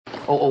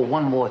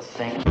One more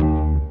thing.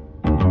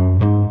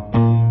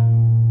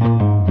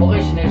 Well,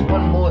 listen, there's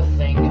one more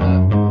thing.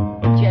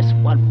 Just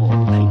one more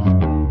thing.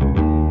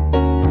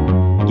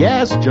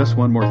 Yes, Just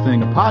One More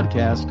Thing, a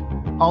podcast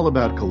all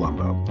about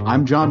Columbo.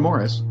 I'm John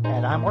Morris.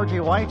 And I'm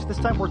RJ White. This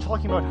time we're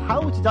talking about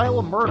How to Dial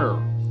a Murder.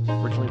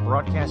 Originally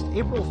broadcast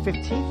April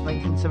 15th,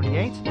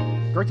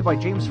 1978. Directed by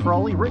James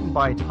Frawley, written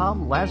by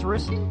Tom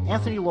Lazarus,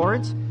 Anthony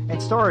Lawrence,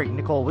 and starring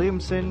Nicole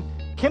Williamson,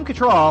 Kim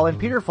Cattrall, and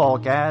Peter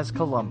Falk as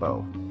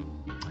Columbo.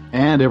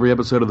 And every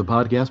episode of the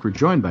podcast, we're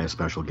joined by a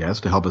special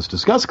guest to help us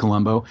discuss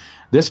Columbo.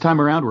 This time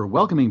around, we're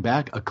welcoming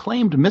back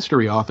acclaimed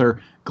mystery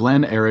author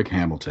Glenn Eric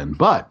Hamilton.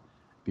 But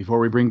before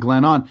we bring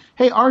Glenn on,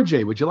 hey,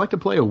 RJ, would you like to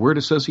play a word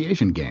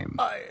association game?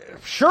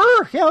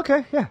 Sure. Yeah,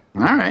 okay. Yeah.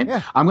 All right.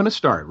 Yeah. I'm going to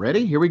start.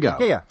 Ready? Here we go.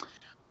 Yeah.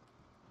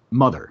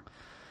 Mother.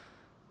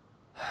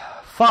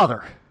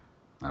 Father.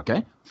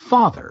 Okay.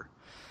 Father.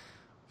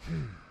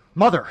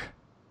 Mother.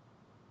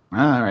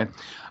 All right.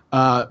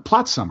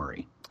 Plot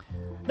summary.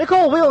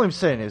 Nicole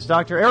Williamson is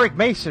Dr. Eric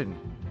Mason,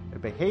 a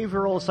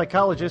behavioral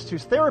psychologist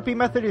whose therapy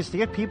method is to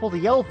get people to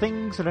yell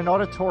things in an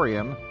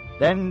auditorium,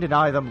 then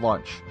deny them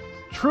lunch.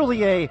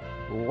 Truly a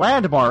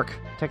landmark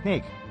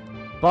technique.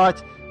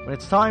 But when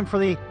it's time for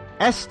the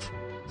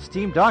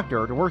esteemed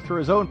doctor to work through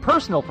his own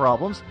personal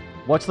problems,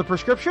 what's the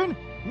prescription?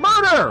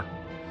 Murder!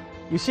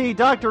 You see,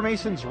 Dr.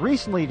 Mason's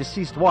recently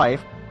deceased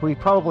wife, who he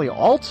probably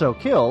also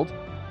killed,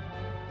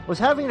 was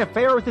having an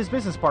affair with his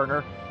business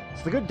partner,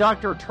 so the good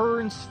doctor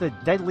turns to the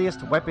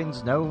deadliest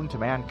weapons known to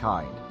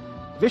mankind.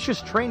 Vicious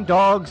trained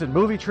dogs and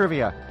movie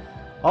trivia.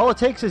 All it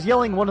takes is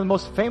yelling one of the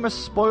most famous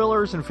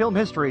spoilers in film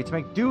history to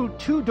make two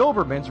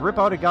Dobermans rip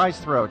out a guy's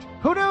throat.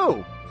 Who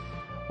knew?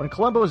 When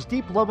Columbo's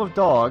deep love of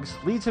dogs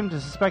leads him to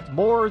suspect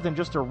more than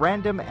just a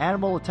random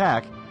animal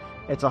attack,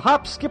 it's a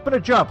hop, skip, and a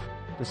jump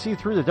to see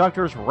through the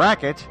doctor's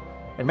racket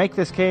and make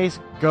this case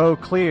go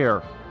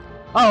clear.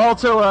 Oh,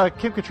 also,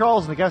 Kim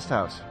Cattrall's in the guest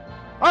house.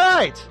 All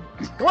right,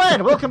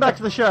 Glenn, welcome back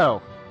to the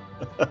show.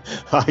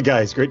 Hi,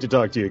 guys. Great to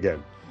talk to you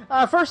again.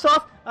 First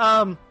off,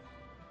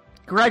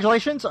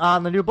 congratulations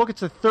on the new book.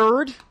 It's the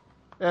third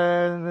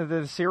in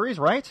the series,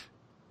 right?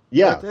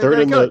 Yeah, third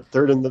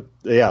in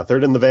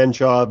the Van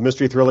Shaw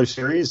mystery thriller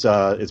series.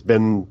 It's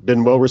been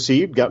well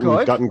received,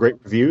 gotten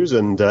great reviews,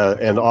 and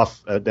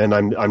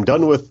I'm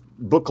done with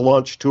book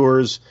launch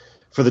tours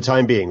for the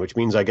time being, which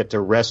means I get to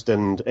rest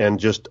and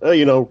just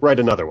write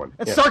another one.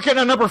 And start getting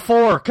on number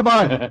 4. Come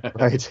on,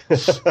 right?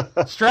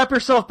 Strap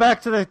yourself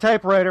back to the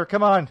typewriter.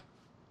 Come on,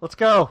 let's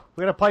go.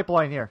 We got a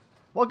pipeline here.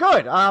 Well,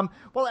 good.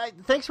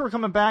 Thanks for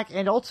coming back,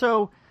 and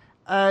also.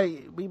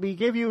 We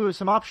gave you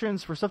some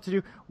options for stuff to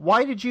do.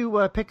 Why did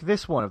you pick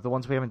this one of the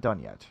ones we haven't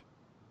done yet?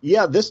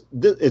 Yeah, this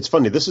it's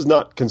funny. This is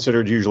not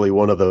considered usually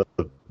one of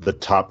the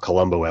top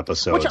Columbo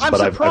episodes. Which I'm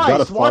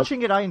surprised.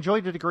 Watching it, I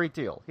enjoyed it a great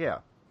deal. Yeah.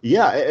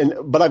 Yeah,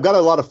 but I've got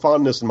a lot of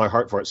fondness in my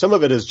heart for it. Some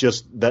of it is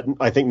just that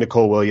I think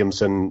Nicole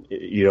Williamson,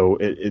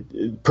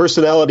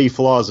 personality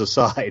flaws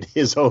aside,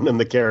 his own and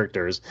the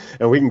characters,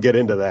 and we can get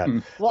into that.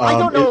 Well, I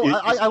don't know.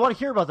 I want to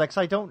hear about that because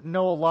I don't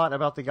know a lot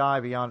about the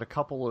guy beyond a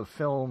couple of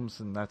films,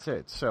 and that's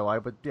it. So I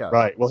would, yeah.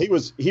 Right. Well, he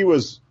was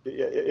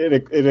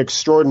an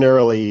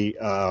extraordinarily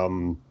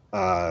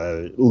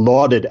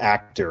lauded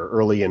actor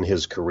early in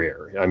his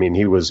career. I mean,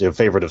 he was a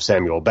favorite of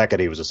Samuel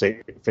Beckett. He was a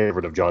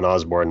favorite of John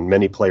Osborne,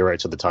 many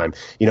playwrights at the time.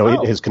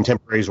 His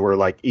contemporaries were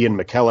like Ian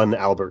McKellen,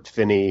 Albert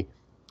Finney,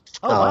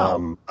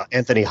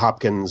 Anthony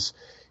Hopkins.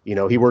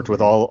 He worked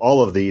with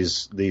all of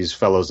these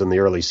fellows in the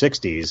early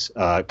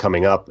 60s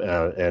coming up.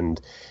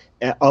 And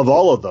of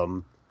all of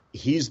them,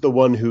 he's the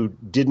one who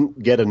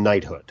didn't get a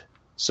knighthood.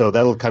 So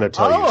that'll kind of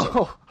tell you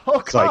something. Oh,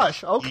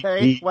 gosh. Like,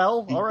 okay.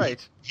 All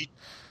right.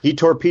 He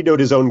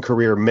torpedoed his own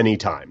career many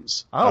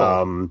times.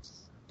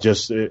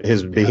 Just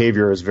his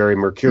behavior is very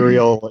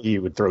mercurial. He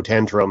would throw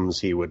tantrums.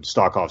 He would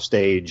stalk off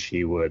stage.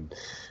 He would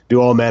do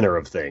all manner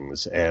of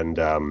things. And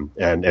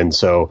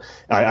so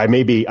I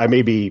may be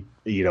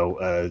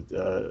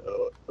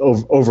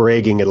over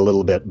egging it a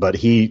little bit, but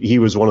he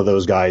was one of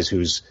those guys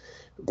whose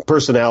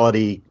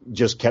personality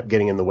just kept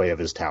getting in the way of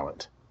his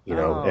talent.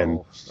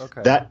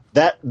 That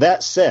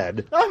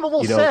said, I'm a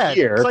little sad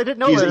because I didn't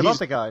know that about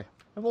the guy.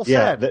 I'm a little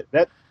sad.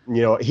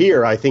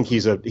 Here I think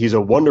he's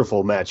a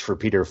wonderful match for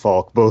Peter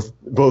Falk,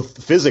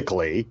 both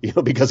physically,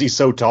 because he's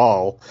so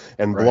tall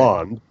and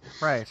blonde,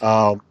 right?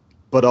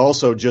 But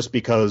also just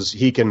because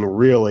he can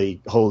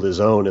really hold his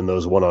own in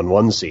those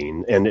one-on-one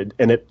scenes, and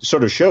it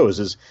sort of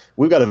shows is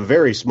we've got a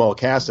very small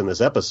cast in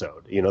this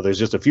episode. There's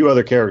just a few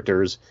other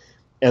characters,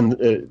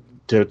 and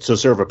to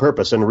serve a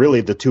purpose, and really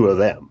the two of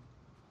them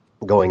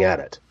going at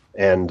it.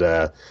 And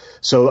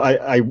so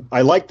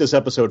I like this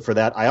episode for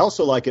that. I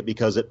also like it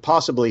because it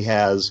possibly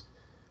has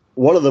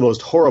one of the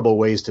most horrible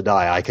ways to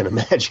die I can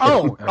imagine.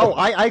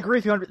 I agree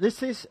with you.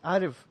 This is,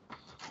 out of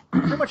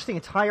pretty much the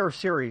entire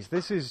series,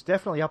 this is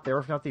definitely up there,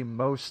 if not the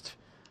most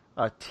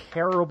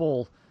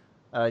terrible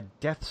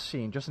death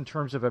scene, just in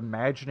terms of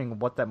imagining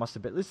what that must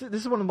have been. This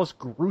is one of the most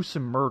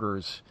gruesome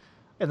murders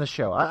in the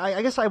show.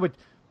 I guess I would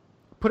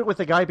put it with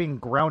the guy being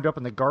ground up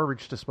in the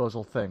garbage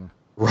disposal thing.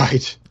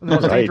 Right. The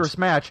most Right. dangerous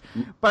match.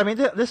 But I mean,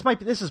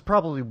 this is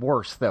probably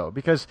worse though,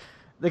 because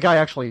the guy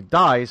actually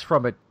dies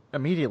from it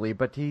immediately,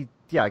 but he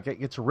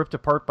gets ripped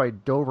apart by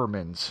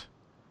Dobermans.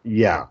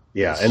 Yeah.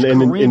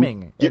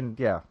 Screaming and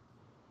yeah.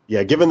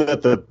 Yeah, given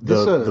that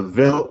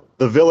the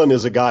villain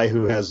is a guy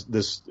who has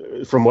this,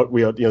 from what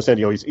we understand,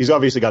 he's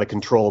obviously got a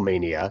control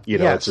mania.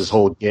 Yes.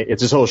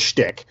 It's his whole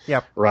shtick.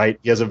 Yep. Right.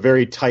 He has a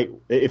very tight.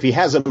 If he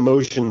has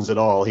emotions at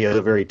all, he has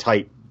a very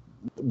tight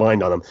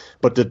mind on him.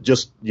 But to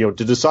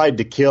decide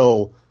to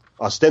kill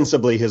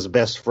ostensibly his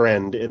best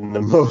friend in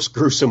the most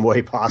gruesome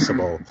way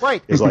possible,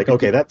 right, is like,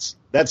 okay,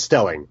 that's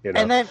telling.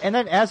 And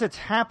then as it's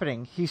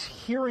happening, he's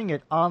hearing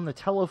it on the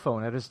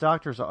telephone at his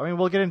doctor's. I mean,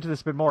 we'll get into this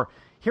a bit more.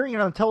 Hearing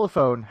it on the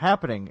telephone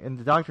happening in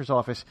the doctor's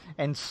office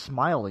and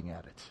smiling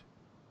at it.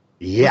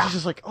 Yeah. It's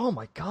just like, oh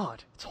my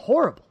God, it's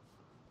horrible.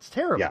 It's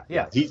terrible.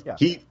 Yeah.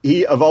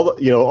 He of all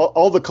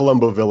all the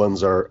Columbo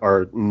villains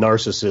are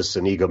narcissists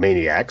and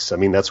egomaniacs. I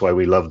mean, that's why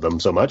we love them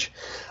so much.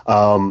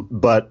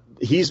 But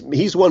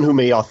he's one who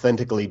may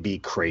authentically be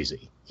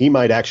crazy. He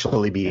might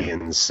actually be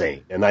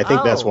insane. And I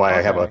think that's why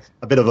I have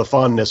a bit of a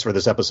fondness for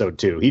this episode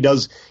too. He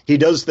does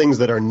things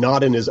that are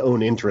not in his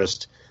own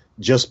interest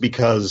just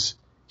because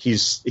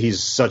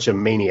he's such a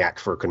maniac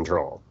for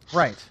control.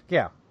 Right.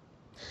 Yeah.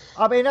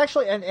 I mean,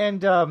 actually,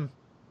 and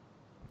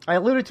I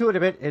alluded to it a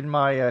bit in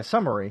my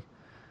summary,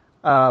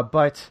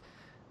 but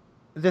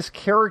this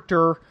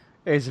character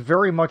is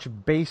very much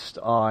based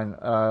on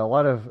a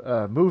lot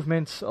of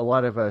movements, a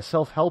lot of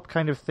self-help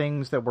kind of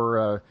things that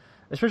were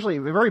especially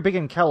very big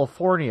in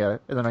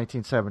California in the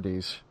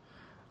 1970s.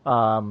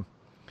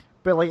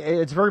 But like,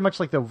 it's very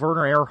much like the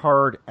Werner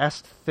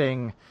Erhard-esque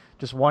thing,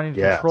 just wanting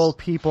to control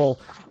people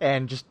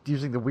and just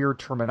using the weird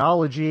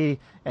terminology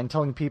and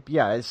telling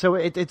people, so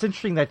it's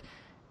interesting that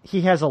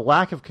he has a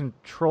lack of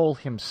control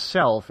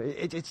himself.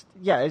 It's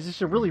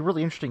just a really,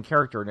 really interesting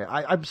character. And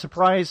I'm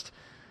surprised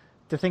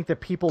to think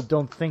that people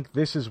don't think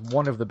this is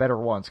one of the better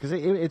ones, because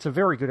it's a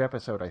very good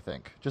episode, I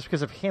think. Just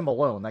because of him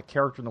alone, that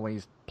character and the way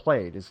he's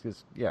played is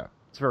it's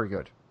very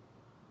good.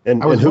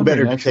 And who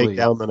better to take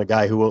down than a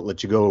guy who won't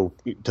let you go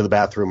to the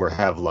bathroom or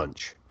have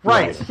lunch?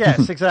 Right.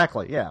 Yes,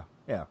 exactly. Yeah.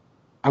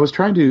 I was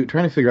trying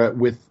to figure out,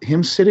 with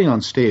him sitting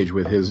on stage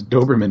with his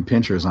Doberman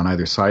pinchers on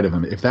either side of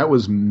him, if that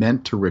was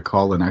meant to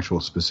recall an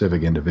actual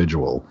specific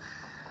individual.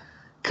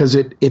 Because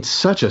it's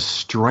such a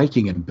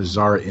striking and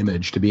bizarre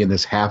image to be in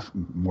this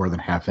more than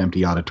half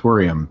empty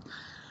auditorium,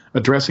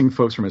 addressing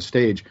folks from a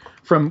stage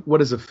from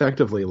what is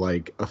effectively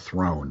like a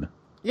throne.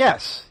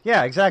 Yes.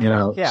 Yeah.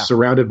 Exactly.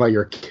 Surrounded by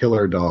your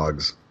killer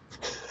dogs.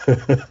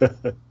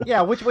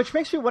 Yeah, which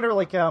makes me wonder,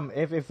 like,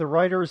 if the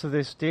writers of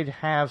this did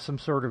have some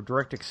sort of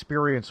direct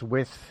experience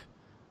with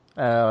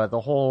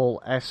the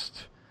whole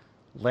Est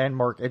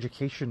landmark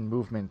education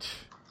movement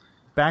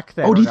back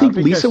then. Oh, do you think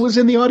Lisa was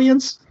in the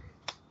audience?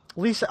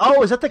 Lisa?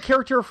 Oh, is that the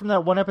character from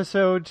that one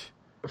episode?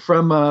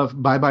 From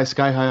Bye Bye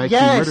Sky High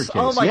IQ Murder Case.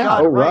 Oh my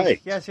God! Oh, right.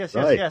 Yes.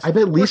 I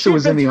bet Lisa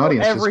was in the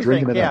audience just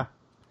drinking it up.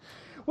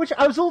 Which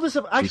I was a little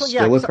disappointed. Actually, She's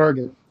still a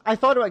target. I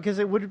thought about it because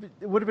it would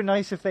have been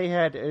nice if they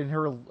had in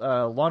her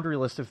laundry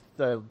list of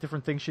the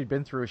different things she'd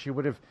been through. She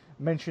would have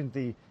mentioned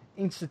the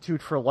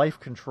Institute for Life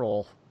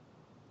Control.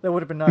 That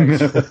would have been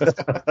nice.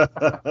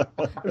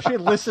 If she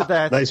had listed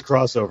that. Nice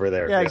crossover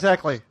there. Yeah,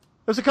 exactly. It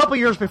was a couple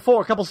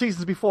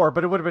seasons before,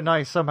 but it would have been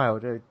nice somehow.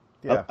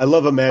 I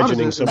love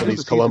imagining some of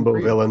these Columbo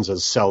villains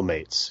as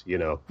cellmates.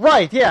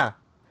 Right? Yeah,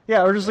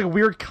 or just like a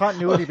weird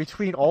continuity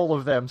between all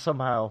of them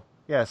somehow.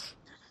 Yes.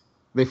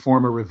 They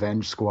form a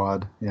revenge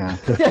squad. Yeah.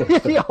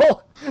 the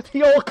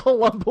old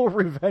Columbo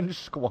revenge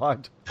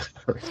squad.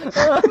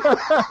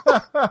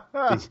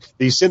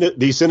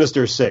 the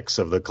Sinister Six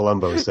of the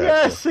Columbo set.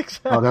 Yes,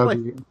 exactly. Oh,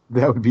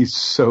 that would be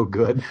so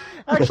good.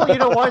 Actually, you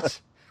know what?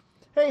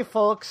 Hey,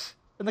 folks,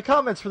 in the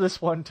comments for this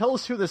one, tell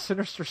us who the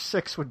Sinister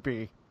Six would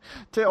be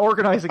to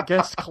organize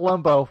against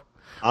Columbo.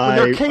 I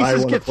want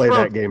to play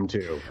that game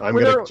too. I'm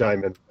going to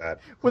chime in with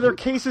that. When their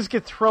cases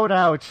get thrown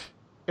out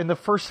in the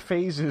first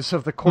phases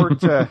of the court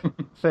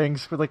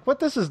things, we're like, what,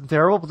 this is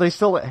terrible, but they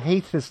still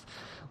hate this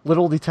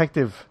little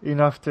detective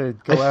enough to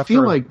go after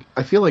him.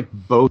 I feel like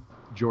both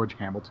George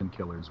Hamilton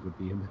killers would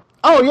be in it.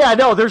 Oh, yeah,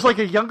 no, there's like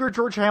a younger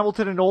George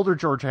Hamilton and older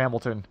George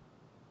Hamilton.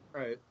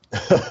 Right.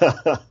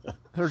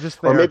 They're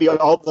just there. Or maybe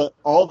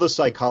all the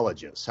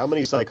psychologists. How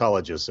many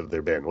psychologists have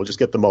there been? We'll just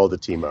get them all to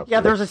team up.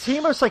 Yeah, there's a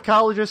team of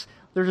psychologists.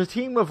 There's a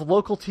team of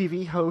local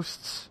TV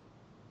hosts.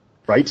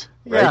 Right?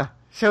 Yeah.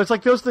 So it's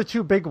like those are the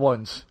two big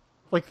ones.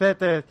 Like that.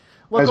 The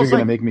you guys are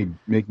going to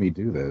make me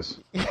do this.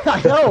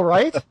 I know,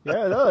 right?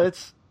 Yeah, no,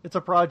 it's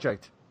a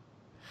project.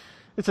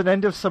 It's an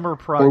end of summer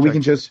project. Or we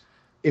can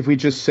if we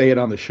just say it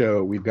on the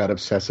show, we've got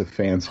obsessive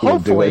fans who will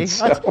do it.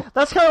 So.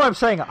 That's kind of what I'm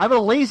saying. I'm a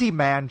lazy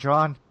man,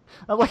 John.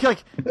 I'm like you,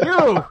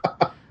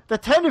 the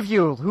 10 of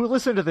you who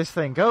listen to this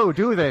thing, go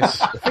do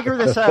this. Figure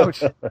this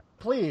out,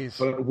 please.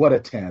 But what a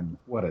 10.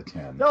 What a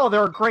 10. No,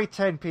 they're a great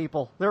 10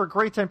 people. They're a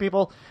great 10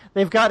 people.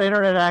 They've got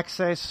internet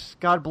access.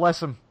 God bless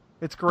them.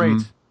 It's great.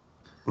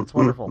 Mm-hmm. It's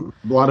wonderful.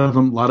 A lot of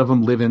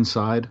them live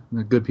inside.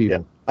 They're good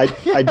people.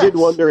 Yeah. I did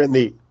wonder in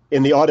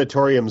in the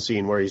auditorium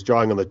scene where he's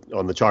drawing on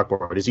the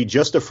chalkboard, is he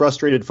just a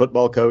frustrated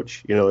football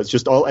coach? You know, it's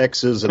just all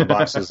X's and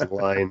boxes and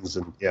lines,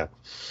 and yeah.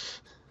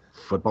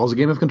 Football's a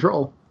game of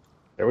control.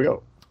 There we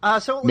go.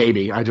 So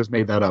maybe I just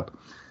made that up.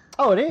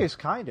 Oh, it is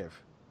kind of.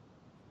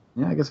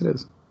 Yeah, I guess it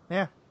is.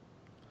 Yeah.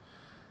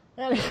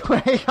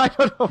 Anyway, I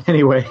don't know.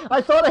 Anyway,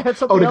 I thought I had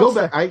something go else.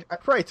 back.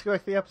 Right, to go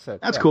back to the episode.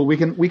 That's cool. We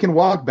can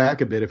walk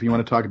back a bit if you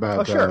want to talk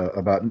about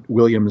about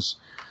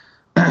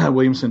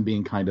Williamson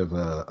being kind of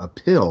a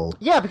pill.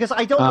 Yeah, because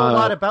I don't know a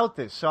lot about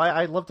this, so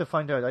I'd love to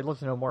find out. I'd love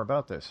to know more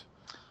about this.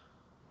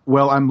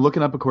 Well, I'm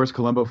looking up, of course,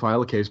 Columbo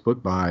File, a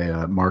casebook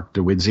by Mark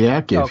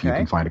Dawidziak. If you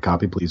can find a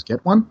copy, please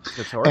get one.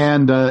 Good source.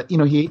 And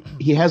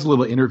he has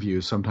little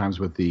interviews sometimes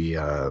with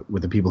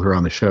the people who are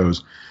on the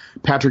shows.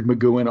 Patrick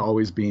McGowan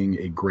always being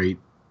a great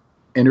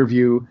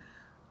interview,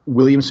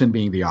 Williamson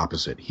being the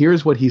opposite.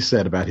 Here's what he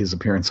said about his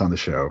appearance on the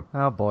show.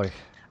 Oh boy,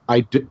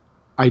 I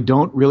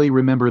don't really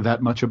remember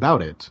that much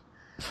about it.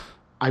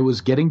 I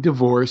was getting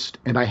divorced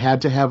and I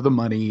had to have the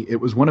money. It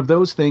was one of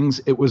those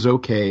things. It was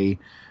okay.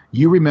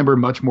 You remember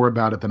much more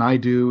about it than I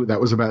do. That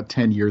was about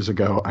 10 years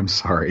ago. I'm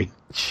sorry.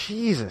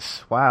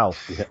 Jesus. Wow.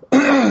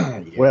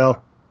 Yeah.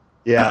 Well,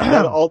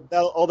 yeah, all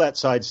that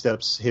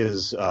sidesteps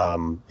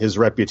his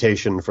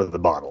reputation for the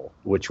bottle,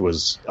 which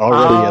was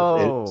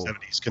already in the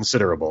 70s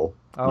considerable,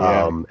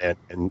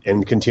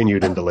 and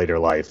continued into later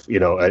life.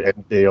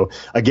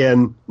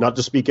 Again, not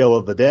to speak ill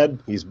of the dead.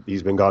 He's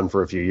been gone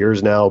for a few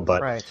years now,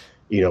 but right.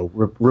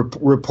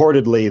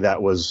 Reportedly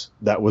that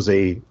was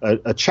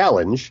a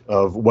challenge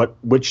of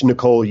which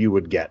Nicole you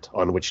would get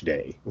on which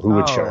day, who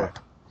would show up.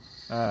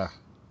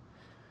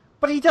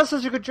 But he does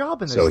such a good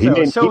job in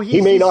this. So he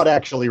may not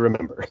actually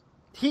remember.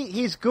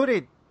 He's good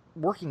at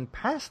working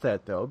past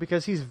that though,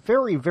 because he's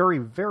very, very,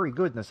 very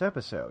good in this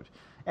episode,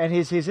 and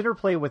his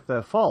interplay with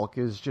Falk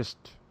is just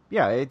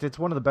it's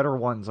one of the better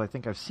ones I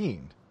think I've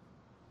seen.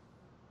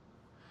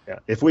 Yeah.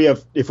 If we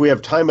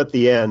have time at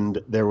the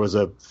end, there was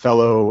a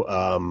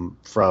fellow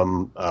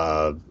from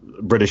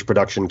British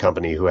production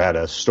company who had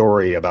a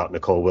story about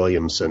Nicole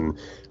Williamson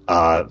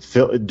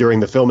during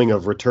the filming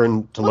of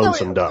Return to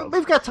Lonesome Dove.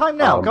 We've got time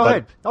now. Go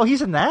ahead. Oh,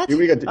 he's in that? Okay.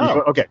 We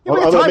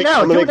got time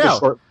now. Do it now.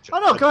 Oh,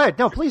 no, go ahead.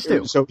 No, please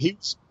do. So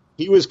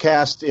he was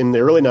cast in the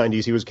early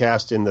 90s. He was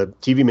cast in the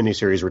TV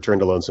miniseries Return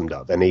to Lonesome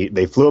Dove. And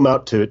they flew him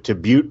out to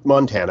Butte,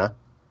 Montana,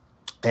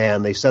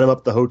 and they set him up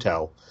at the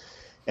hotel.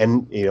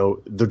 And,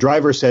 the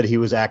driver said he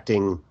was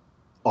acting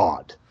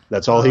odd.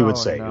 That's all he would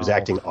say. No. He was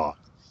acting odd.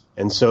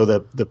 And so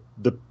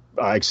the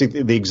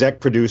exec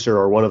producer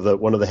or one of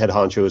the head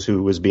honchos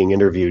who was being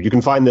interviewed, you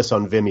can find this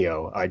on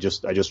Vimeo. I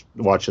just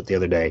watched it the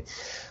other day.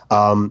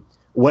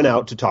 Went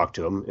out to talk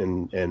to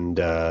him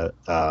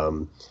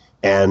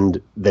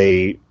and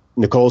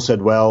Nicole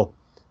said, "Well,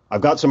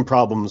 I've got some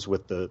problems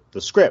with the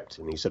script."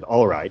 And he said,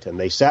 "All right." And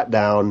they sat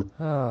down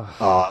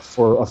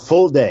for a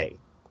full day.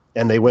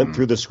 And they went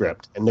through the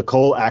script, and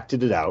Nicole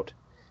acted it out.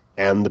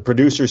 And the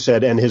producer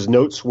said, and his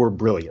notes were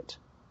brilliant.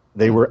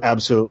 They were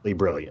absolutely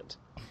brilliant.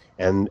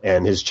 And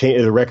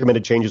the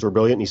recommended changes were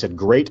brilliant. And he said,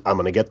 "Great, I'm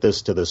going to get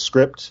this to the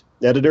script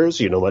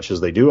editors, much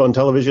as they do on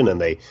television, and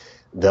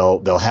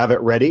they'll have it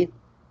ready."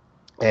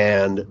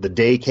 And the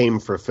day came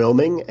for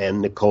filming,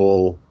 and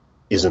Nicole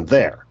isn't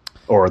there,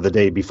 or the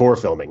day before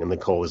filming, and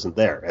Nicole isn't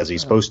there as he's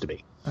supposed to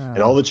be. And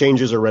all the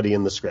changes are ready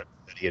in the script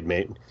that he had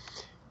made,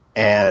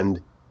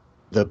 and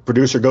the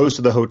producer goes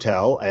to the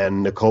hotel,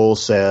 and Nicole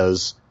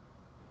says,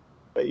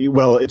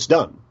 "Well, it's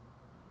done."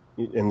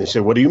 And they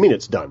said, "What do you mean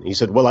it's done?" He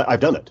said, "Well,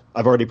 I've done it.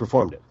 I've already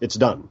performed it. It's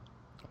done."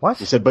 What?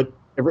 He said, "But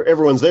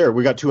everyone's there.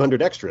 We got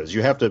 200 extras.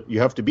 You have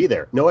to be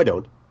there." "No, I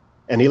don't."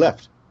 And he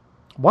left.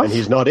 What? And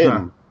he's not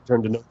in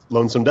Turn to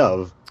Lonesome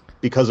Dove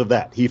because of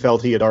that. He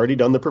felt he had already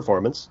done the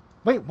performance.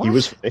 Wait, what? He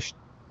was finished,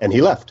 and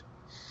he left.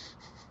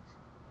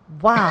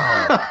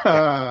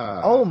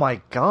 Wow. Oh my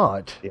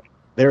God. Yeah.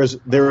 There is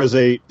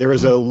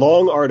a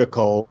long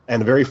article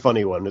and a very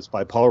funny one. It's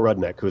by Paul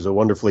Rudnick, who's a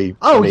wonderfully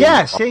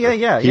yes, author.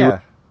 Yeah.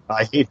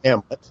 I Hate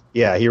Hamlet.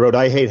 Yeah, he wrote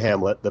I Hate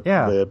Hamlet,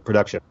 the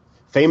production,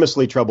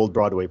 famously troubled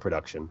Broadway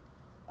production.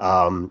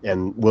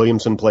 And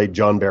Williamson played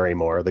John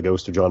Barrymore, the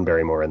ghost of John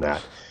Barrymore, in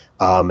that.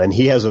 And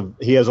he has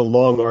a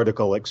long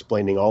article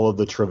explaining all of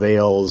the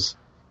travails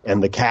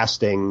and the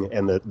casting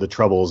and the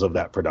troubles of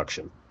that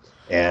production.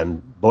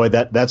 And boy,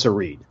 that's a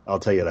read. I'll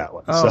tell you that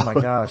one. Oh my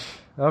gosh.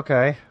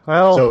 Okay.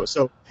 Well.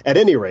 So at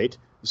any rate,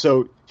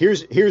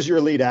 here's your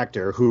lead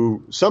actor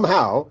who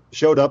somehow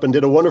showed up and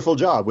did a wonderful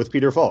job with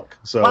Peter Falk.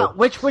 So wow,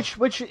 which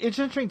it's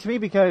interesting to me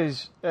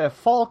because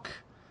Falk,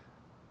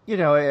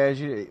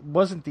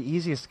 wasn't the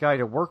easiest guy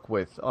to work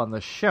with on the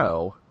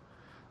show.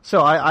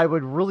 So I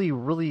would really,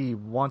 really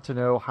want to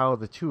know how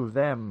the two of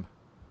them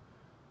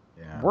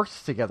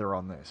worked together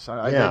on this.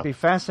 It'd be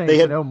fascinating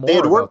to know more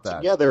about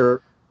that.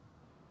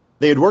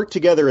 They had worked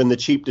together in The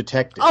Cheap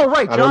Detective. Oh,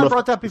 right. John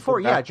brought that before.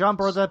 Yeah, John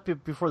brought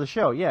that before the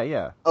show.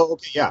 Yeah. Oh,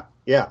 okay.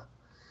 Yeah.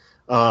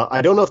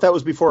 I don't know if that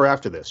was before or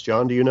after this.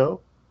 John, do you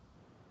know?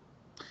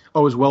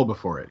 Oh, it was well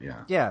before it,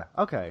 yeah. Yeah,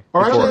 okay.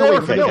 Or actually,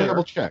 no, wait,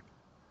 double check.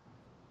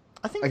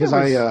 I think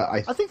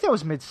that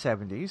was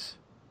mid-70s.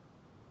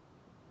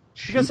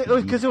 Because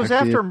it was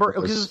after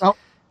murder.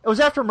 It was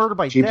after Murder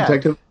by Chief Death.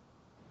 Detective.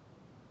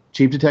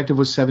 Chief Detective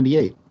was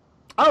 78.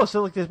 Oh,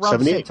 so like this around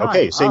the same 78. time.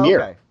 Okay, same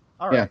year. Okay.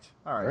 All right.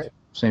 Yeah. All right.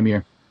 Same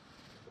year.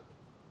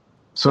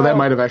 So that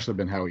might have actually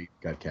been how he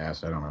got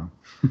cast. I don't know.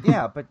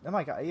 Yeah, but oh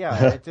my god,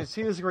 yeah,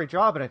 he does a great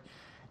job in it.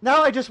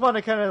 Now I just want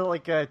to kind of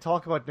like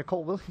talk about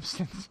Nicole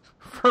Williamson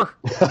for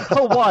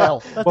a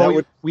while.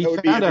 We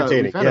found out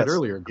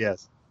earlier.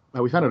 Yes.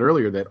 We found out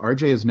earlier that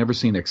RJ has never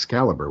seen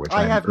Excalibur, which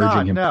I I'm have urging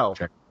not. him No. to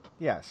check.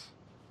 Yes.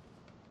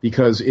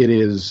 Because it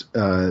is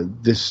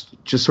this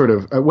just sort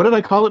of what did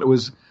I call it? It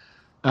was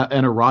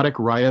an erotic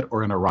riot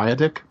or an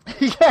eriotic.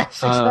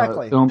 Yes,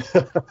 exactly. Film.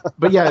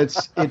 But yeah,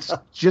 it's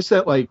just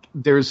that like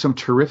there's some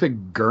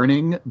terrific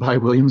gurning by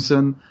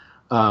Williamson,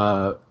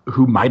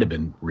 who might have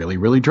been really,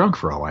 really drunk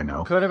for all I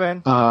know. Could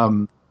have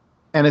been.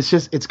 And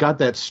it's got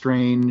that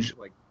strange,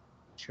 like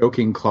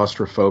choking,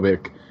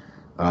 claustrophobic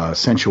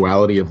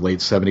sensuality of late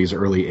 70s,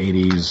 early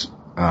 80s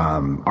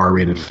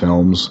R-rated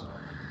films,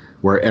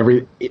 where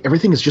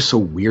everything is just so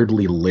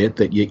weirdly lit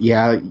that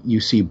you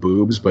see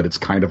boobs, but it's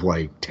kind of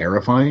like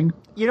terrifying.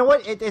 You know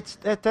what? It's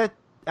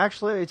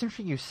actually it's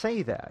interesting you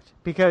say that,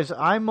 because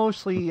I'm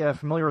mostly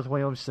familiar with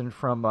Williamson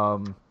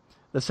from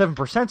the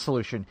 7%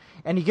 Solution,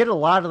 and you get a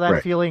lot of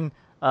that feeling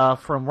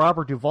from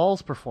Robert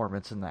Duvall's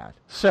performance in that.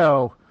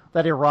 So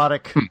that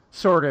erotic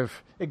sort of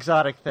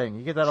exotic thing,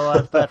 you get that a lot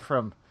of that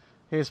from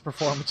his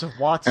performance of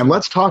Watson. And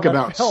let's talk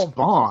about film.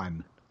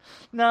 Spawn.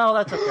 No,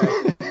 that's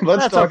okay.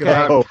 Let's talk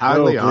about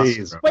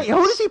please. Wait,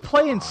 who does he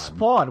play in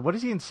Spawn? What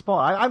is he in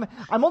Spawn?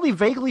 I'm only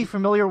vaguely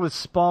familiar with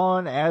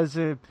Spawn as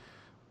a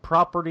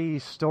property,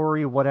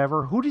 story,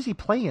 whatever. Who does he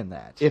play in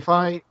that? In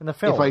the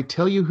film? If I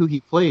tell you who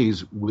he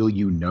plays, will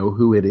you know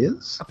who it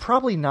is?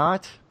 Probably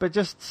not, but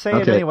just say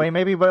it anyway.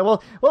 Maybe, but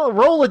well,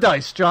 roll the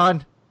dice,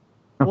 John.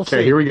 We'll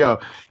see. Here we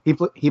go.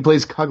 He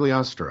plays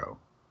Cagliostro.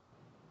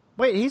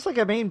 Wait, he's like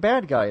a main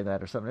bad guy in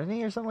that or something, isn't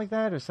he? Or something like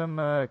that? Or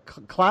some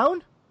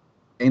clown?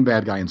 Main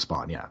bad guy in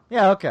Spawn, yeah.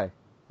 Yeah, okay.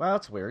 Well,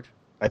 that's weird.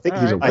 I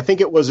think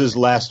it was his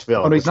last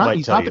film. Oh, no, he's not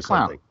the clown.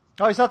 Something.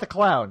 Oh, he's not the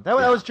clown. That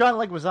was John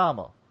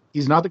Leguizamo.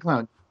 He's not the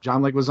clown.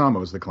 John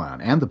Leguizamo is the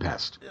clown and the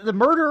pest. The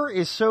murder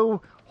is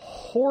so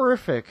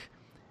horrific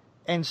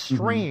and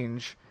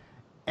strange,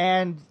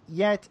 and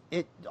yet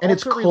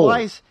it's cold.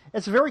 relies.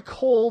 It's very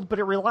cold, but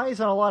it relies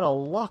on a lot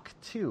of luck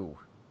too.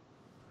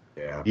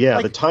 Yeah.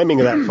 Like, the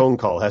timing of that phone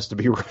call has to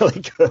be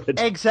really good.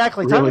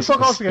 Exactly, really timing of the phone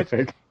call has to be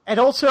specific. good, and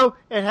also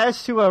it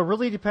has to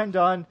really depend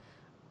on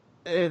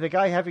the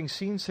guy having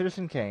seen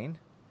Citizen Kane.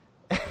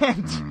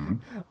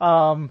 And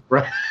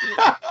right.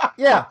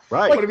 Yeah.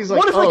 Right. Like, what if he's like,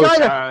 what if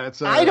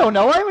the guy I don't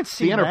know, I haven't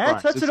seen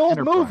that. That's it's an old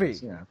Enterprise. movie.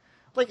 Yeah.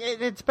 Like,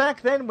 it's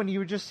back then when you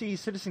would just see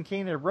Citizen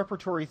Kane at a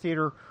repertory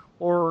theater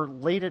or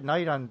late at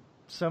night on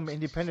some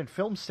independent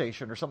film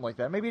station or something like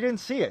that. Maybe you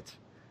didn't see it.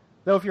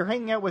 Though if you're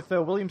hanging out with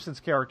Williamson's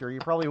character, you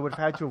probably would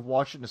have had to have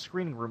watched it in a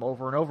screening room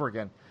over and over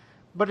again.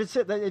 But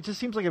it just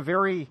seems like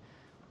a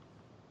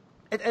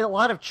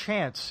lot of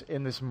chance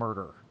in this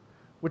murder,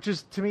 which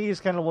is, to me, is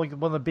kind of like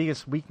one of the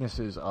biggest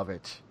weaknesses of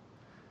it.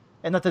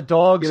 And that the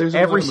dogs,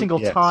 every single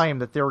time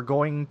that they're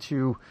going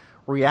to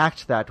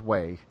react that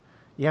way,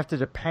 you have to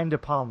depend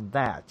upon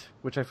that,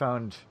 which I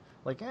found,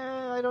 like,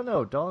 I don't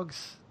know.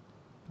 Dogs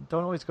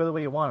don't always go the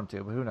way you want them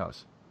to, but who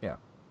knows? Yeah.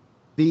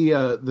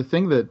 The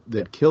thing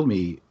that killed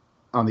me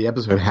on the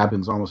episode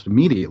happens almost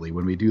immediately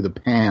when we do the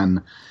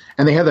pan,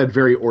 and they have that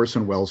very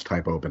Orson Welles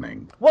type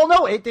opening. Well,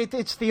 no,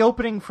 it's the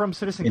opening from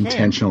Citizen Kane.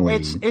 Intentionally.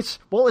 It's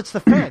the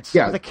fence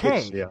with the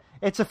cane.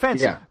 It's a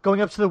fence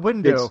going up to the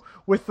window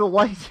with the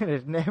light in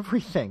it and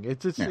everything.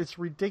 It's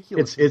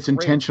ridiculous. It's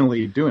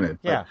intentionally doing it.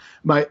 Yeah.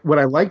 But what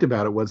I liked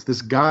about it was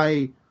this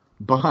guy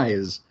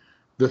buys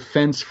the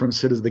fence from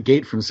the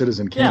gate from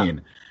Citizen Kane.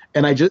 Yeah.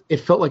 And it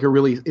felt like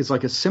it's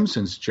like a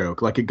Simpsons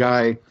joke. Like a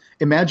guy,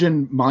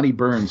 imagine Monty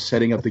Burns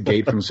setting up the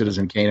gate from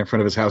Citizen Kane in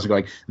front of his house and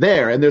going,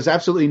 there, and there's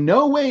absolutely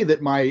no way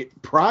that my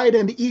pride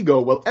and ego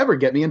will ever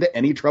get me into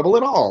any trouble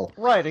at all.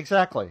 Right,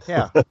 exactly,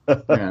 yeah.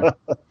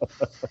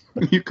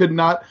 You could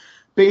not,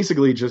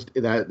 basically just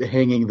that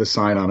hanging the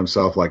sign on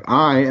himself like,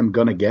 I am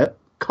going to get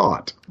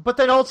caught. But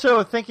then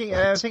also thinking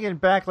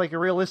back, like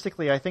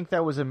realistically, I think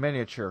that was a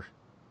miniature.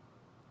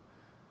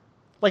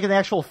 Like in the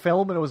actual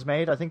film when it was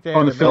made, I think they had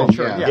a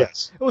miniature. Yeah.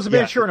 Yes. It was a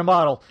miniature and a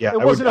model. Yeah,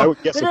 it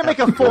wasn't. They didn't make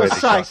a full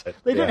size.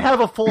 They They didn't have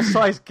a full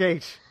size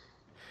gate.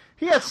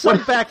 He had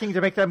some backing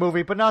to make that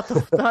movie, but not.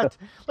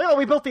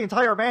 We built the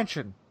entire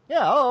mansion.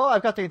 Yeah.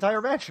 I've got the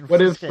entire mansion.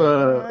 What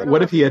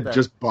if he had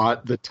just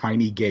bought the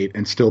tiny gate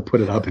and still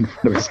put it up in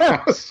front of his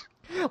house?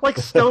 Like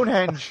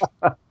Stonehenge.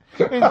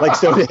 Like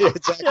Stonehenge.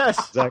 Exactly.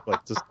 Yes. Exactly.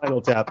 It's a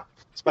Spinal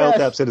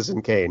Tap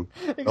Citizen Kane.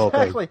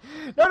 Exactly.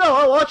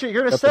 No, watch it.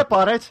 You're going to step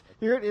on it.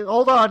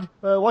 Hold on.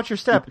 Watch your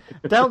step.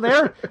 Down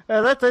there,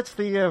 that's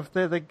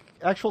the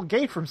actual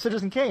gate from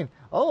Citizen Kane.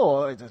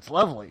 Oh, it's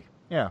lovely.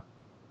 Yeah.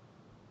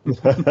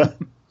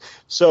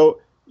 So,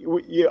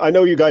 I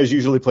know you guys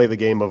usually play the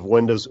game of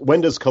when does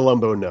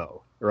Columbo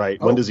know, right?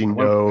 When does he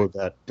know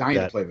that... Dying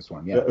to play this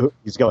one, yeah.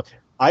 He's going.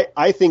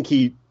 I think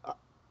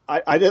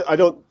I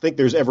don't think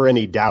there's ever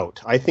any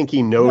doubt. I think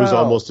he knows No.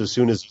 almost as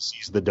soon as he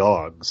sees the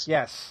dogs.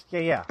 Yes.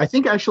 Yeah. I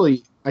think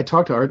actually I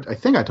talked to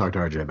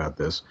RJ about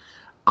this.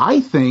 I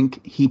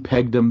think he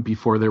pegged him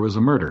before there was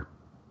a murder.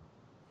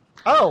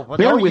 Oh, well,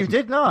 Bear no, with you me.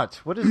 did not.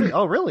 What is it?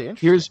 Oh, really?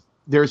 Interesting.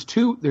 There's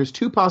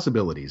two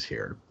possibilities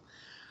here.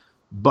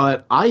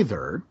 But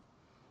either,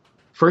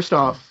 first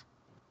off,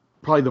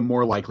 probably the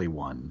more likely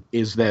one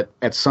is that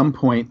at some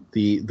point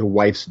the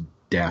wife's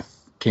death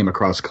came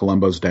across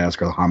Columbo's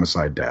desk or the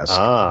homicide desk.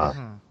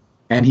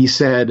 And he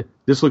said,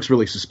 this looks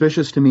really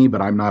suspicious to me,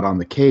 but I'm not on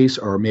the case,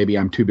 or maybe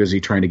I'm too busy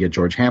trying to get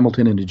George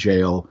Hamilton into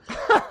jail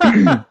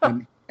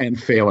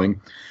and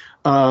failing,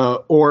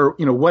 or,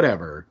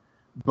 whatever.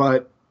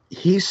 But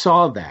he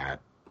saw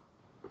that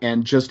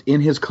and just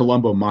in his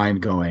Columbo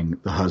mind going,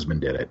 the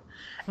husband did it.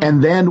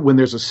 And then when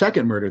there's a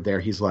second murder there,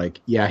 he's like,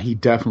 yeah, he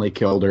definitely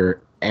killed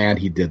her and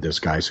he did this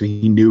guy. So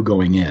he knew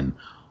going in.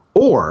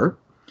 Or,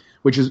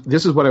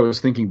 this is what I was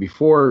thinking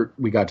before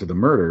we got to the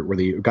murder,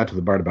 got to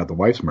the part about the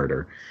wife's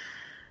murder,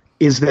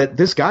 is that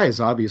this guy is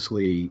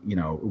obviously,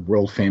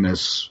 world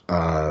famous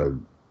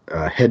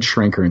head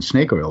shrinker and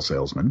snake oil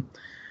salesman.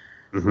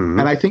 Mm-hmm.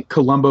 And I think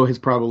Columbo has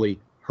probably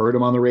heard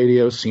him on the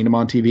radio, seen him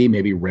on TV,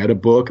 maybe read a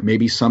book,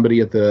 maybe somebody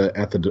at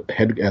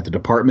the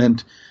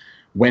department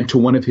went to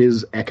one of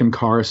his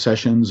Ekankar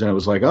sessions and it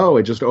was like, oh,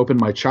 it just opened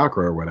my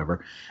chakra or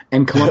whatever.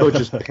 And Columbo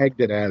just pegged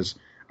it as,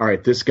 all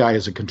right, this guy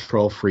is a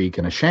control freak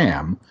and a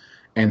sham,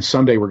 and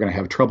someday we're going to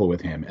have trouble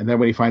with him. And then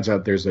when he finds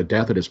out there's a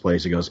death at his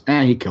place, he goes,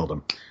 he killed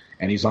him.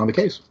 And he's on the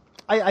case.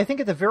 I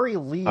think at the very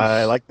least...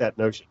 I like that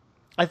notion.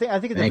 I think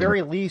at the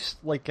very least,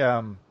 like,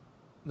 the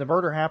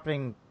murder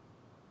happening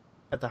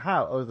at the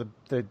house, or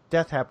the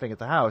death happening at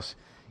the house,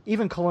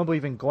 even Columbo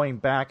even going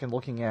back and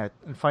looking at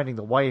and finding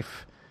the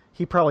wife,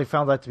 he probably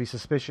found that to be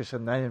suspicious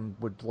and then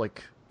would,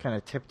 like, kind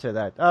of tip to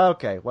that, oh,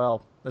 okay,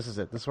 well, this is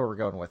it. This is what we're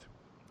going with.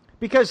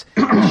 Because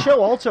the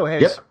show also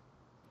has... Yep.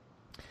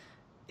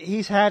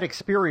 He's had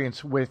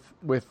experience with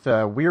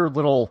weird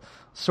little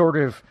sort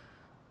of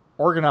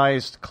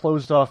organized,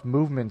 closed-off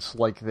movements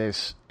like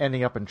this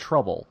ending up in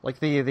trouble. Like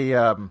the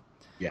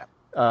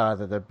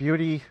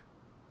beauty,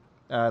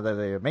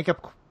 the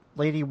makeup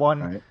lady one,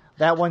 right.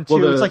 That one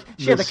too. It's like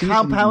she had the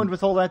compound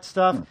with all that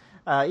stuff.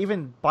 Yeah.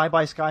 Even Bye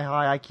Bye Sky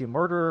High IQ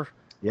Murder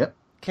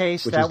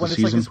case. Which that one is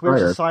like this weird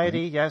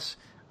society. Mm-hmm. Yes.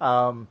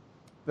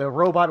 The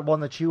robot one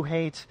that you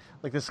hate,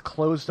 like this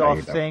closed-off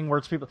thing where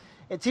it's people.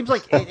 It seems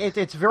like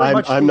it's very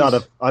much. I'm not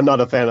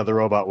a fan of the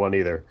robot one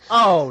either.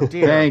 Oh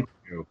dear. Thank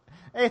you.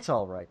 It's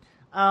all right.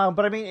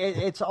 But I mean,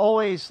 it's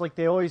always like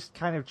they always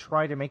kind of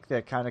try to make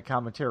that kind of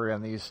commentary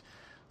on these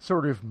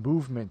sort of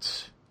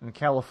movements in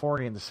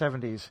California in the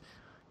 70s,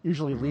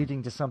 usually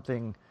leading to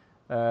something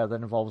that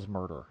involves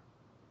murder.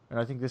 And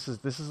I think this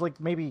is like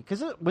maybe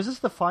because was this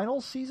the final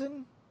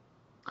season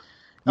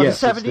of the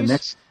 70s? The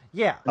next,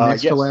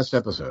 next to last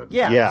episode.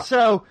 Yeah.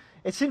 So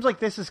it seems like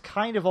this is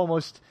kind of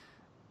almost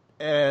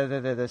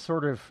the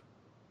sort of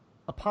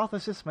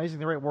hypothesis, am I using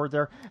the right word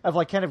there, of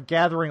like kind of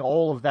gathering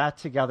all of that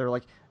together.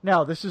 Like,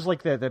 no, this is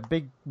like the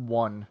big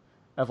one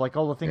of like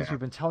all the things we've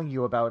been telling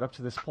you about up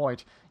to this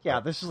point.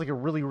 Yeah, this is like a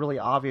really, really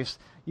obvious.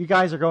 You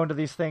guys are going to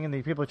these things and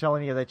the people are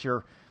telling you that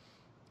you're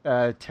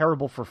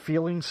terrible for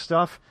feeling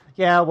stuff.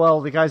 Yeah,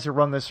 well, the guys who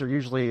run this are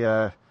usually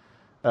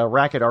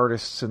racket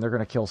artists and they're going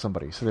to kill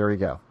somebody. So there you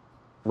go.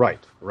 Right.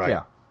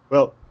 Yeah.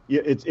 Well,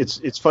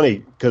 it's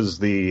funny because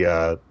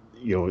the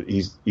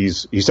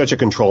he's such a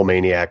control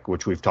maniac,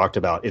 which we've talked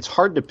about. It's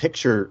hard to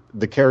picture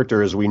the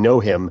character as we know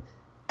him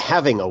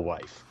having a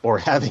wife or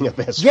having a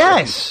best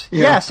friend.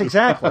 Yes,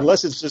 exactly.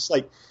 Unless it's just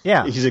like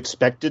he's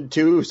expected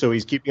to, so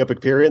he's keeping up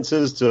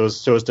appearances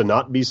so as to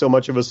not be so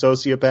much of a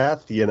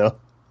sociopath,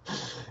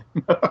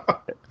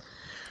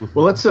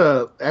 Well, let's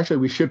actually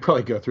we should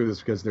probably go through this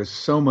because there's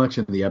so much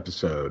in the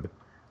episode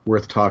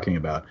worth talking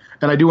about.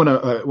 And I do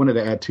wanted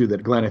to add too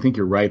that Glenn, I think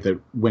you're right that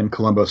when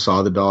Columbo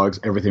saw the dogs,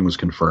 everything was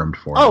confirmed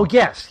for him. Oh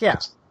yes.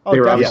 They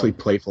were obviously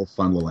playful,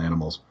 fun little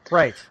animals.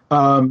 Right.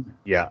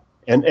 Yeah.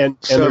 And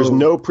there's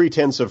no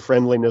pretense of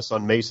friendliness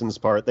on Mason's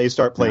part. They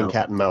start playing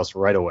cat and mouse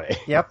right away.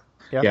 Yep.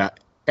 Yeah.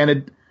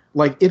 And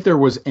if there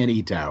was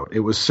any doubt, it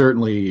was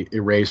certainly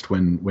erased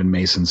when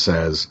Mason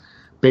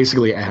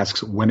basically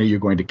asks, when are you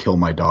going to kill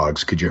my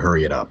dogs? Could you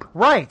hurry it up?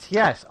 Right.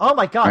 Yes. Oh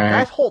my God.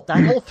 That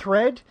whole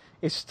thread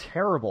is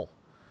terrible.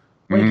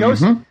 When he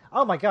goes,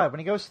 oh my God, when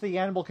he goes to the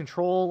animal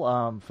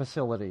control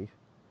facility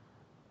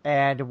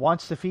and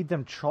wants to feed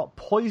them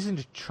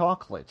poisoned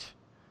chocolate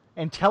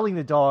and telling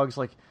the dogs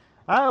like,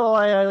 oh, well,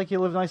 I like you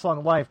live a nice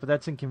long life, but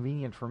that's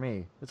inconvenient for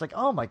me. It's like,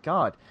 oh my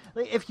God.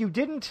 If you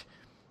didn't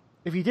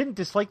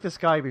dislike this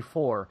guy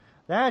before,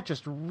 that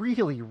just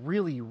really,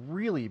 really,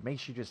 really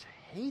makes you just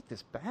hate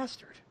this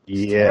bastard.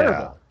 It's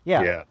terrible.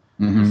 Yeah.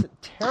 Mm-hmm. It's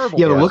terrible.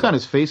 Yeah, the look on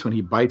his face when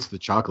he bites the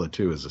chocolate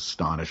too is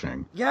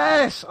astonishing.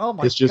 Yes. Oh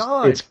my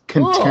God. It's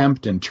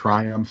contempt and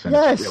triumph, and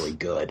it's really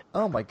good.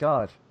 Oh my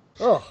God.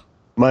 Ugh.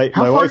 My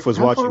wife was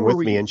watching with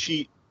me, and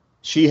she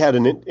had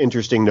an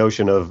interesting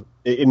notion of.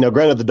 Now,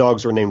 granted, the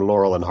dogs were named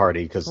Laurel and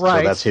Hardy because so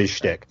that's his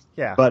shtick.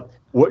 Yeah. But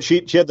what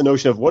she had the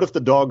notion of what if the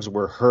dogs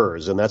were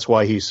hers, and that's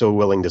why he's so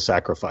willing to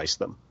sacrifice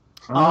them.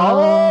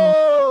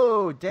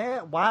 Oh,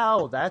 damn!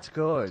 Wow, that's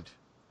good.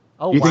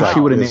 Oh, You think wow. she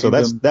would have named So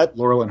that's- them that-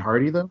 Laurel and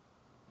Hardy, though?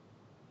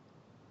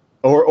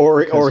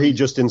 Or he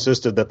just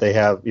insisted that they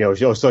have,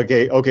 it's like,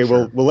 okay,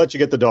 Sure. we'll let you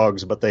get the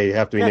dogs, but they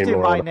have to be Can't named do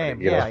Laurel my and name.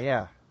 Hardy, you know? Yeah,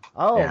 yeah.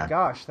 Oh Yeah.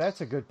 gosh,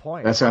 that's a good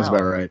point. That sounds Wow.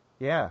 about right.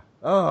 Yeah.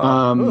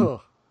 Um,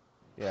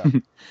 Yeah.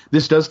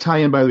 This does tie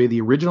in, by the way,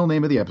 the original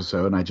name of the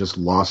episode, and I just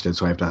lost it,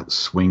 so I have to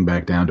swing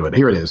back down to it.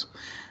 Here it is.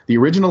 The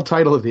original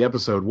title of the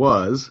episode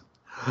was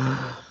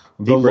The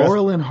Deep breath.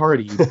 Laurel and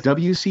Hardy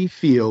W.C.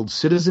 Fields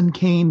Citizen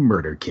Kane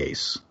Murder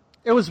Case.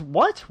 It was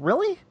what?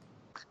 Really?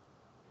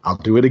 I'll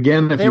do it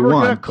again if They you were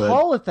going want. to but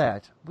call it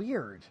that.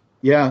 Weird.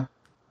 yeah.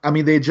 I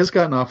mean, they had just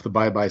gotten off the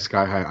Bye Bye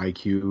Sky High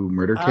IQ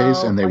murder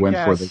case, and they I went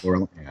for guess. the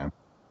Laurel. Yeah.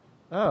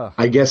 Oh.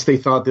 I guess they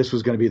thought this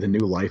was going to be the new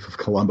life of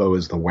Columbo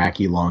as the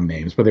wacky long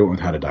names, but they went with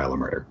How to Dial a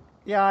Murder.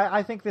 Yeah,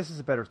 I think this is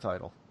a better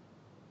title.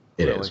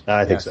 It Really. is.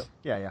 I think Yes. so.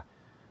 Yeah,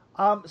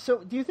 yeah. So,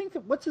 do you think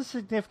what's the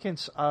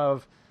significance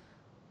of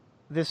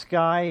this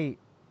guy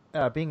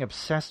being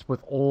obsessed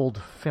with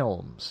old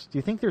films? Do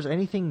you think there's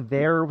anything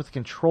there with the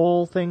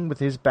control thing with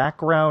his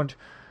background?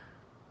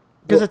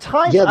 Because at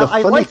times, Yeah, the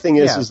I funny like, thing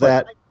is but-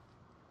 that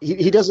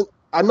he doesn't.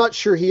 I'm not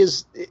sure he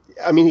is.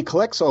 I mean, he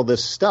collects all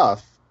this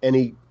stuff, and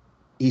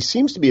he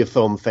seems to be a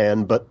film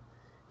fan, but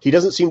he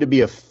doesn't seem to be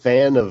a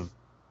fan of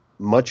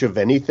much of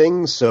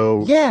anything.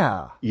 So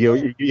yeah,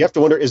 you have to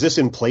wonder: is this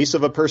in place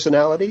of a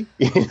personality?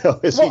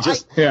 Is Well,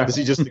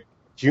 he just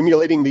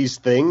accumulating these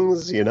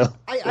things?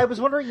 I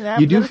was wondering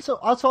that. You But do then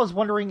also, I was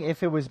wondering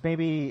if it was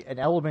maybe an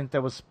element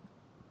that was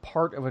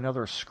part of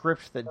another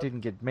script that didn't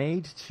get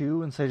made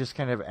too, and so they just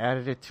kind of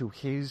added it to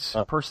his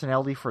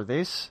personality for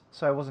this.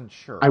 So I wasn't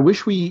sure. I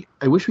wish we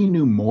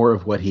knew more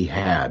of what he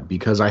had,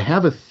 because I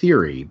have a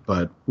theory,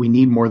 but we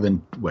need more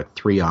than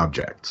 3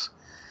 objects.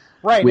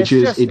 right, Which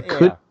it's is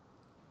just,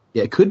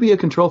 it could be a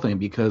control thing,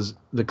 because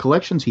the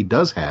collections he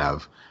does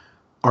have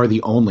are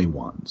the only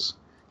ones.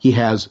 He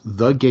has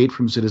The Gate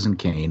from Citizen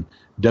Kane,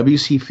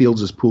 W.C.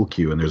 Fields' Pool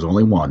Cue, and there's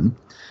only one,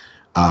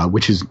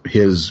 which is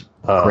his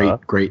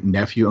great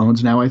nephew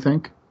owns now, I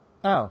think.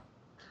 Oh.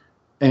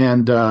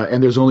 And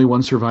there's only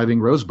one surviving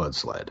Rosebud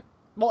sled.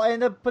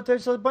 Well, but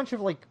there's a bunch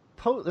of there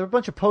are a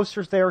bunch of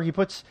posters there. He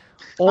puts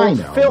I old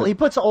know, film. but- He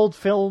puts old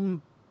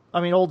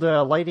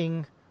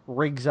lighting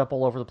rigs up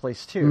all over the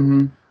place too.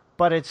 Mm-hmm.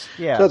 But it's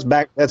So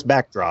that's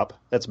backdrop.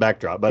 That's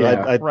backdrop. But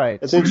Yeah.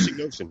 Right. That's an interesting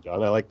notion,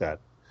 John. I like that.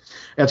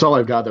 That's all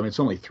I've got, though. It's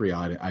only 3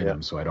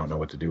 items, so I don't know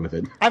what to do with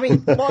it. I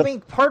mean,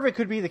 part of it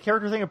could be the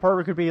character thing, and part of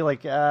it could be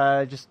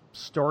just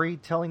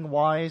storytelling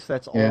wise.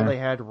 That's all Yeah. they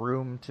had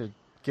room to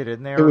get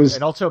in there, It was-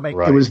 and also make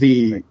Right. It was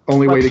the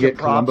only way to Extra get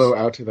props. Columbo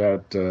out to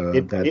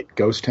that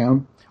ghost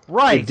town.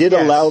 right. It did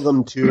yes. allow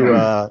them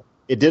to.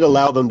 It did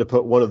allow them to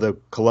put one of the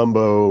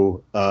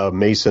Columbo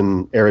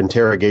Mason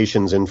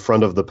interrogations in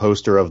front of the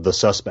poster of The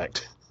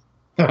Suspect.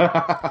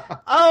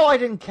 Oh, I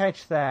didn't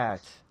catch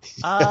that.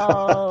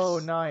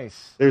 Oh,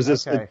 nice. There's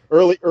this Okay.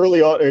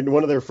 early on in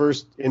one of their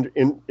first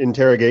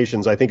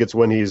interrogations. I think it's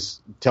when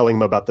he's telling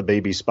them about the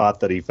baby spot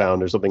that he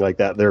found or something like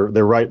that.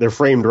 They're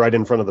framed right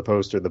in front of the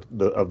poster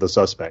of the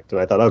suspect,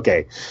 and I thought,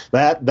 okay,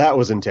 that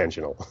was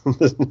intentional.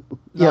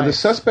 Yeah, The Nice.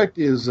 Suspect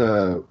is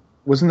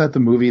wasn't that the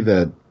movie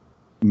that?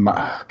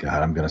 God,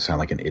 I'm going to sound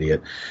like an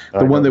idiot. The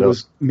I one don't that know.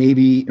 was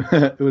maybe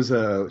it was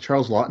a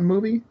Charles Lawton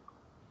movie.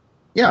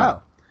 Yeah,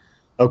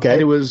 Okay,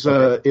 and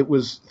it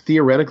was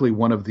theoretically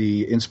one of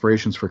the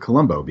inspirations for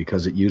Columbo,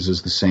 because it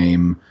uses the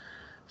same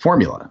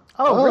formula,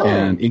 Oh, really?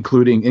 and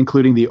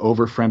including the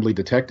over-friendly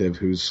detective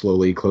who's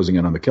slowly closing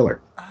in on the killer.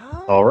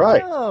 all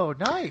right. Oh,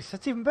 nice.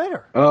 That's even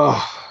better.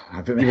 Oh,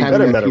 I've been Even having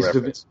better that meta piece,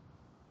 reference.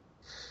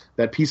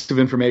 that piece of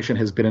information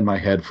has been in my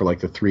head for like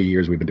the 3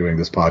 years we've been doing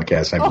this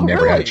podcast. I've Oh,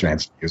 never had really? a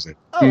chance to use it.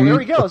 Oh, there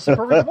we go. It's the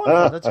perfect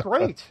one. That's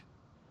great.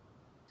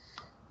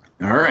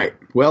 All right.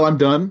 Well, I'm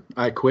done.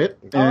 I quit.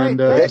 All right, And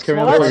thanks. carry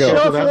Well, on that's the the show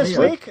show for without this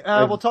me. week.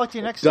 I've We'll talk to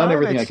you next done time.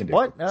 everything I It's- can do.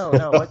 What?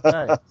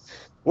 No.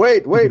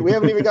 What? Wait, we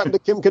haven't even gotten to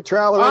Kim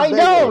Cattrall. and I Ed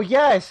know. Begley.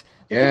 Yes.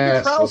 The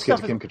Yes, Kim Cattrall let's get to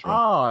stuff Kim is Cattrall.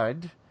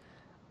 odd.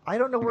 I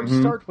don't know where to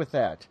start with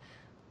that.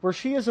 Where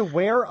she is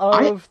aware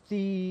of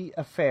the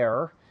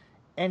affair,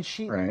 and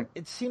Right.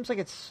 it seems like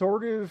it's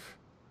sort of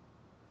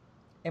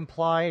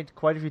implied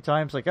quite a few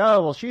times, like,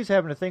 oh, well, she's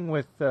having a thing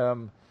with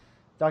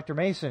Dr.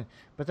 Mason,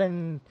 but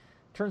then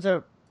turns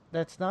out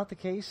that's not the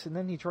case, and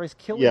then he tries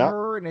killing Yeah.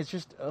 her, and it's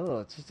just,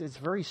 it's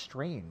very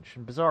strange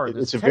and bizarre.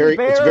 It's This very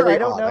teddy bear, I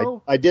don't odd.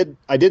 know. I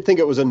did think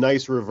it was a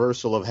nice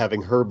reversal of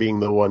having her being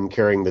the one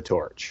carrying the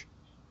torch,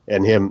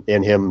 and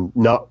him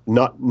not.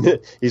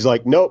 He's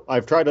like, nope.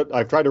 I've tried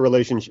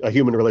a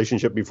human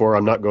relationship before.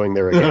 I'm not going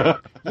there again.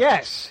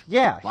 Yes,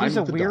 yeah, Line he's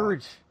a with the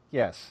weird.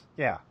 Yes,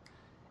 yeah,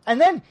 and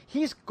then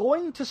he's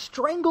going to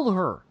strangle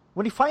her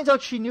when he finds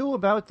out she knew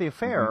about the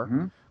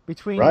affair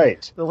between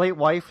Right. the late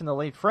wife and the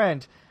late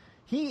friend.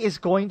 He is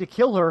going to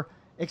kill her.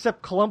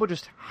 Except Columbo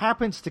just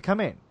happens to come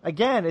in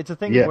again. It's a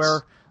thing Yes.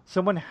 where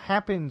someone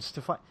happens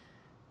to find.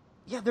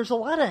 Yeah, there's a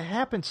lot of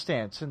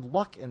happenstance and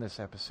luck in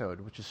this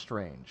episode, which is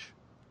strange.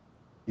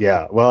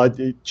 Yeah, well,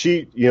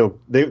 they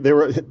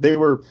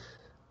were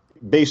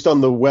based on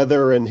the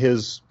weather and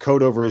his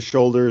coat over his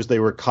shoulders. They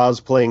were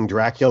cosplaying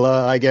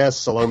Dracula, I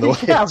guess, along the way.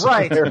 Yeah,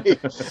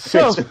 right.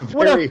 So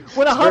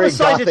when a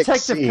homicide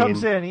detective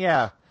comes in,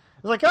 it's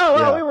like, oh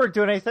well, we weren't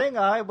doing anything.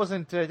 I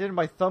wasn't did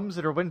my thumbs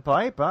at her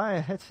windpipe.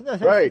 It's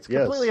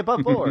completely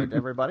above board,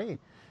 everybody.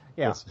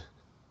 Yeah. Yes.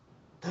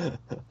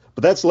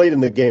 But that's late in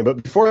the game.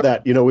 But before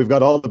that, we've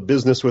got all the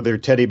business with their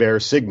teddy bear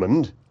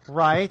Sigmund.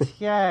 Right.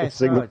 Yes.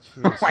 Sigmund.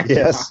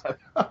 Yes.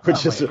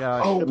 Which is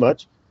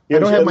much.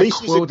 At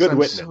least she's a good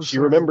witness. She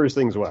remembers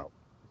things well.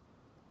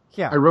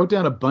 Yeah. I wrote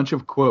down a bunch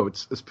of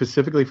quotes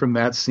specifically from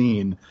that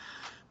scene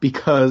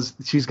because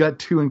she's got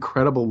two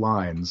incredible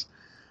lines.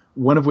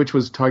 One of which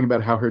was talking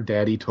about how her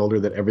daddy told her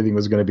that everything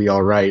was going to be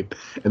all right.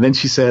 And then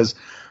she says,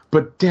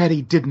 but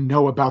Daddy didn't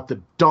know about the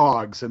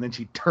dogs. And then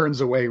she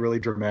turns away really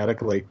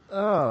dramatically.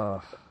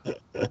 Oh.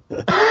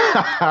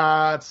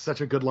 It's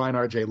such a good line,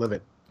 RJ. Live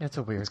it. It's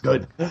a weird. It's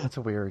good. It's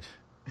a weird.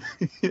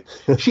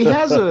 She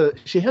has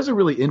a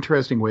really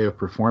interesting way of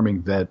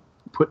performing that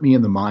put me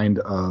in the mind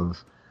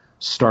of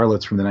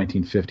starlets from the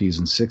 1950s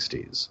and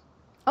 60s.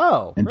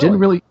 Oh, and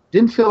really?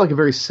 didn't feel like a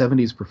very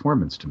 70s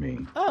performance to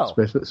me. Oh,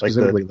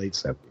 specifically late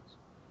 70s.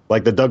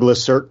 Like the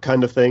Douglas Sirk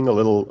kind of thing, a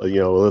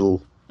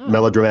little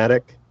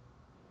melodramatic.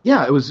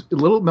 Yeah, it was a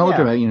little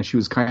melodramatic. She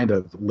was kind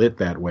of lit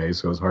that way,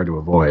 so it was hard to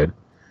avoid.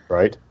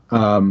 Right.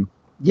 And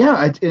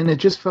it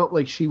just felt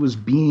like she was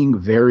being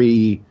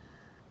very,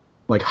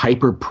 like,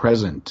 hyper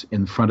present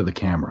in front of the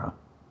camera.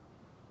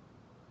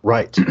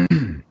 Right.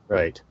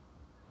 Right.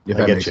 If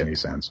that makes any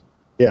sense.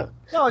 Yeah.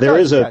 No, there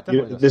is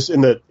this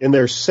in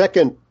their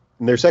second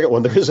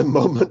one. There is a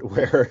moment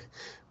where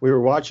we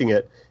were watching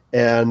it,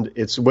 and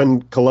it's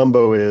when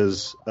Columbo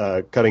is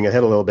cutting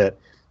ahead a little bit.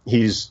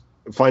 He's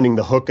finding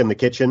the hook in the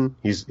kitchen.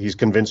 He's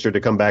convinced her to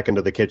come back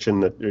into the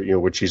kitchen,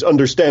 which she's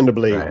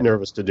understandably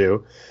nervous to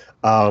do,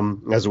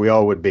 as we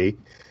all would be.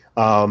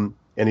 And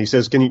he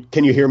says, "Can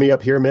you hear me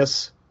up here,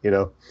 miss?"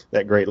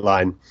 That great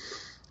line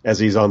as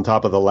he's on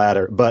top of the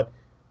ladder. But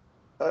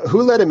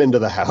who let him into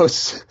the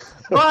house?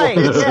 Right.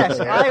 Yes,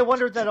 I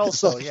wondered that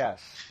also.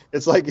 Yes.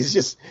 It's like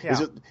it's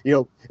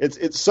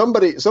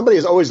somebody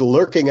is always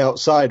lurking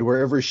outside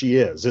wherever she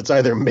is. It's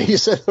either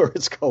Mason or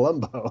it's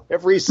Columbo.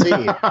 Every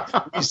scene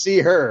you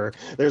see her,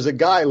 there's a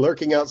guy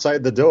lurking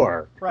outside the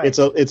door. Right.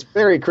 It's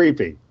very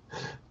creepy.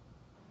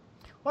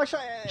 Well,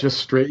 actually, just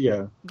straight,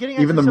 yeah.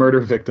 Even the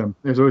murder victim,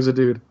 there's always a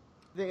dude.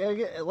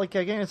 Like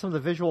getting into some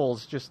of the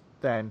visuals just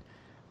then,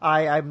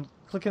 I'm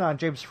clicking on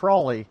James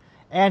Frawley,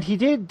 and he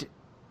did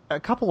a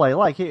couple I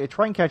like.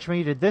 Try and Catch Me,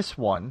 he did this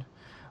one.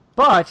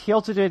 But he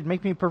also did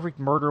Make Me Perfect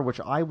Murder, which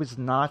I was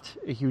not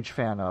a huge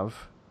fan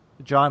of.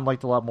 John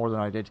liked a lot more than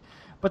I did.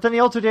 But then he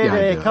also did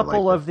a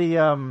couple of the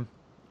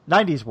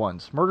 90s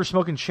ones. Murder,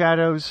 Smoke, and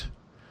Shadows.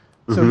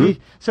 Mm-hmm.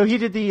 So he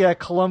did the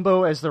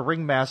Columbo as the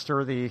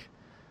ringmaster, the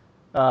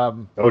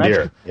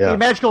the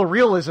magical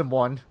realism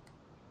one.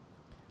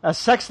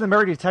 Sex and the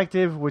Merry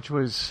Detective, which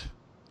was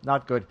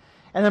not good.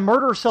 And then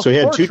Murder,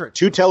 Self-Portrait. So he had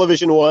two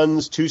television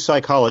ones, two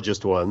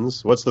psychologist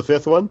ones. What's the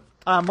fifth one?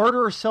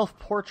 Murder,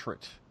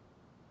 Self-Portrait.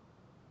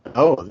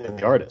 Oh, and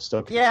The Artist.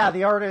 Okay. Yeah,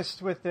 The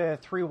Artist with the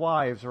 3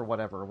 wives or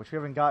whatever, which we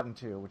haven't gotten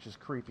to, which is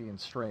creepy and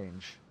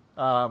strange.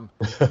 So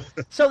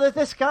that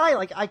this guy,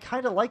 like, I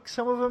kind of like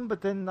some of them,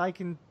 but then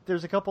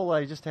there's a couple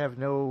I just have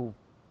no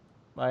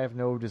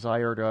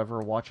desire to ever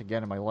watch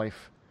again in my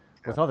life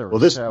with others.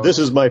 Well, this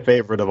is my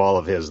favorite of all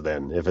of his.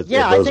 Then, if those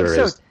I think are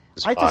so. his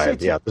five,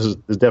 this is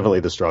definitely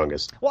the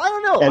strongest. Well, I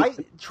don't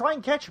know. Try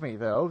and Catch Me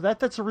though.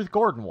 That's a Ruth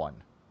Gordon one.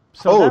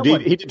 So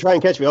he did Try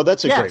and Catch Me. Oh,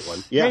 that's a great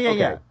one. Yeah.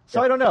 Okay.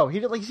 So I don't know. He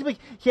did he seemed like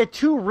he had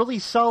 2 really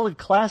solid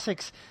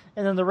classics,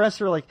 and then the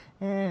rest are like,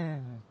 yeah.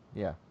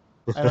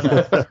 I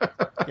don't know.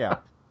 Yeah.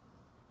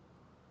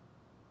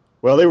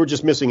 Well, they were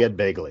just missing Ed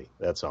Begley.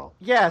 That's all.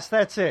 Yes,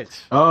 that's it.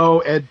 Oh,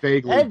 Ed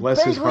Begley,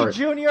 bless his heart.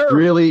 Jr.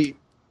 Really,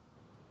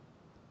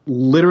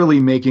 literally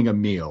making a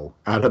meal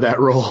out of that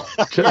role.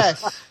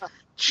 Yes.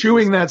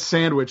 Chewing that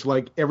sandwich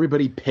like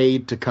everybody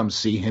paid to come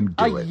see him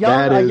do it.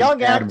 A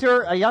young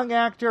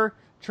actor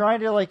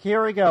trying to, like,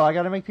 here we go. I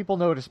got to make people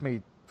notice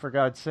me, for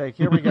God's sake.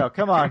 Here we go.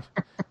 Come on.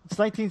 It's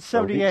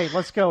 1978.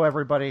 Let's go,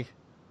 everybody.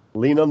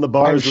 Lean on the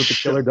bars with the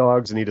killer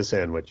dogs and eat a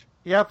sandwich.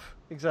 Yep,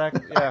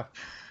 exactly. Yeah.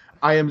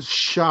 I am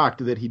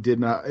shocked that he did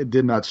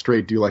not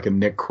straight do like a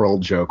Nick Kroll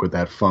joke with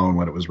that phone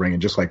when it was ringing,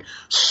 just like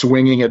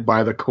swinging it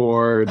by the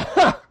cord,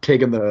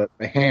 taking the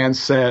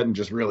handset and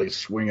just really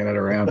swinging it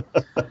around.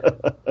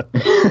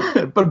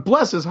 But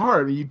bless his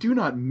heart, you do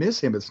not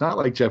miss him. It's not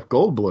like Jeff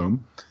Goldblum.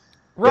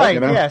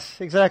 Right, yes,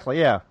 exactly,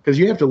 yeah. Because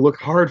you have to look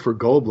hard for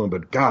Goldblum,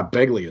 but God,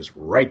 Begley is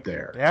right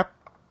there. Yep.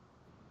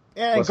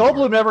 And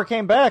Goldblum never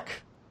came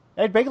back.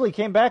 Ed Begley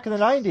came back in the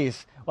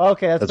 90s. Well,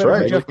 okay, that's better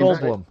for Jeff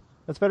Goldblum.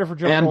 That's better for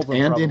Jeff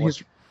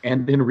Goldblum.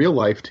 And in real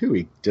life, too.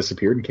 He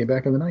disappeared and came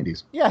back in the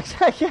 90s. Yeah,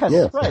 exactly.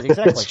 Yes, right,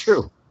 exactly. That's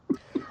true.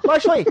 Well,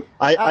 actually,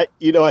 I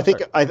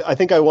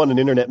think I want an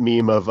internet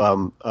meme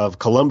of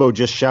Columbo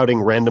just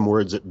shouting random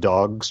words at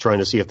dogs, trying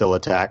to see if they'll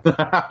attack.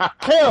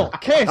 Kill,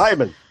 kiss,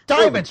 Hyman,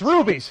 Diamonds,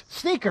 rubies,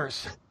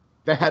 sneakers.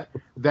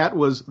 That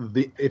was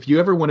if you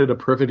ever wanted a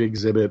perfect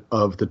exhibit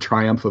of the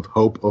triumph of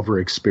hope over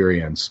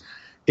experience,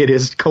 it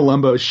is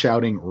Columbo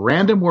shouting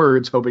random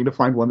words, hoping to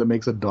find one that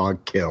makes a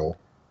dog kill.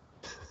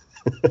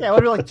 Yeah, it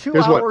would be like 2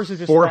 hours of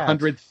just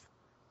 400.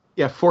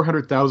 Yeah,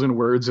 400,000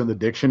 words in the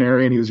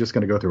dictionary, and he was just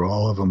going to go through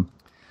all of them.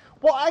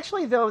 Well,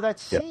 actually, though, that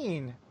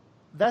scene,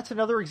 that's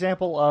another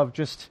example of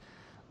just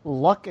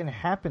luck and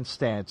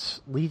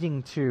happenstance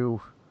leading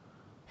to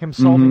him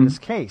solving this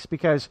case.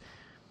 Because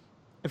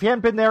if he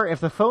hadn't been there,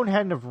 if the phone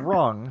hadn't have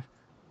rung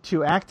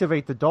to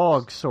activate the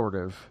dog, sort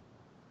of,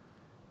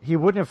 he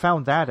wouldn't have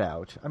found that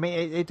out. I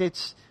mean,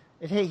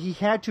 he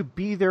had to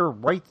be there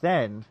right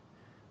then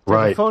to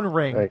the phone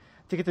ring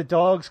to get the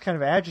dogs kind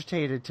of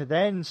agitated to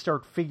then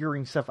start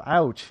figuring stuff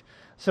out.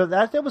 So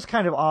that was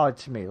kind of odd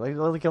to me,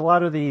 like a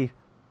lot of the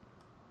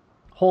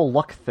whole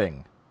luck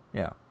thing.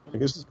 Yeah, I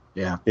guess.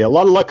 Yeah. A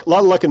lot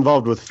of luck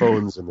involved with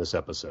phones in this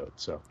episode.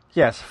 So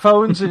yes,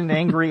 phones and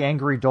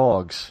angry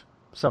dogs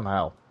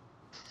somehow.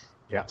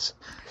 Yes.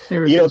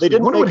 They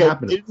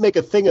didn't make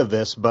a thing of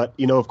this, but,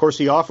 of course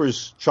he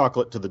offers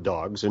chocolate to the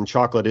dogs, and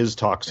chocolate is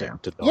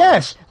toxic to dogs.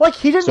 Yes, like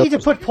he didn't need to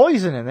put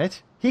poison in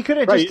it. He could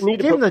have just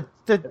given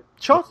the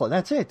chocolate,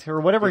 that's it,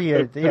 or whatever he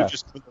had. Yeah.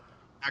 Just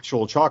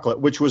actual chocolate,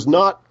 which was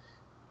not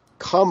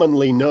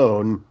commonly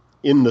known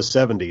in the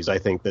 70s, I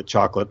think, that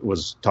chocolate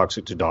was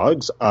toxic to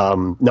dogs.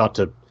 Not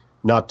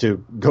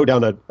to go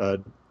down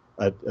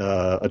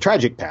a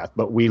tragic path,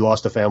 but we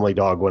lost a family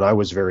dog when I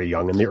was very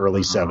young in the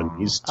early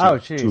 70s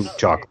to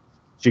chocolate.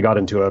 She got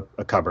into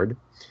a cupboard,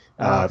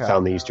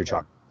 found the Easter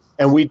chocolate.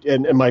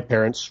 And my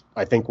parents,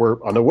 I think,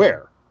 were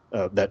unaware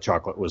that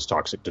chocolate was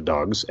toxic to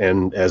dogs,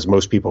 and as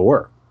most people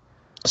were.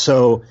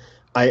 So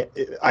I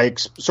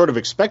sort of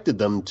expected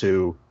them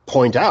to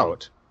point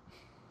out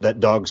that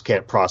dogs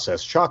can't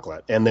process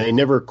chocolate, and they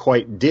never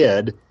quite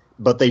did,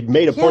 but they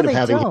made a point of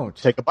having him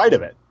take a bite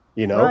of it,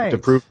 to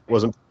prove it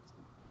wasn't.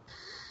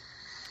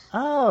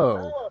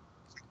 Oh.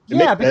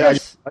 Yeah,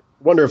 because I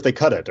wonder if they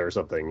cut it or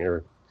something.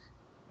 Or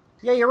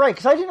yeah, you're right,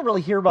 because I didn't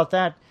really hear about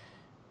that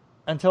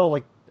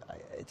until,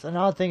 it's an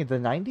odd thing in the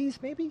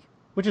 90s, maybe?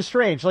 Which is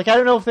strange. I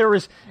don't know if there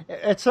was,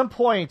 at some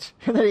point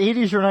in the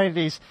 80s or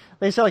 90s,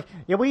 they said,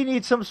 we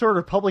need some sort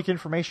of public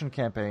information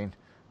campaign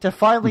to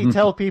finally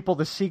tell people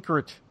the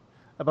secret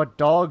about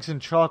dogs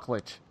and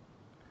chocolate.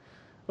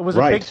 Was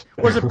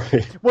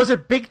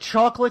it Big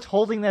Chocolate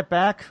holding that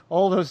back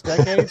all those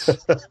decades?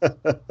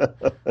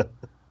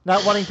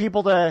 Not wanting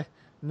people to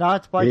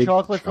not buy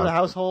chocolate for the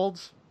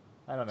households?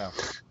 I don't know.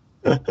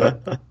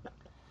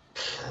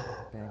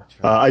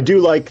 I do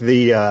like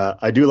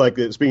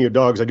speaking of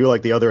dogs, I do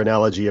like the other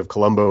analogy of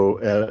Columbo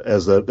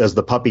as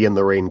the puppy in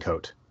the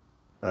raincoat.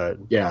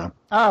 Yeah.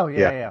 Oh,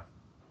 yeah.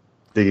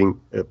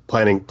 Digging,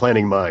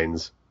 planning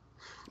mines.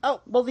 Oh,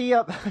 well,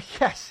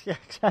 yes,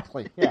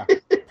 exactly, yeah.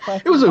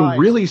 It was a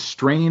really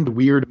strained,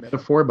 weird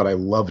metaphor, but I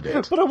loved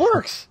it. But it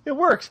works.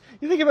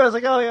 You think about it, it's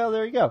like, oh, yeah,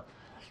 there you go.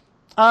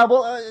 Tell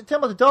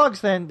about the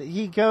dogs, then.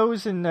 He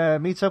goes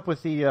and meets up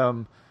with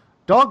the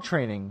dog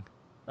training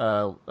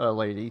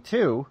lady,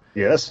 too.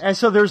 Yes. And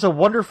so there's a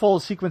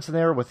wonderful sequence in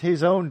there with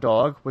his own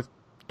dog,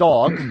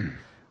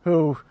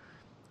 who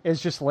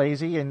is just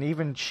lazy, and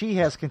even she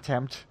has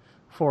contempt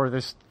for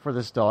this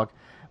dog.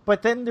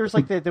 But then there's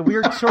the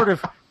weird sort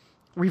of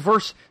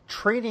reverse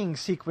training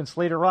sequence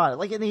later on.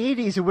 Like in the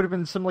 80s, it would have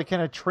been some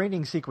kind of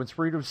training sequence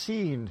where you'd have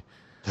seen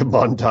the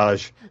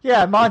montage.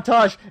 Yeah,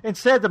 montage.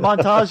 Instead, the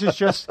montage is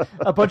just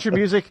a bunch of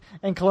music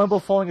and Columbo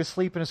falling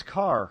asleep in his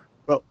car.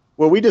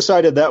 Well, we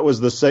decided that was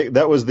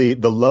the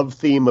love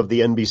theme of the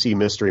NBC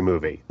mystery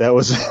movie. That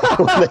was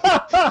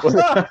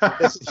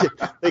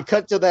when they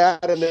cut to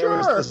that, and there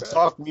was the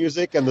soft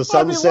music and the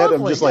sunset,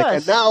 and just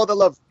and now the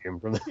love theme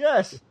from the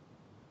yes.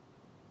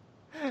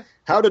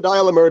 How to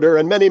Dial a Murder,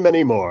 and many,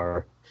 many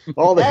more.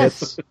 All the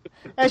hits.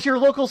 As your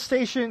local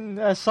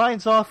station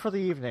signs off for the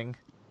evening,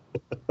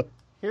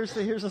 here's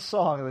a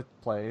song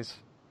that plays.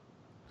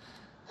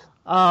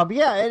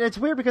 Yeah, and it's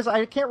weird because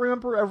I can't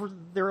remember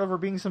there ever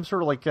being some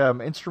sort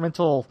of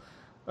instrumental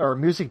or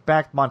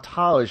music-backed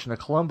montage in a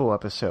Columbo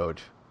episode,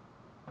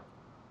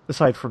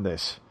 aside from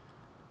this.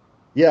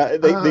 Yeah,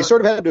 they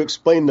sort of had to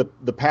explain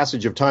the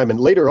passage of time, and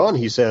later on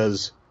he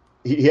says,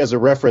 he has a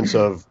reference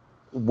of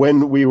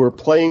when we were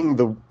playing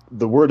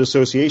the word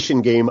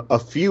association game a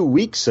few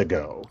weeks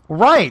ago.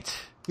 Right.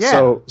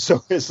 Yeah.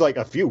 So it's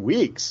a few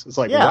weeks. It's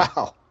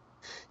wow.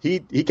 He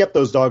kept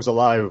those dogs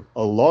alive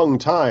a long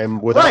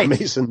time without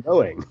Mason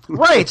knowing.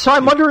 Right. So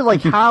I'm wondering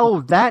how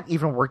that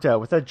even worked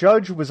out. With that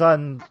judge was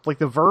on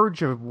the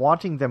verge of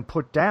wanting them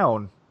put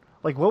down.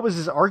 What was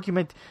his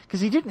argument?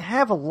 Because he didn't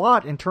have a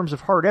lot in terms of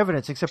hard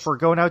evidence, except for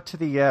going out to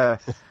the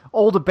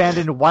old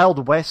abandoned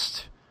Wild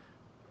West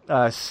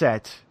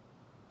set.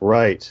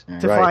 Right.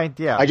 To find,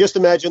 yeah. I just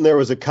imagine there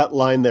was a cut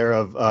line there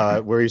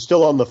of where he's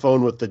still on the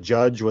phone with the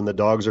judge when the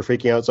dogs are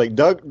freaking out. It's like,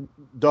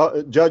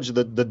 Judge,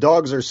 the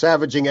dogs are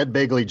savaging Ed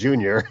Begley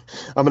Jr.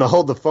 I'm going to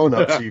hold the phone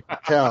up so you can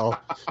tell.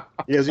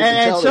 And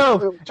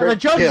the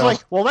judge is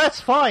like, well, that's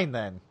fine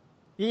then.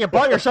 You can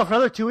buy yourself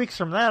another 2 weeks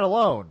from that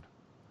alone.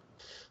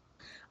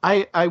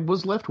 I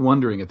was left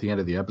wondering at the end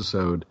of the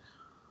episode,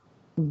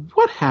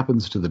 what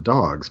happens to the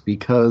dogs?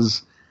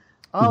 Because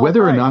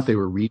whether or not they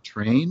were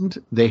retrained,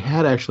 they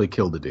had actually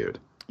killed the dude.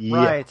 Yeah.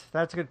 Right,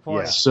 that's a good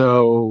point.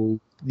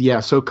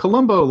 Yeah. So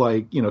Columbo,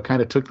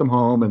 kind of took them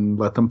home and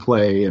let them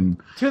play, and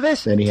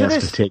then he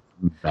has to take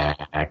them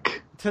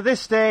back. To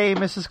this day,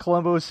 Mrs.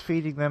 Columbo is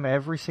feeding them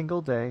every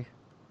single day.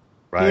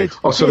 Right.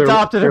 So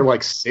they're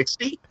like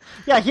 60?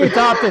 Yeah, he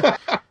adopted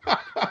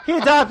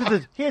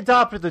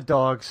the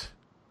dogs.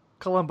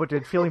 Columbo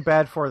did, feeling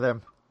bad for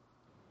them.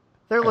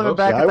 They're living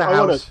back at the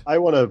house. I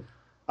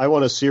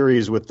want a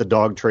series with the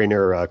dog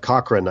trainer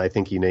Cochran, I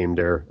think he named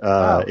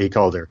her. He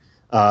called her.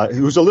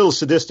 Who's a little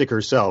sadistic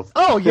herself.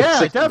 Oh,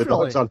 yeah,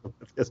 definitely.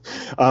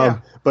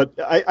 But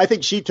I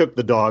think she took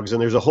the dogs,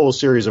 and there's a whole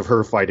series of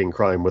her fighting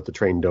crime with the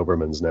trained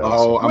Dobermans now.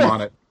 Oh, I'm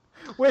on it.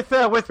 With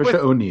Trisha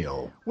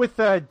O'Neill. With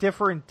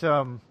different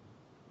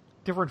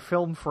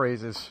film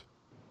phrases.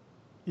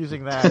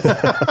 Using that.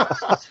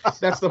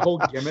 That's the whole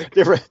gimmick.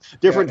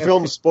 Different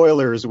film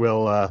spoilers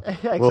will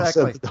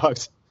send the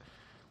dogs.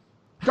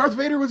 Darth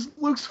Vader was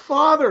Luke's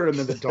father, and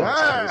then the dogs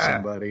kill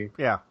somebody.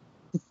 Yeah.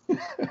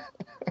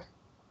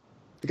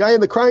 The guy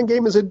in the crying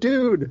game is a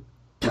dude.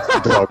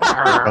 Dogs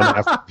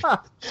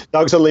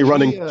suddenly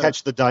run and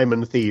catch the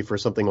diamond thief or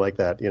something like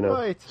that,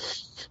 Right.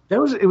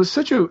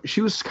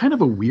 She was kind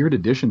of a weird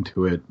addition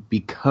to it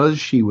because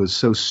she was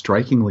so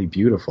strikingly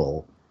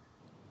beautiful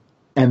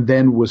and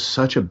then was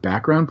such a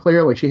background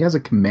player. Like, she has a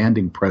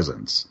commanding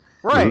presence.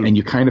 Right. And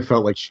you kind of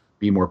felt like she'd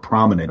be more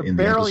prominent in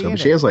the episode. But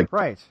she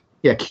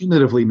has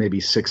cumulatively maybe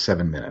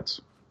 6-7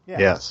 minutes. Yeah.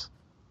 Yes.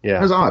 Yeah.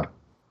 It was odd.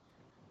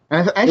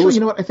 And you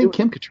know what? I think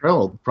Kim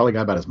Cattrall probably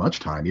got about as much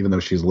time, even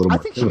though she's a little more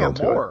pivotal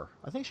to it.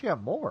 I think she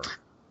got more.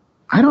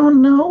 I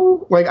don't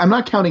know. Like, I'm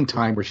not counting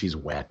time where she's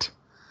wet.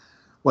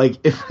 Like,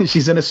 if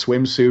she's in a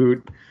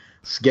swimsuit,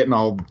 it's getting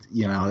all,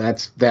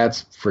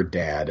 that's for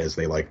dad, as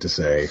they like to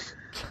say.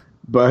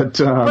 But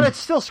it's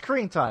still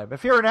screen time.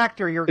 If you're an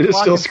actor, it is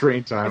still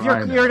screen time.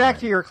 If you're an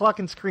actor, you're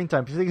clocking screen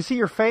time. Because you can see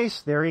your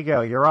face, there you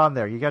go. You're on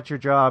there. You got your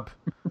job.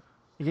 You're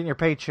getting your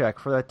paycheck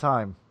for that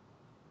time.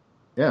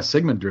 Yeah,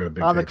 Sigmund drew a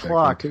big on the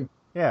clock too.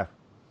 Yeah.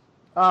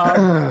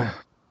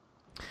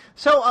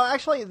 So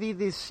actually,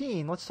 the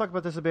scene. Let's talk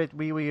about this a bit.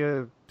 We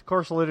of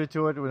course alluded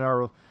to it in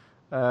our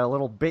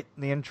little bit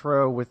in the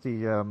intro with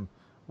the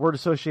word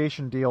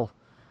association deal.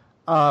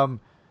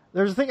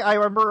 There's a thing I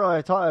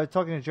remember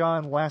talking to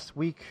John last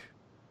week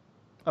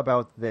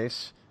about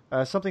this.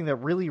 Something that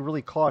really,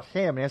 really caught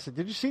him. And I said,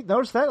 "Did you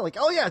notice that?" Like,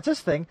 "Oh yeah, it's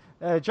this thing."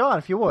 John,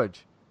 if you would,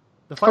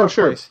 the fireplace.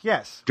 Oh, sure.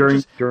 Yes.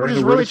 During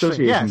the word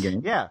association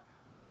game. Yeah.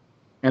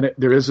 And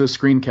there is a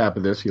screen cap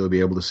of this. You'll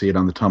be able to see it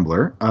on the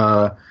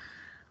Tumblr.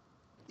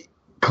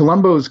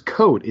 Columbo's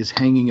coat is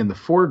hanging in the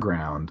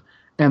foreground,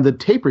 and the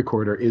tape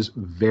recorder is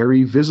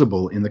very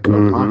visible in the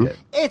coat pocket.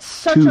 It's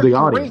such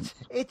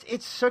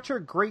it's such a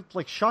great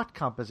shot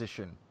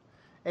composition.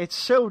 It's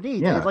so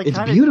neat. Yeah, it's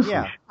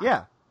beautiful.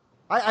 Yeah.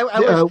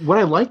 What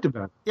I liked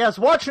about it. Yeah, I was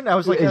watching. I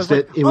was like,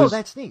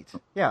 that's neat.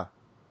 Yeah.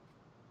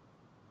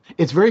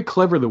 It's very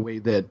clever the way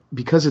that,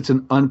 because it's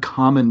an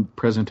uncommon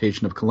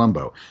presentation of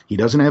Columbo, he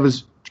doesn't have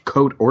his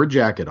coat or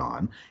jacket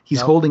on.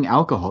 He's holding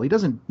alcohol. He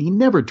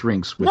never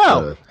drinks with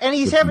and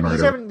he's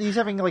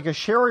having like a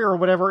sherry or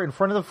whatever in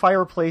front of the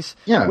fireplace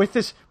with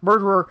this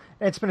murderer,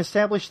 and it's been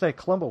established that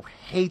Columbo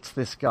hates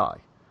this guy.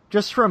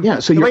 Just from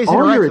so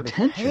your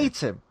attention hates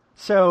him.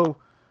 So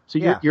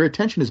your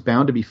attention is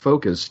bound to be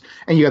focused,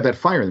 and you got that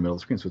fire in the middle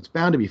of the screen, so it's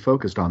bound to be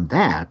focused on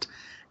that.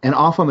 And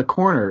off on the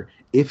corner,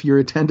 if you're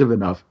attentive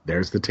enough,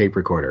 there's the tape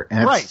recorder.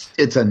 And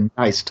it's a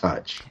nice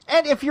touch.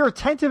 And if you're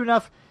attentive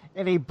enough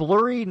in a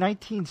blurry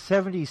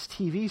 1970s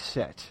TV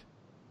set.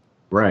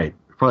 Right.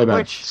 Probably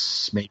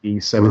about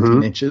maybe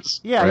 17 inches.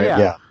 Yeah, right?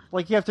 yeah.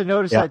 Like, you have to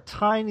notice that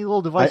tiny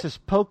little device is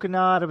poking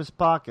out of his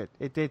pocket.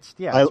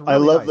 I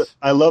love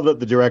that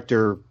the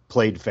director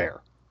played fair.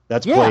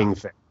 That's playing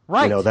fair.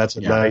 Right. That's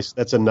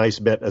a nice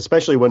bit,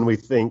 especially when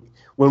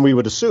we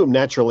would assume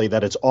naturally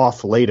that it's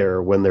off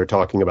later when they're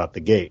talking about the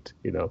gate,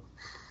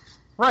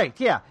 Right,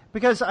 yeah.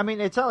 Because,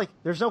 it's not like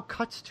there's no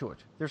cuts to it.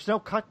 There's no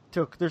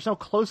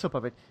close-up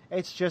of it.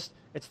 It's just,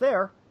 it's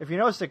there. If you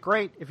noticed it,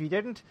 great. If you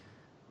didn't,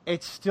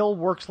 it still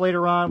works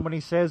later on when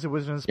he says it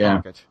was in his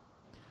pocket.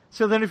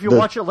 So then if you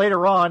watch it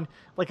later on,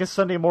 like a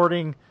Sunday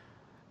morning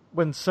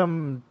when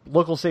some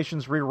local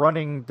station's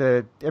rerunning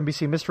the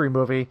NBC Mystery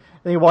Movie,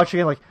 then you watch it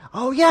again like,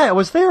 oh yeah, it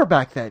was there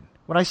back then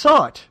when I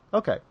saw it.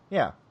 Okay,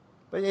 yeah.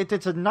 But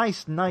it's a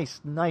nice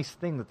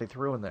thing that they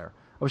threw in there.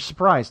 I was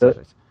surprised at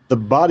it. The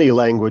body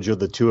language of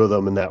the two of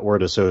them in that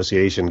word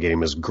association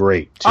game is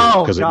great, too.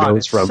 Oh, because God, it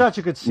goes from such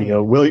a good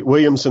scene.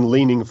 Williamson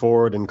leaning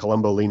forward and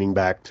Columbo leaning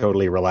back,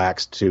 totally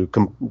relaxed, to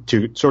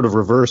sort of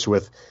reverse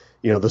with,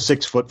 the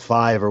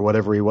 6'5" or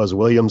whatever he was,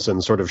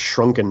 Williamson sort of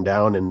shrunken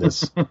down in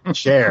this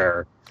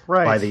chair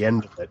by the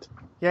end of it.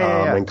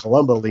 Yeah. And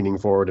Columbo leaning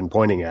forward and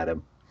pointing at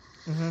him.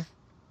 Mm-hmm.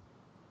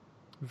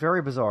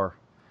 Very bizarre.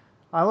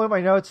 I look at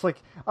my notes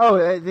like,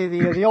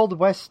 the Old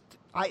West.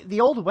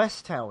 The Old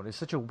West town is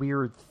such a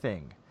weird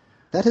thing.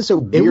 That is a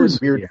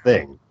weird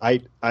thing.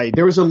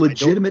 There was a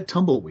legitimate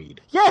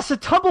tumbleweed. Yes, a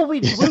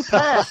tumbleweed flew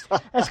past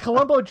as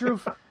Columbo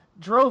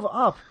drove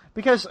up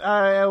because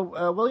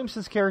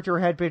Williamson's character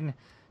had been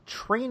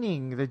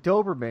training the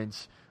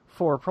Dobermans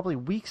for probably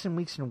weeks and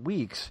weeks and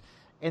weeks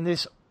in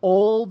this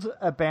old,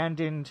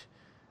 abandoned,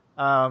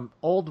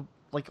 old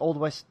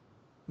West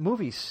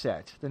movie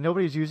set that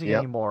nobody's using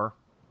anymore.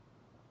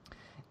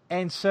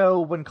 And so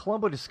when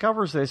Columbo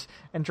discovers this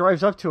and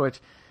drives up to it,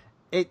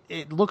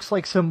 it looks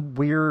like some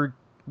weird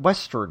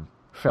Western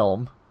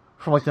film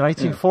from like the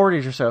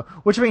 1940s or so,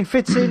 which I mean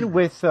fits in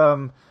with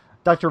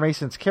Dr.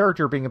 Mason's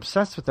character being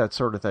obsessed with that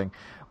sort of thing.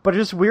 But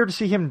it's just weird to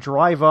see him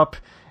drive up,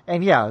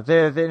 and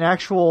an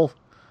actual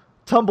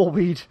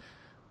tumbleweed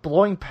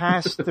blowing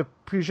past the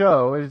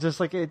Peugeot. It's just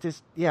like it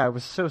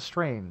was so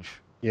strange.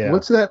 Yeah.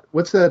 What's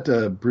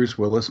that Bruce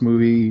Willis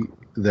movie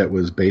that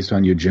was based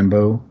on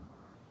Yojimbo?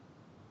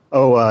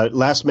 Oh,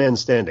 Last Man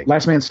Standing.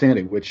 Last Man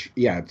Standing, which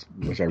I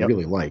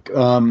really like.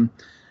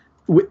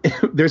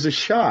 There's a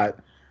shot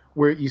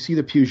where you see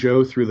the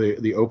Peugeot through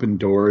the open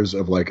doors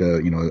of like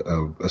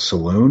a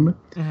saloon,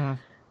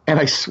 and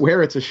I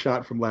swear it's a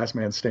shot from Last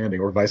Man Standing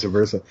or vice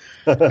versa.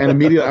 And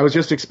immediately I was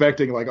just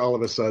expecting like all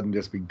of a sudden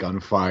just be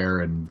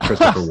gunfire and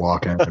Christopher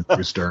Walken and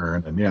Bruce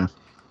Dern and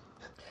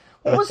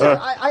What was it?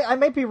 I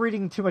might be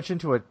reading too much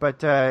into it, but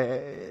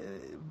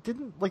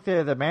didn't like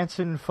the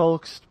Manson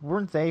folks,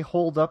 weren't they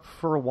holed up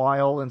for a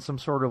while in some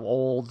sort of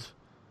old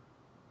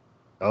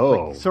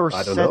sort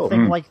of set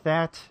thing like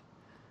that?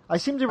 I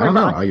seem to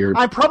remember.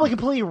 I'm probably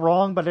completely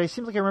wrong, but it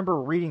seems like I remember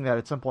reading that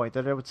at some point.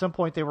 That at some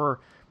point they were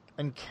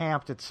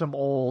encamped at some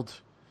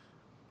old,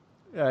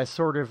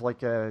 sort of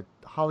like a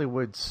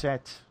Hollywood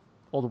set,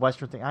 old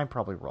Western thing. I'm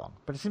probably wrong,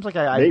 but it seems like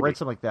I read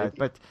something like that. Maybe.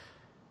 But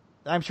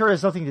I'm sure it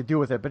has nothing to do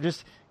with it. But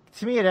just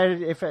to me, it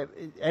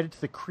added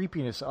to the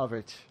creepiness of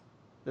it.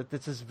 That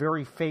it's this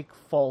very fake,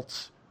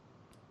 false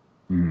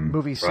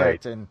movie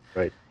set, and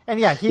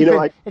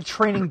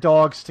training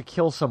dogs to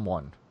kill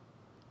someone.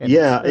 In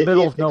the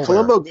middle of nowhere.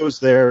 Columbo goes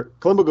there,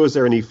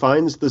 and he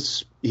finds the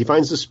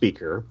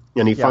speaker,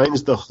 and he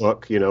finds the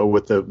hook,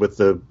 with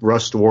the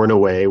rust worn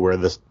away where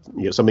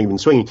something had been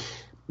swinging.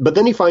 But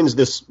then he finds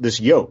this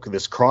yoke,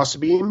 this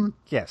crossbeam,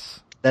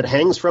 that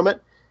hangs from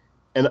it,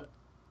 and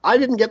I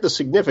didn't get the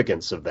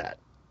significance of that.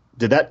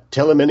 Did that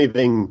tell him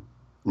anything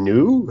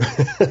new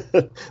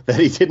that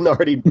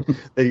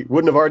he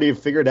wouldn't have already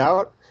figured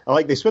out?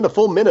 Like they spent a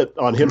full minute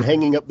on him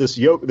hanging up this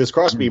yoke, this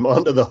crossbeam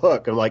onto the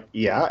hook. I'm like,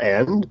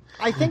 and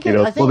I think it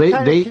kind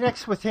of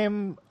connects with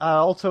him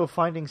also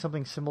finding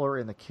something similar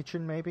in the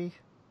kitchen, maybe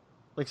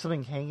like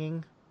something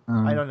hanging.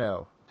 I don't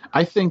know.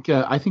 I think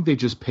they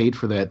just paid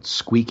for that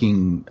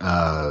squeaking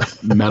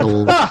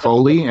metal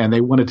Foley, and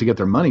they wanted to get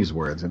their money's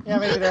worth. Yeah,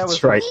 maybe that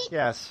was right.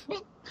 Yes,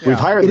 we've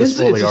hired this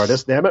Foley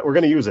artist. Damn it, we're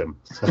going to use him.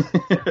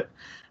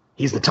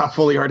 He's the top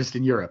Foley artist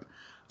in Europe.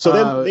 So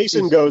then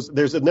Mason goes,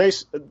 there's a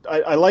nice,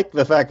 I like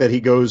the fact that he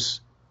goes,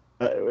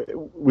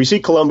 we see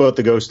Columbo at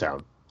the ghost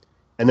town,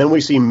 and then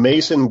we see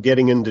Mason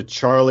getting into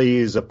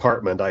Charlie's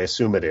apartment, I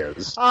assume it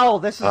is. Oh,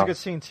 this is a good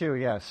scene too,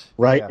 yes.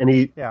 Right,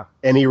 yeah.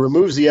 And he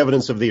removes the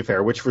evidence of the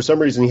affair, which for some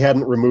reason he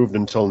hadn't removed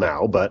until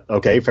now, but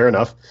okay, fair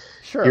enough.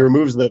 Sure. He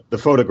removes the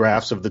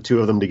photographs of the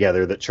two of them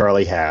together that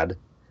Charlie had.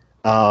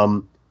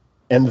 And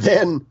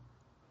then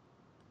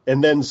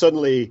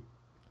suddenly,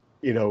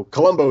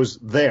 Columbo's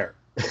there.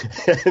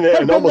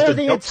 and almost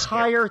the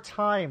entire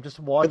time, just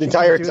watching the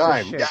entire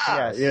time.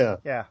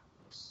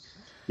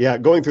 Yeah,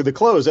 going through the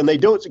clothes, and they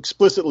don't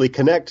explicitly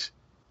connect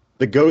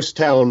the ghost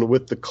town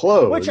with the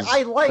clothes, which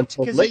I liked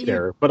because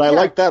later. I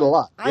liked that a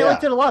lot. I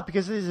liked it a lot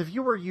because as a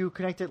viewer, you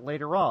connect it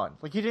later on.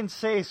 Like you didn't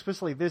say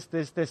explicitly this.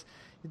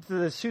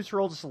 The suits are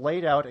all just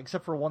laid out,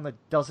 except for one that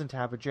doesn't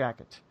have a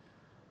jacket.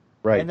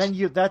 Right, and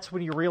then that's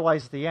when you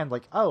realize at the end,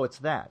 like, oh, it's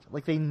that.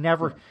 Like they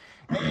never. Yeah.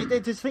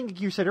 It's this thing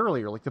you said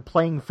earlier, like the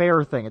playing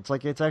fair thing. It's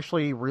like it's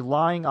actually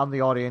relying on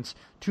the audience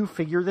to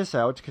figure this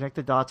out, to connect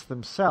the dots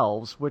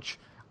themselves, which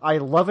I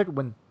love it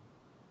when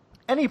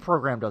any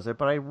program does it,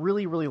 but I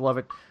really, really love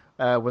it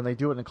when they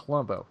do it in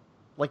Columbo.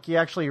 Like, you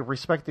actually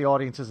respect the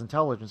audience's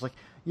intelligence. Like,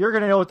 you're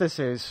going to know what this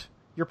is.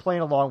 You're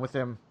playing along with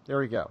him.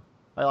 There you go.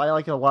 I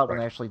like it a lot when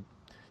they actually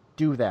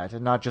do that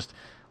and not just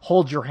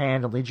hold your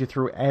hand and lead you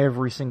through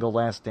every single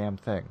last damn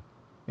thing.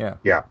 Yeah.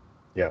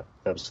 Yeah,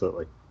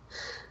 absolutely.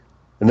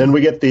 And then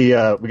we get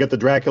the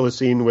Dracula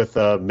scene with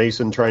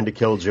Mason trying to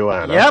kill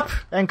Joanna. Yep,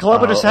 and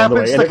Columbo just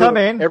happens to come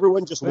in.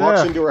 Everyone just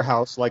walks into her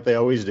house like they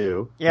always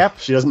do. Yep.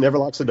 She never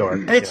locks the door.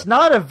 It's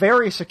not a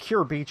very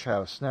secure beach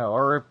house, no,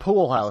 or a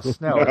pool house.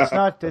 No, it's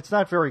not. It's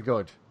not very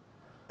good.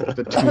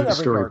 The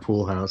two-story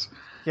pool house.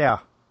 Yeah.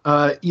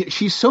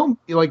 She's so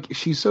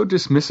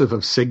dismissive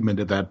of Sigmund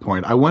at that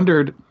point. I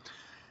wondered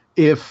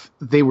if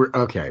they were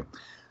okay.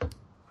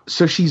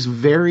 So she's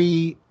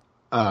very.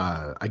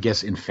 I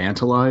guess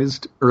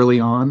infantilized early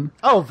on.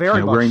 Oh,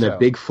 very much wearing that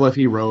big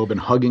fluffy robe and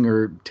hugging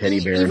her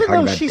teddy bear. Even and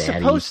talking though she's daddy.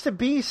 Supposed to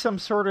be some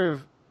sort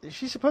of,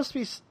 she's supposed to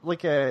be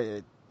like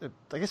I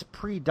guess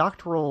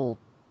pre-doctoral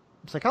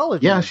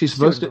psychology. Yeah, she's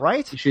supposed to,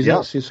 right? She's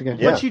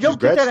but you don't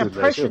get that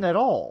impression at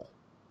all.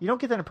 You don't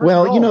get that impression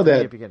Well, at all you know from the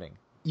that beginning.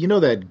 You know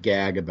that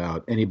gag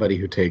about anybody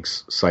who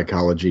takes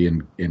psychology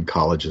in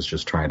college is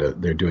just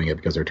they're doing it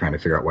because they're trying to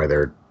figure out why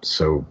they're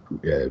so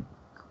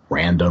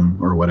random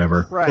or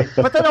whatever. Right.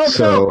 But then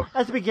also, So-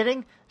 at the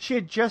beginning, she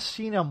had just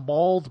seen a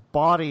mauled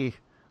body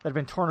that had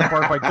been torn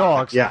apart by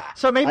dogs. Yeah.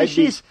 So maybe I'd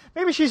she's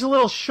a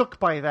little shook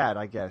by that,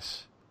 I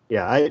guess.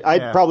 Yeah,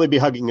 I'd probably be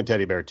hugging a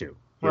teddy bear too.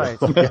 you Right.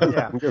 know?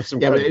 Yeah. Give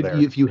some Yeah, but credit there.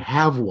 if you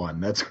have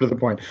one, that's sort of the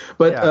point.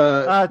 But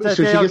Yeah. so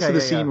she gets to the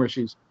yeah, scene yeah. where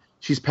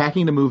she's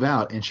packing to move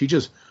out, and she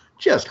just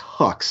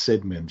hucks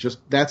Sigmund.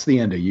 That's the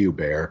end of you,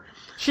 Bear.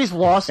 She's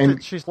lost And-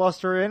 it. She's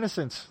lost her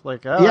innocence.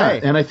 Like, oh, Yeah,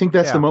 hey. and I think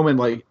that's Yeah. the moment.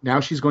 Like,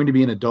 now she's going to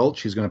be an adult.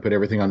 She's going to put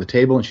everything on the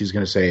table, and she's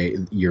going to say,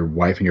 "Your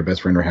wife and your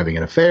best friend are having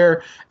an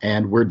affair,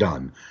 and we're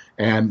done."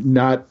 And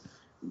not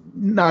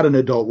an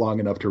adult long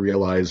enough to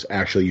realize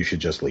actually you should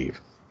just leave.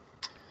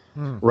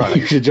 Right.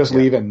 You should just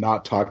leave and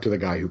not talk to the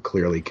guy who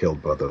clearly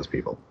killed both those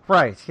people.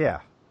 Right, yeah.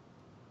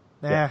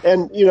 Yeah.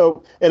 And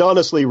and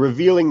honestly,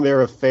 revealing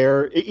their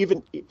affair,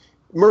 even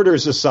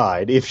murders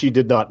aside, if she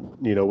did not,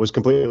 was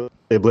completely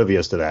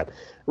oblivious to that,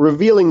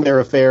 revealing their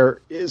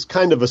affair is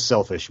kind of a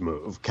selfish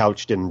move,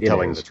 couched in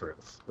telling is. the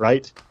truth,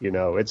 right?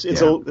 It's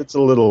a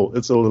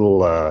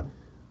little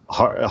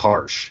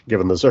harsh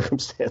given the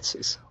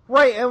circumstances.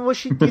 Right, and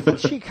do you think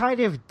she kind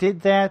of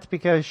did that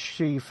because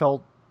she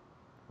felt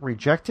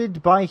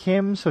rejected by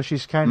him, so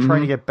she's kind of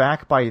trying to get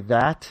back by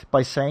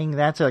saying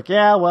that? So like,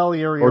 yeah, well,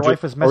 your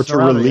wife was messing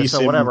around with you,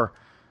 so whatever.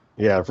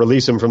 Yeah,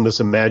 release him from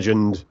this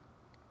imagined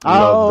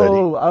love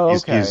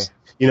that okay.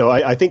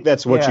 I think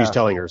that's what Yeah. she's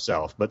telling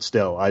herself, but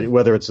still,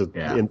 whether it's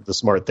the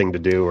smart thing to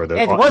do or the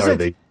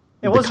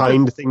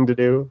kind thing to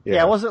do.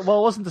 Yeah, it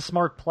wasn't the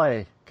smart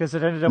play, because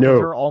it ended up No.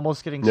 with her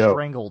almost getting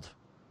strangled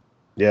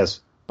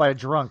Yes. by a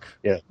drunk.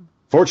 Yeah.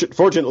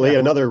 Fortunately,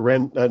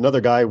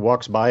 another guy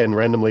walks by and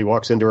randomly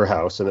walks into her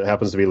house, and it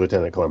happens to be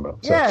Lieutenant Columbo.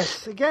 So.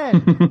 Yes,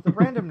 again, the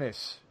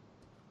randomness.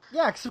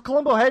 Yeah, because if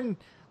Columbo hadn't,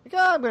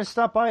 I'm going to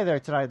stop by there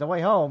tonight on the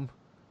way home,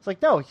 it's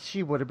like, no,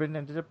 she would have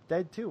ended up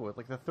dead too, with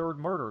like the third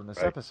murder in this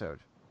episode.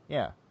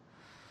 Yeah.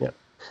 Yeah.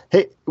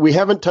 Hey, we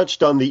haven't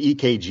touched on the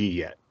EKG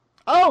yet.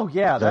 Oh,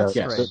 yeah, that's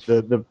yes. strange.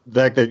 The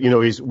fact that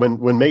he's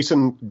when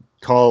Mason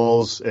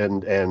calls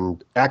and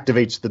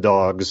activates the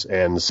dogs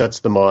and sets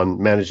them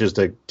on, manages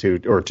to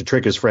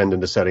trick his friend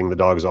into setting the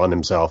dogs on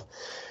himself.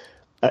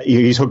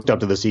 He's hooked up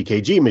to this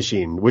EKG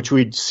machine, which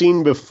we'd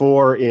seen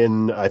before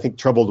in, I think,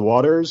 Troubled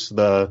Waters,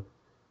 the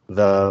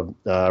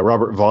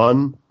Robert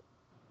Vaughn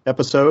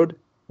episode.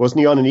 Wasn't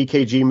he on an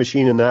EKG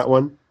machine in that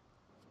one?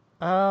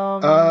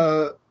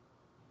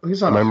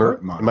 He's on a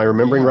heart monitor. Am I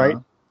remembering right?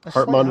 A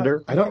Heart slight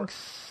monitor. I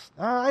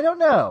don't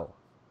know.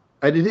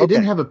 It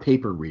didn't have a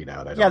paper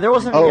readout. I don't There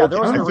wasn't. Oh, Yeah, okay. there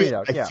wasn't a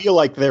readout. I feel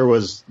like there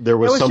was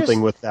was something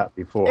just- with that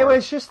before. It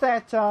was just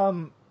that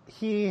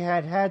he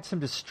had some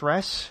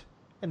distress,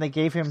 and they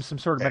gave him some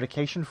sort of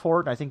medication for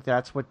it. And I think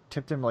that's what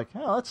tipped him. Like,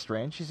 oh, that's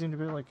strange. He seemed to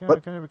be like kind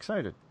of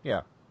excited.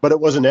 Yeah. But it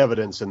wasn't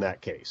evidence in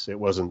that case. It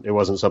wasn't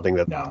something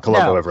that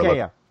Columbo ever looked.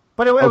 Yeah.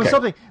 But it was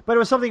something. But it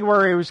was something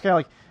where it was kind of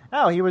like,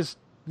 oh, he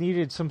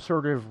needed some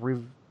sort of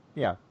But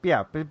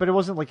it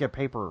wasn't like a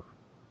paper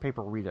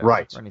readout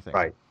or anything.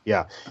 Right.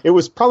 Yeah. It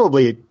was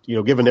probably,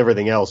 given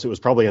everything else, it was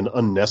probably an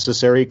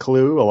unnecessary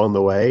clue along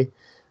the way.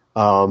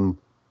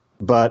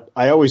 But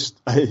I always,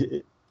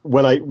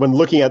 when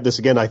looking at this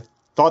again, I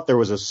thought there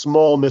was a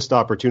small missed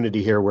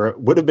opportunity here where it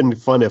would have been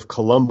fun if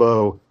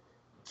Columbo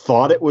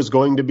thought it was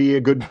going to be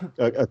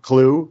a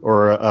clue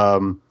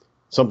or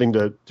something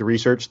to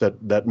research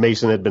that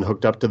Mason had been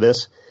hooked up to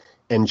this,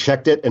 and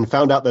checked it and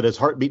found out that his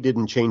heartbeat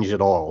didn't change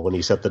at all when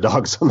he set the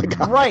dogs on the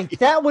guy. Right.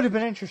 That would have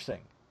been interesting.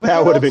 But That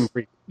then would have also- been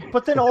creepy.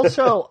 But then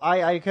also,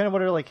 I kind of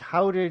wonder, like,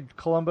 how did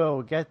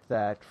Columbo get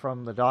that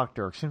from the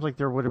doctor? It seems like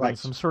there would have been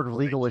some sort of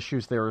legal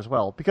issues there as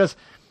well. Because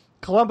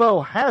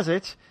Columbo has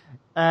it,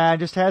 and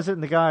just has it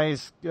in the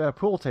guy's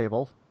pool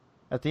table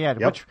at the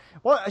end. Yep.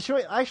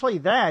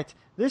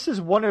 This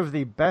is one of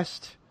the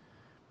best,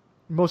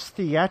 most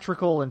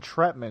theatrical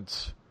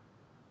entrapments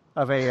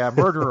of a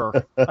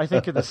murderer, I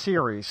think, in the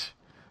series.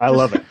 I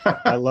love it.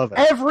 I love it.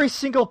 Every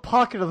single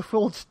pocket of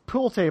the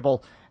pool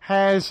table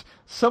has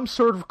some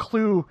sort of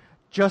clue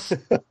just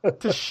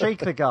to shake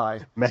the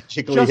guy.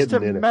 Magically just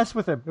hidden to in it. mess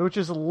with him, which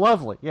is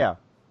lovely. Yeah.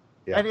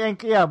 Yeah.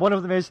 And one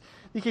of them is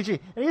the EKG.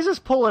 And he's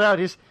just pulling it out.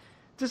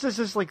 This is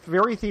just like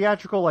very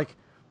theatrical, like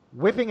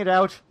whipping it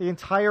out the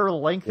entire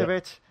length of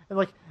it. And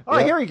like,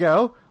 here you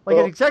go.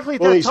 Like exactly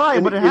at that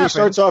time when it happened. He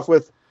starts off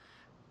with,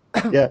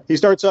 he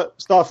starts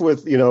off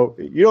with, you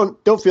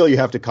don't feel you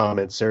have to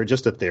comment, sir,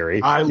 just a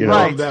theory. I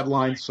love that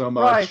line so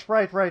much.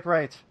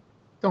 Right.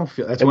 Don't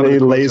feel that's And one then of he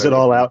the lays it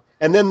all out.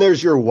 And then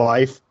there's your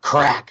wife,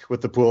 crack,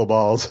 with the pool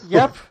balls.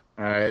 Yep.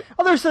 All right.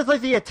 Oh, there's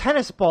like the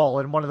tennis ball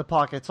in one of the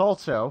pockets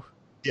also,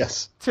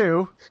 Yes.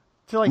 too.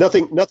 To like,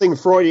 Nothing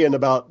Freudian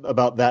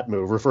about that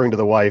move, referring to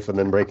the wife and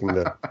then breaking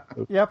the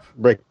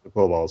breaking the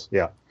pool balls.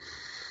 Yeah.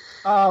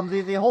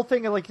 The whole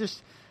thing of like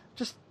just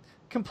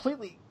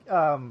completely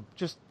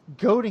just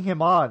goading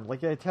him on,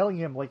 like telling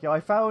him like,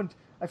 I found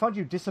I found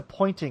you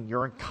disappointing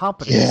your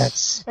incompetence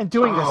Yes. and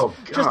doing Oh,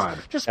 this. God.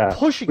 Just Yeah.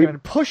 pushing him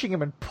and pushing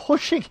him and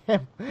pushing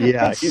him.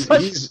 Yeah, It's he's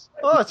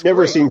it's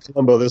never great. seen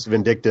Columbo this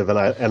vindictive, and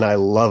I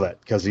love it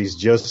because he's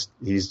just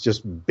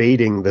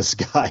baiting this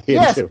guy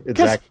Yes, into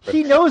because exactly.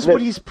 he knows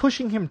what he's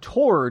pushing him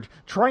toward,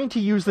 trying to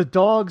use the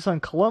dogs on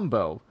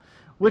Columbo.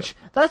 Which,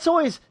 that's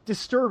always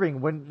disturbing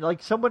when,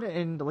 like, someone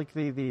in, like,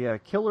 the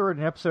killer in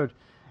an episode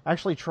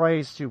actually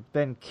tries to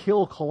then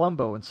kill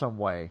Columbo in some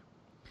way,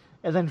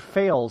 and then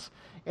fails.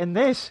 In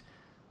this,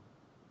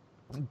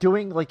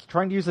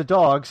 trying to use the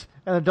dogs,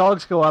 and the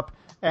dogs go up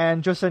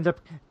and just end up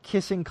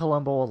kissing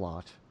Columbo a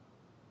lot.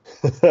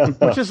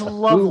 Which is Who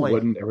lovely.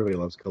 wouldn't? Everybody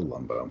loves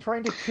Columbo.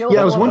 Trying to kill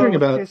Yeah, I was Columbo wondering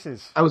with about.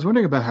 kisses. I was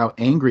wondering about how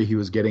angry he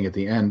was getting at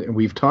the end, and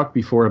we've talked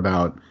before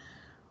about.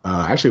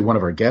 Actually, one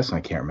of our guests, I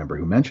can't remember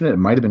who mentioned it. It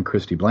might have been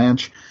Christy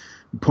Blanche,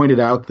 pointed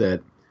out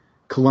that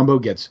Columbo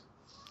gets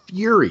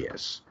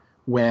furious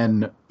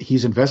when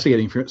he's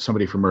investigating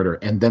somebody for murder,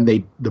 and then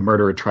the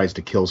murderer tries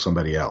to kill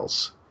somebody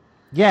else.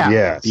 Yeah.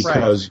 Yes.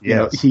 Because Right. you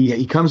know Yes.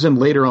 he comes in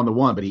later on the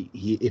one, but he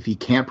if he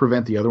can't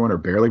prevent the other one or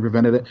barely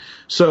prevented it,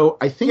 so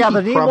I think Yeah, he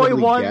the Nimoy probably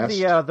one,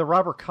 guessed, the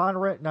Robert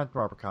Conrad, not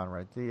Robert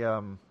Conrad, the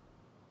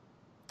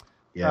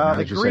yeah, now the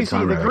that you said greasy- the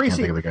Conrad, I greasy- can't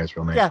think of the guy's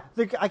real name. yeah,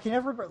 I can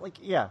never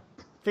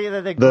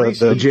the The greasy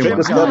gym gym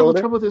fitness I guy, have owner?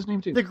 trouble with his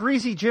name too. the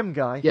greasy gym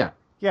guy. Yeah,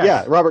 Yes.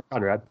 Yeah, Robert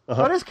Conrad.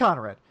 Uh-huh. What is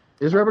Conrad?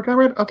 is Robert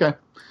Conrad? Okay,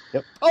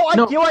 Oh,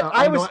 No, you know what?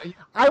 I know-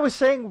 I was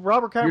saying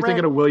Robert Conrad. you're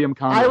thinking of William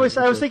Conrad. I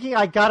was thinking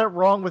I got it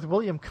wrong with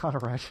William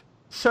Conrad.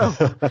 So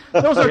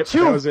those are Yep, that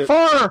two was it.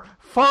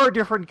 far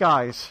different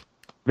guys.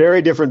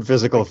 Very different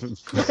physical.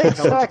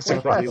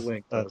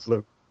 Exactly. Yes.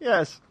 Luke.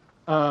 Yes.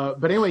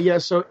 But anyway, yeah.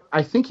 So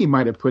I think he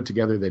might have put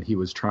together that he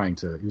was going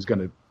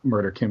to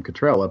murder Kim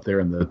Cattrall up there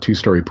in the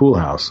 2-story pool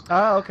house,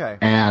 Oh, okay.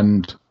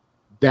 and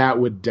that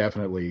would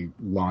definitely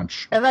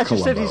launch. And that's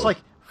just it. Columbo. He's like,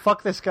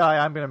 "Fuck this guy.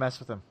 I'm going to mess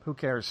with him. Who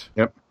cares?"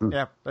 Yep.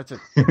 Yeah, that's it.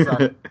 It's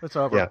done. It's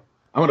over. Yeah.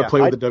 I want to Yeah.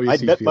 play with the WC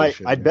I'd bet field my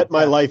shit. I'd bet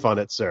my life on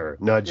it, sir.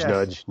 Nudge, Yes.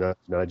 nudge, nudge,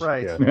 nudge.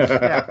 Right.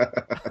 Yeah.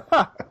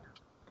 Yeah.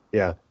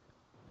 Yeah.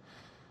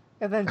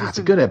 And then Ah, just it's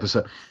a good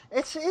episode.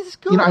 It's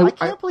good. You know, I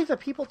can't believe that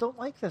people don't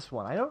like this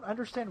one. I don't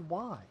understand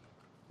why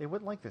they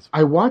wouldn't like this one.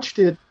 I watched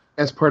it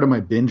as part of my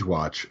binge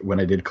watch when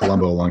I did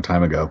Columbo a long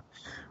time ago,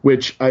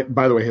 which,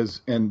 by the way,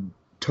 has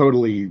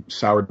totally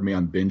soured me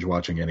on binge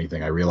watching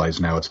anything. I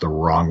realize now it's the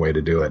wrong way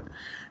to do it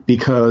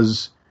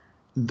because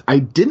I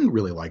didn't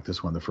really like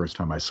this one the first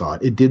time I saw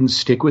it. It didn't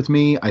stick with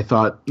me. I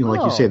thought,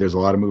 like you say, there's a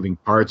lot of moving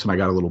parts, and I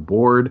got a little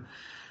bored.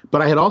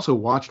 But I had also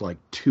watched like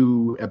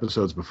 2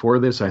 episodes before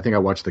this. I think I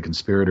watched The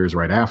Conspirators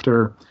right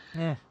after.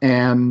 Yeah.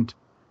 And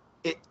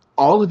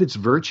all of its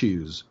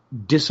virtues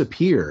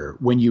disappear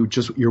when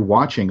you're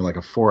watching like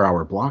a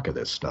 4-hour block of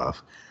this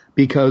stuff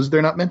because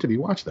they're not meant to be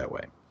watched that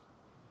way.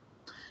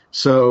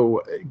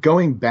 So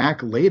going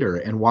back later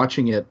and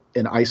watching it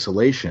in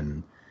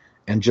isolation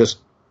and just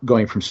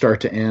going from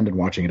start to end and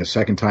watching it a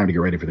second time to get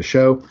ready for the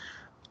show,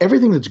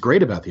 everything that's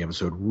great about the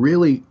episode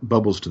really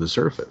bubbles to the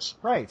surface.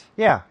 Right.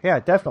 Yeah,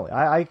 definitely.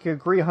 I could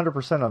agree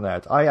 100% on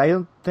that. I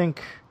don't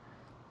think...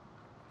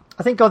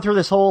 I think going through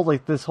this whole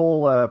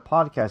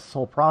podcast, this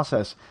whole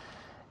process,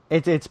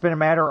 it's been a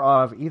matter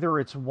of either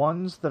it's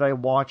ones that I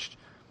watched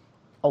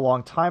a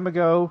long time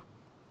ago,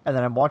 and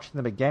then I'm watching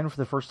them again for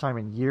the first time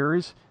in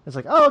years. It's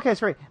like, oh, okay, it's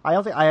great. I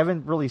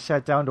haven't really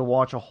sat down to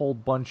watch a whole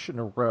bunch in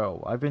a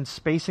row. I've been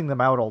spacing them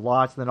out a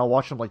lot, and then I'll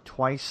watch them like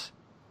twice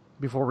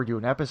before we do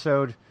an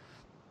episode.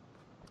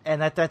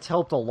 And that's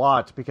helped a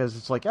lot because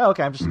it's like, oh,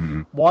 okay, I'm just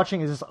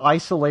watching this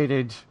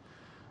isolated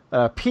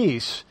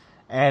piece,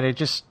 and it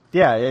just,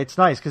 it's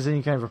nice because then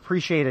you kind of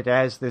appreciate it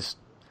as this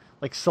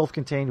like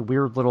self-contained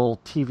weird little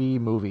TV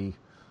movie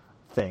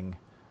thing.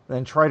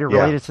 Then try to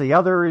relate it to the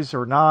others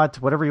or not,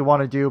 whatever you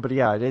want to do. But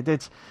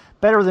it's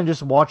better than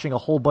just watching a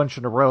whole bunch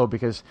in a row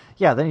because,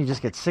 then you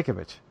just get sick of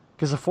it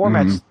because the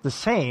format's the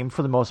same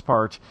for the most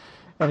part,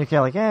 and you're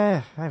kind of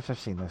like, I've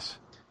seen this.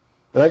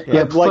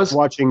 I've plus- liked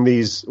watching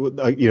these,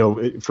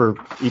 for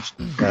each,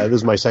 this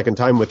is my second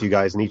time with you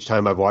guys, and each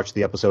time I've watched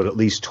the episode at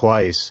least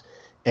twice,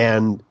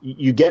 and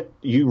you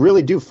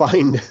really do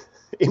find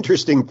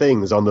interesting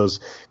things on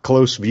those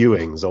close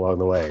viewings along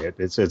the way.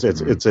 It's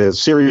a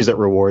series that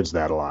rewards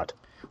that a lot.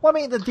 Well, I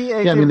mean, the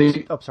DA...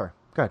 sorry.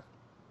 Go ahead.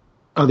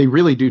 Oh, they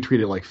really do treat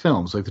it like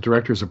films. Like the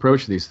director's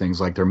approach to these things,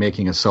 like they're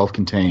making a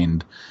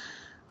self-contained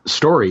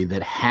story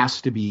that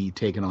has to be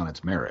taken on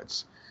its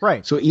merits.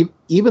 Right. So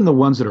even the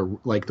ones that are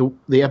like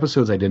the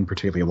episodes I didn't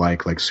particularly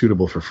like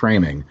Suitable for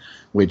Framing,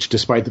 which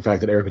despite the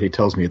fact that everybody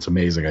tells me it's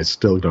amazing, I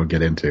still don't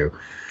get into.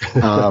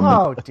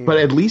 Oh, dear. But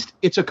at least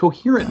it's a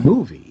coherent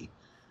movie.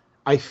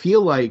 I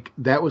feel like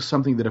that was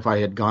something that if I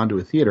had gone to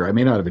a theater, I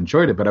may not have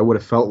enjoyed it, but I would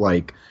have felt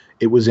like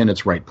it was in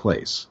its right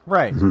place.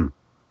 Right. You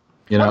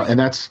know, and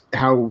that's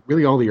how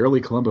really all the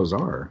early Columbos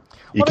are.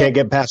 You can't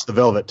get past the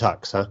velvet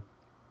tux,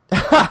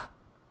 huh?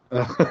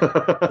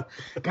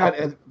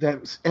 God,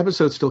 that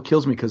episode still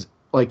kills me because,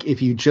 like,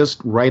 if you just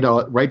write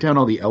down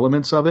all the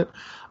elements of it,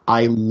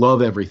 I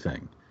love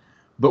everything.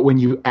 But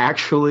when I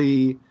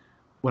actually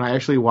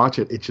watch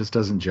it, it just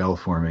doesn't gel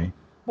for me.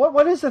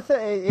 What is the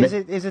thing?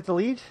 Is it the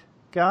lead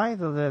guy,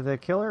 the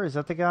killer? Is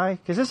that the guy?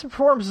 Because this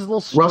performance is a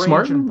little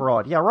strange and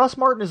broad. Yeah, Ross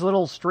Martin is a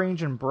little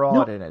strange and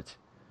broad in it.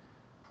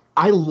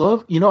 I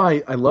love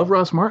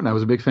Ross Martin. I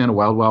was a big fan of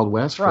Wild Wild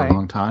West for a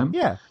long time.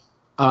 Yeah.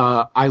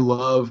 I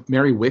love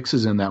Mary Wicks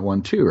is in that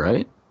one too,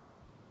 right?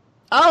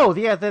 Oh,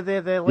 yeah, the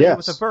lady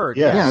with the bird.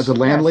 Yes. Yeah, the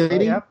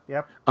landlady. Yep.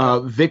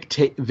 Vic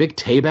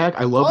Tayback.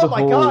 I love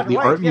the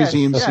art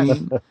museum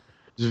scene.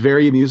 It's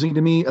very amusing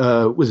to me.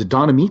 Was it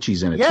Don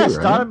Amici's in it too, right? Yes,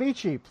 Don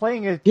Amici,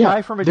 playing a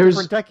guy from a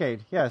different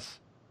decade. Yes.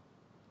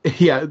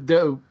 Yeah,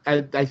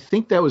 I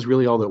think that was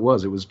really all that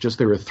was. It was just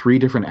there were 3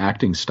 different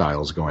acting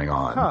styles going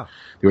on. Huh.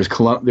 There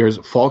was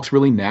Falk's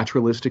really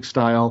naturalistic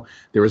style.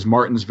 There was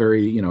Martin's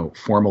very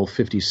formal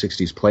 50s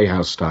 60s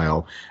Playhouse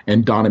style,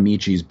 and Don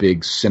Amici's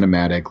big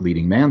cinematic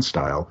leading man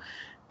style.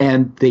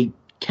 And they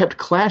kept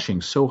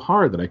clashing so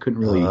hard that I couldn't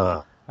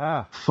really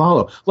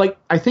follow. Like,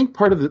 I think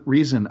part of the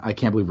reason I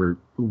can't believe we're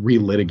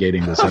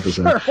relitigating this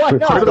episode. Sure, why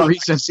not? Part of the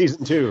reason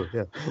season 2.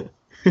 Yeah.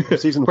 Part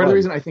of the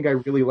reason I think I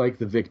really like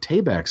the Vic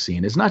Tayback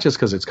scene is not just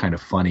because it's kind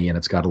of funny and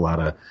it's got a lot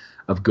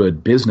of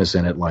good business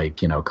in it, like,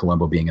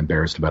 Columbo being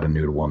embarrassed about a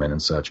nude woman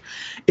and such.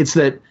 It's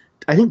that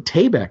I think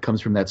Tayback comes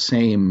from that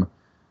same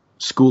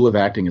school of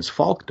acting as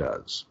Falk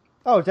does.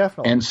 Oh,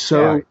 definitely. And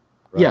so,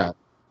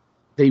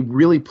 they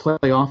really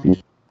play off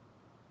each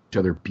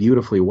other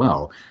beautifully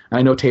well. And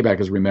I know Tayback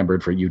is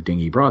remembered for You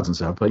Dingy Broads and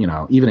stuff, but,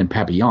 even in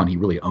Papillon, he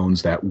really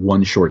owns that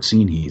one short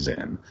scene he's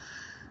in.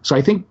 So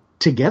I think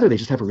together they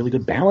just have a really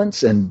good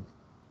balance, and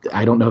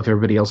I don't know if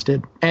everybody else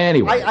did.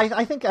 Anyway,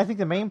 I think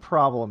the main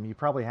problem you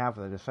probably have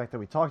with it is the fact that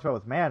we talked about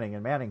with Manning,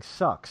 and Manning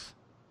sucks.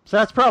 So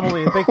that's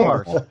probably a big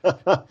part.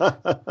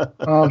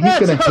 Oh, he's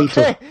going to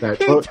hate that.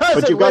 He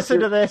doesn't listen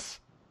to this.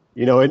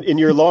 In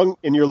your long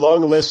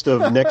list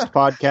of next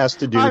podcasts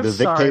to do, I'm the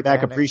Vic sorry, Tayback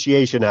Manning.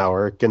 Appreciation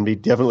Hour can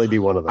definitely be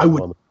one of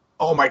them.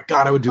 Oh my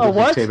God, I would do the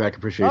Vic Tayback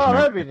Appreciation Hour.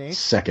 That'd be neat.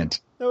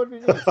 Second. That would be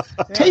neat. Yeah.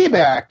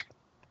 Tayback.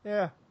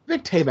 Yeah.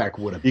 Vic Tayback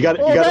would have.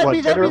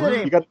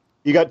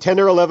 You got 10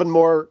 or 11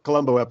 more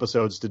Columbo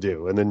episodes to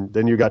do, and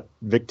then you got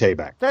Vic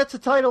Tayback. That's the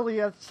title of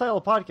the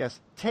podcast.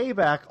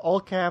 Tayback, all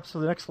caps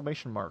with an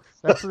exclamation mark.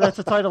 That's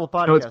the title of the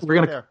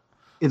podcast.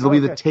 It'll be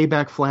the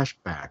Tayback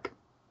flashback.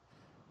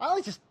 I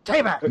like just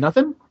Tayback.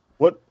 Nothing?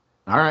 What?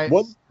 All right.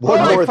 One All more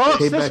right, folks,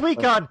 thing. this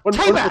week on One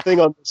more Tayback. thing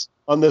on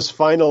this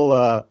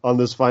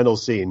final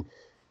scene.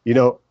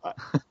 There's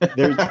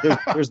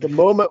the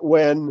moment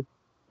when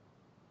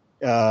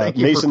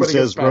Mason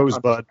says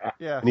Rosebud,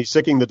 and he's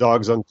sicking the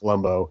dogs on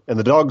Columbo, and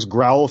the dogs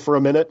growl for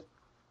a minute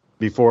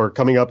before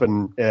coming up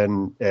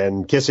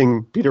and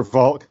kissing Peter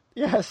Falk.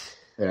 Yes.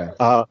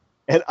 Yeah.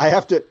 And I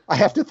have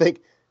to think,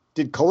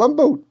 did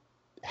Columbo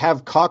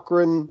have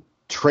Cochran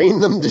train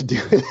them to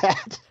do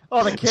that?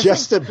 Oh, the kissing?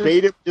 Just to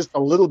bait him just a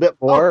little bit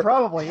more? Oh,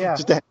 probably, yeah.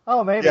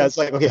 Maybe. Yeah, it's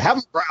like, okay, have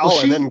them growl,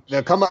 and then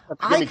they'll come up and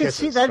give me I could kisses.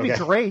 see that'd be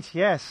great,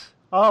 yes.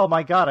 Oh,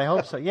 my God, I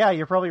hope so. Yeah,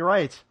 you're probably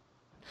right.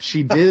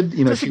 She did,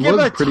 just she to give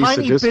was a pretty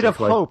tiny sadistic, bit of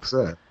like hope.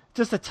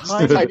 Just a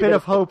tiny bit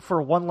of hope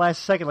for one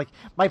last second. Like,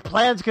 my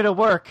plan's going to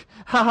work.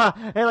 Haha.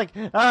 And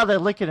they're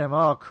licking him.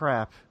 Oh,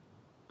 crap.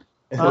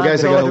 Well,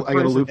 guys, I got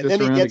to loop this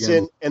around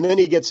again. And then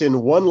he gets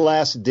in one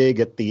last dig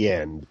at the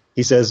end.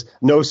 He says,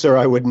 "No, sir,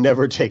 I would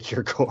never take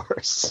your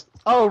course."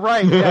 Oh,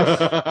 right,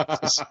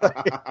 yes.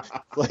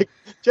 like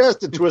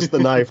just to twist the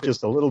knife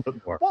just a little bit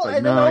more. Well,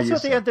 and then also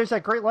at the end, there's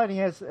that great line he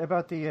has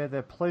about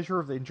the pleasure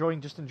of enjoying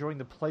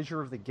the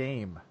pleasure of the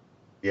game.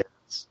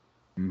 Yes.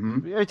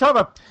 Mm-hmm. You're talking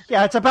about,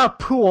 it's about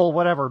pool,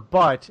 whatever,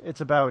 but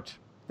it's about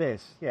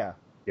this, yeah.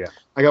 Yeah.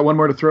 I got one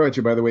more to throw at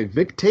you, by the way.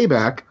 Vic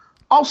Tayback,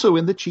 also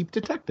in The Cheap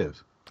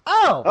Detective.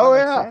 Oh,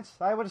 yeah. Sense.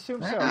 I would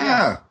assume so.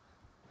 Yeah.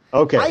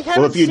 Okay. I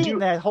haven't seen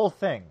that whole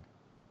thing.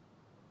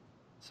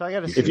 So I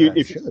got to see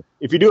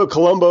if you do a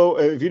Columbo,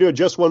 if you do a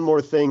Just One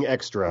More Thing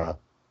extra,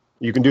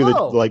 you can do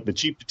the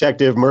Cheap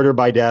Detective, Murder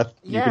by Death.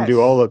 Yes. You can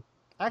do all the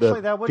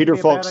that would Peter be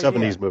a Falk bad 70s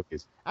idea.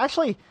 movies.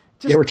 Actually,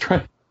 we're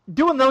trying.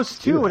 Doing those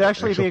two would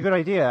actually be a good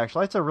idea.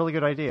 Actually, that's a really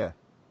good idea.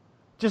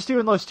 Just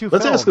doing those two.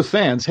 Let's films. ask the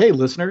fans. Hey,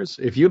 listeners,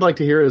 if you'd like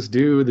to hear us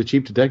do The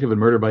Cheap Detective and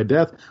Murder by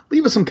Death,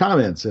 leave us some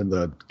comments in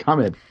the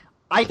comment.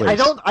 I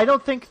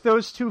don't think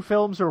those two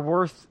films are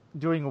worth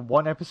doing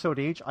one episode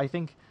each. I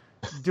think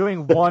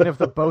doing one of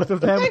both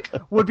of them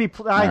would be.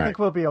 I think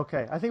we'll be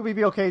okay. I think we'd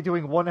be okay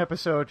doing one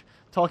episode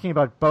talking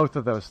about both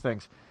of those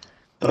things.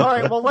 All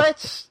right. Well,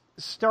 let's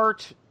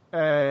start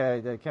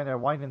kind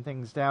of winding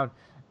things down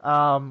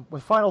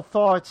with final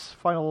thoughts,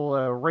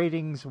 final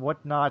ratings,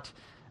 whatnot.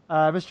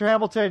 Mr.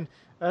 Hamilton,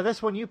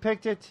 this one you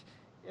picked it.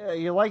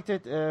 You liked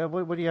it.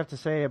 What do you have to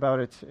say about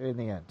it in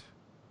the end?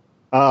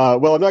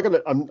 Well,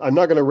 I'm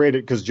not gonna rate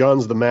it because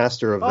John's the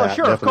master of that.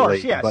 Sure, definitely.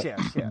 of course,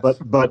 yes.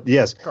 But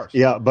yes, of course.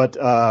 Yeah, but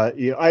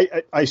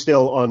I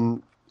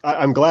still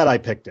I'm glad I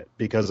picked it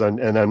because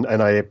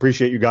I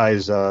appreciate you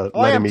guys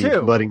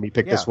letting me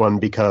pick this one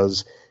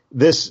because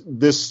this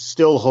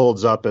still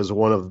holds up as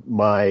one of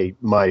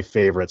my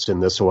favorites in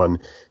this one.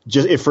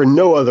 Just if for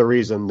no other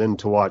reason than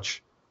to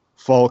watch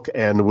Falk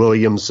and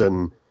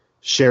Williamson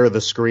share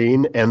the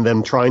screen and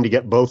then trying to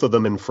get both of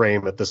them in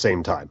frame at the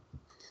same time.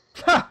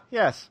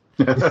 Yes.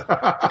 And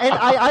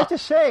I have to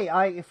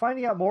say,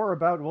 finding out more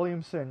about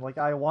Williamson, like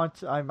I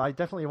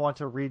definitely want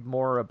to read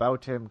more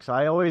about him, because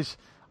I always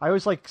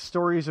like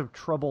stories of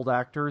troubled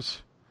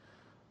actors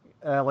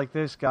like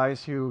this,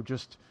 guys who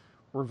just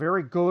were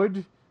very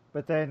good,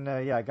 but then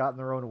got in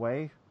their own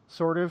way,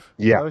 sort of.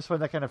 Yeah. I always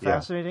find that kind of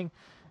fascinating,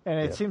 and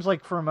it seems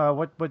like from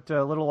what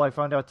little I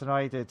found out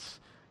tonight,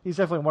 he's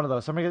definitely one of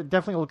those. So I'm gonna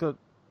definitely look at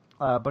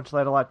a bunch of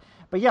that a lot.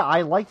 But yeah,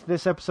 I liked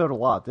this episode a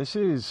lot. This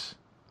is,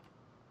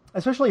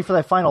 especially for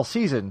that final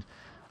season,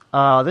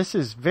 this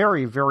is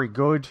very, very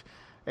good.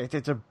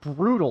 It's a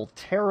brutal,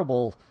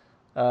 terrible,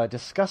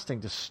 disgusting,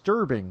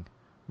 disturbing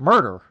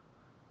murder,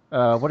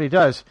 what he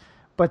does.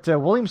 But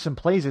Williamson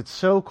plays it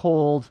so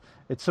cold.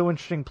 It's so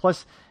interesting.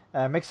 Plus,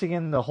 mixing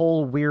in the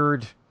whole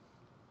weird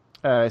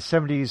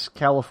 70s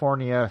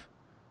California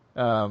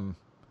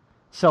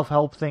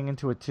self-help thing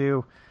into it,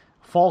 too.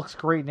 Falk's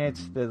great in it.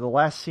 The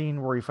last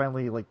scene where he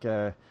finally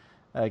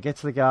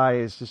gets the guy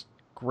is just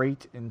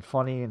great and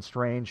funny and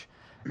strange.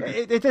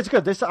 It's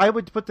good. I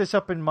would put this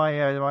up in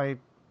my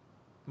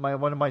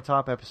one of my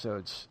top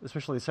episodes,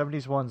 especially the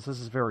 70s ones. This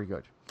is very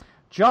good.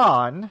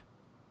 John.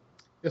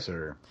 Yes,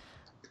 sir.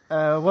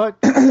 What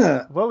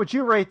would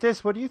you rate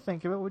this? What do you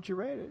think of it? Would you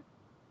rate it?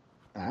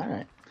 All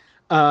right.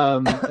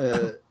 I'm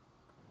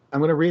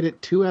going to rate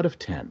it 2 out of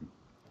 10.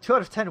 2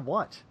 out of 10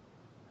 what?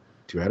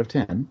 2 out of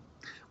 10,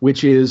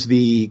 which is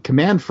the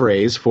command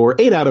phrase for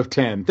 8 out of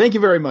 10. Thank you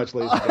very much,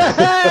 ladies and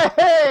gentlemen.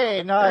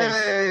 Hey,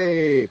 nice.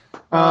 Hey.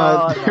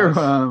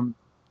 Nice.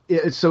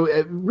 It's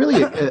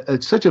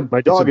such a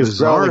My dog is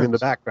bizarre growling in the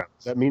background.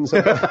 Does that mean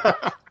something?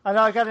 I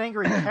know, I got an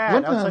angry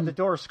cat outside the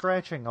door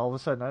scratching all of a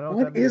sudden. I don't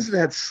know what is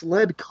that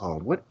sled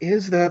called? What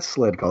is that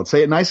sled called?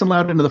 Say it nice and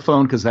loud into the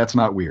phone, because that's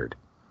not weird.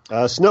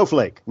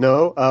 Snowflake.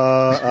 No.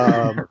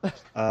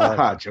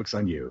 Joke's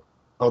on you.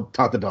 I'll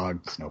taught the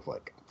dog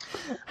Snowflake.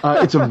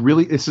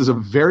 This is a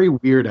very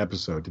weird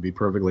episode, to be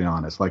perfectly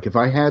honest. Like, if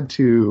I had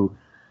to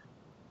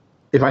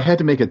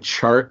make a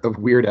chart of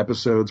weird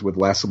episodes, with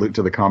Last Salute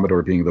to the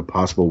Commodore being the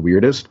possible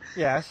weirdest,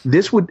 yes,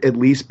 this would at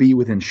least be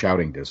within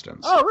shouting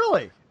distance. Oh,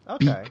 really?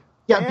 Okay.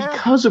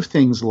 Because of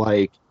things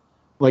like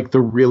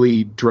the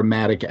really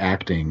dramatic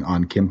acting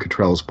on Kim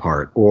Cattrall's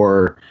part,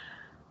 or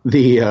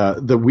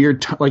the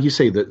weird, like you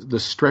say, the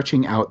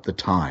stretching out the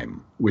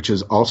time, which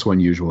is also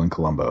unusual in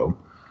Columbo,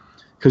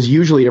 because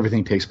usually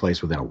everything takes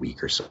place within a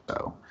week or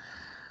so.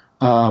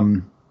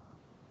 And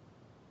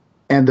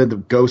then the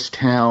ghost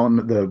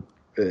town, the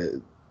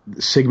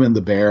Sigmund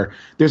the Bear.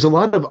 There's a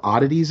lot of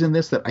oddities in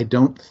this that I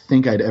don't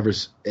think I'd ever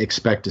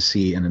expect to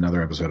see in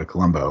another episode of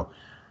Columbo,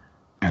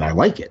 and I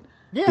like it.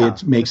 Yeah,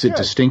 it makes it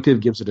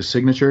distinctive, gives it a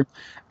signature,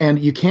 and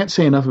you can't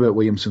say enough about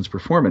Williamson's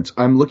performance.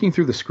 I'm looking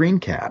through the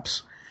screen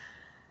caps,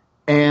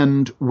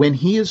 and when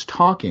he is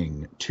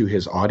talking to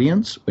his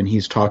audience, when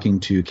he's talking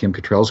to Kim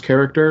Cattrall's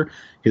character,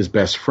 his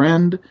best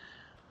friend,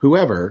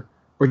 whoever,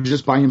 or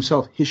just by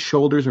himself, his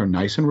shoulders are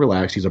nice and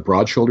relaxed. He's a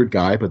broad-shouldered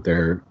guy, but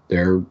they're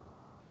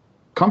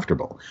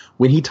comfortable.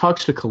 When he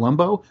talks to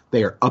Columbo,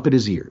 they are up at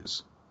his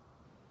ears.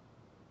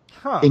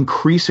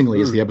 Increasingly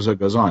as the episode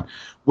goes on.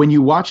 When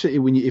you watch it,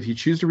 if you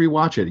choose to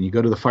rewatch it and you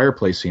go to the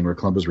fireplace scene where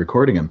Columbo's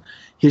recording him,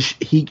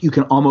 you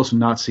can almost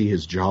not see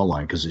his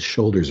jawline because his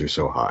shoulders are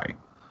so high,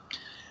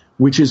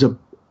 which is an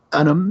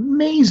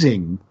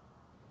amazing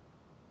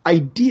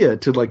idea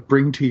to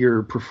bring to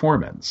your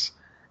performance.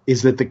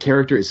 Is that the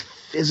character is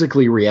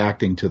physically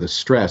reacting to the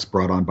stress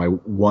brought on by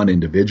one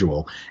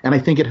individual, and I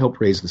think it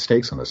helped raise the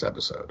stakes on this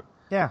episode.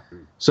 Yeah.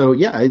 So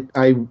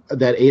I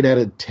that 8 out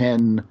of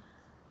 10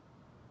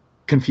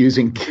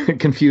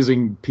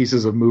 confusing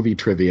pieces of movie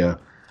trivia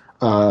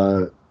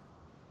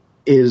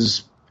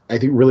is, I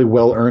think, really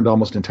well earned,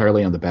 almost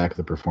entirely on the back of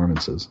the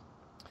performances.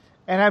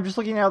 And I'm just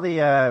looking at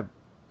the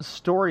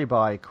story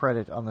by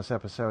credit on this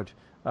episode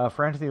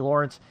for Anthony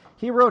Lawrence.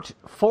 He wrote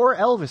 4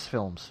 Elvis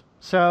films,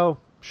 so.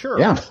 Sure.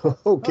 Yeah.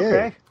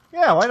 Okay.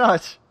 Yeah, why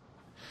not?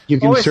 You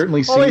can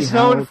certainly see always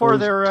known for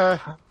their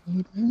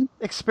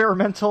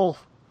experimental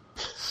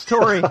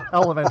story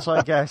elements,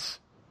 I guess.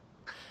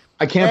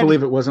 I can't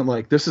believe it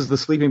wasn't this is the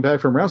sleeping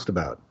bag from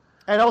Roustabout.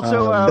 And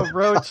also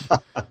wrote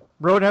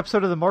an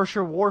episode of the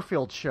Marsha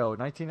Warfield Show,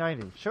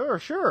 1990.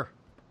 Sure.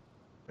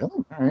 Oh,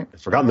 all right.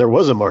 I'd forgotten there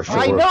was a Marsha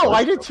Warfield. I know,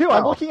 I did too. Wow.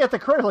 I'm looking at the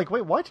credit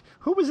wait, what?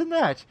 Who was in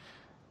that?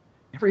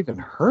 Never even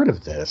heard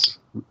of this.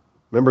 I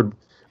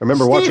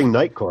remember watching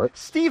Night Court.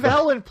 Steve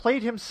Allen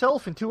played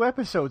himself in 2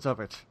 episodes of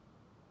it.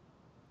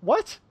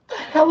 What? The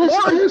hell is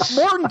this?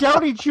 Morton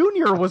Downey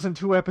Jr. was in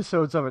 2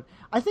 episodes of it.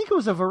 I think it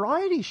was a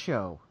variety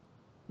show.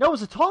 No, it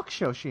was a talk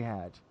show she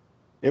had.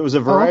 It was a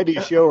variety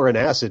show or an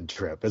acid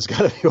trip. It's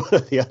got to be one or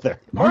the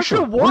other.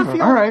 Marsha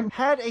Warfield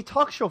had a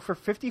talk show for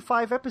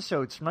 55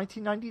 episodes from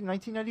 1990 to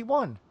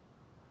 1991.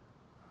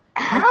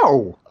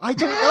 How? I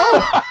don't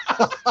know.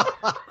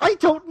 I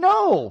don't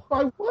know.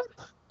 By what?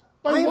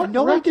 I have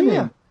no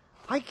idea.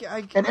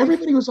 And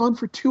everybody was on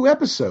for 2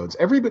 episodes.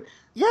 Everybody.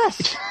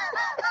 Yes.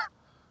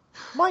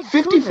 My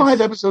 55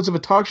 goodness. episodes of a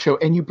talk show,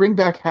 and you bring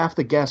back half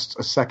the guests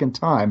a second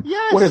time.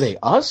 Yes. What are they,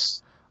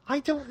 us? I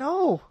don't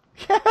know.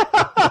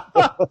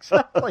 Yeah,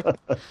 exactly.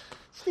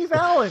 Steve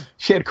Allen.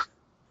 She had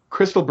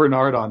Crystal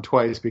Bernard on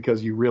twice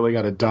because you really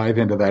got to dive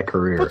into that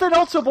career. But then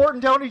also Morton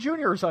Downey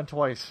Jr. is on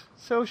twice.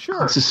 So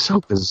sure. This is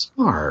so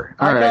bizarre.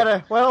 I All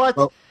right.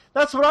 gotta,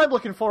 that's what I'm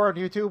looking for on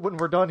YouTube when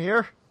we're done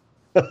here.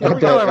 Here we Add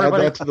go, that,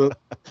 everybody.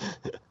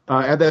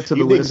 add that to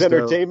the Evening's list.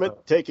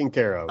 entertainment taken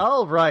care of.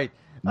 All right.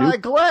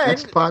 Glenn,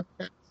 Next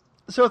podcast.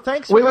 so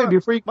thanks Wait, for...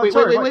 before you...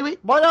 Wait.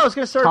 Well, no, I was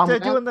going to start Tom,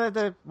 doing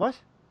the... What?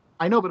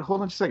 I know, but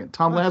hold on just a second.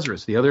 Tom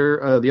Lazarus, the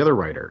other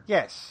writer,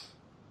 Yes.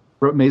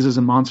 wrote Mazes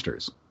and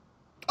Monsters.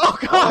 Oh,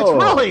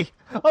 God, really?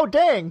 Oh,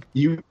 dang.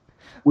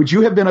 Would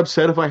you have been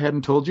upset if I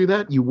hadn't told you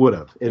that? You would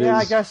have.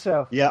 I guess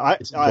so. Yeah,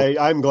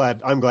 I'm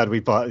glad we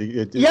thought.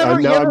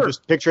 I'm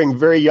just picturing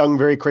very young,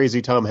 very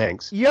crazy Tom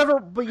Hanks. You ever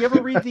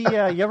read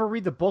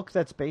the book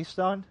that's based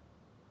on?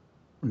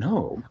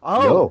 No.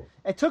 Oh, No.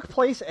 It took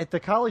place at the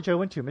college I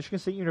went to, Michigan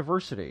State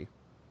University.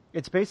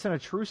 It's based on a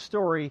true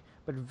story,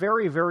 but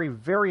very, very,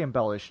 very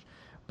embellished.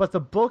 But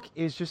the book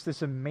is just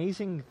this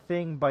amazing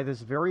thing by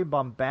this very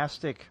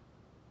bombastic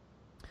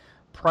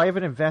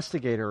private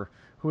investigator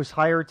who was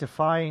hired to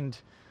find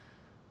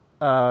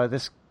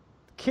this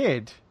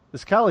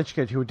college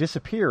kid who had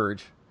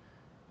disappeared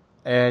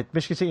at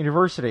Michigan State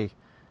University.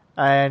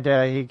 And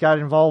he got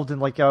involved in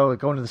going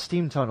to the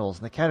steam tunnels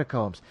and the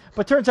catacombs.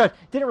 But turns out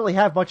it didn't really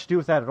have much to do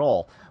with that at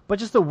all. But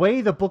just the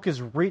way the book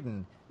is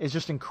written is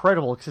just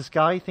incredible, because this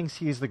guy thinks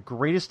he is the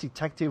greatest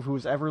detective who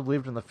has ever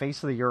lived on the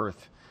face of the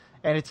earth.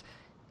 And it's...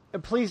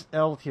 Please...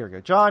 Oh, here we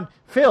go. John,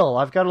 Phil,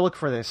 I've got to look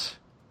for this.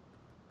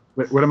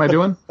 What am I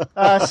doing?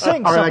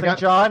 Sing something,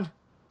 John.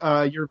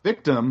 Your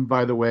victim,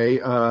 by the way,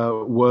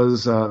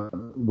 was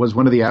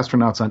one of the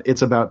astronauts on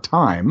It's About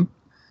Time,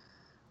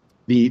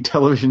 the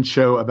television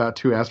show about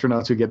two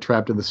astronauts who get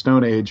trapped in the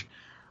Stone Age,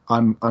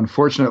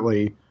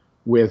 unfortunately,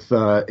 with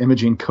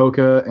Imogen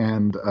Coca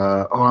and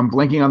I'm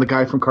blanking on the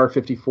guy from Car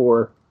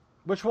 54.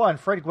 Which one?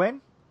 Fred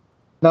Gwynn?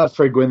 Not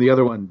Fred Gwynn, the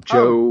other one,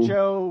 Joe.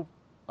 Joe.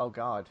 Oh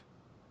God,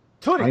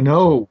 Tootie. I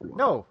know.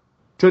 No,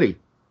 Tootie.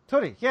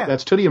 Tootie. Yeah,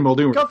 That's Tootie and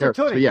Muldoon. Gunther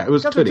Tootie. So, yeah, it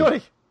was Gunther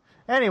Tootie.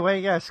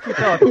 Anyway, yes, keep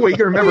going. Well, you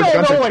can remember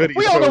Gunther Tootie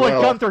We all know so what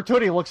well. Gunther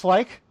Tootie looks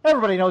like.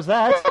 Everybody knows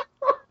that.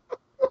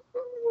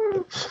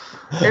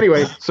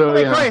 Anyway, so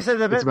Wait, yeah, Grace,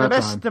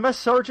 the best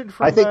sergeant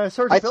from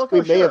Sergeant I Bilko? think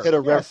we may have hit a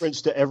Yes.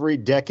 reference to every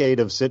decade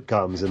of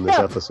sitcoms in this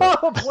episode.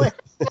 Probably.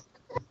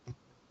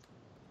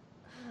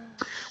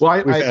 Well,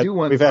 I do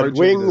want. We've had RJ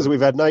Wings,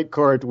 we've had Night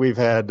Court, we've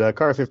had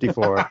Car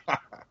 54.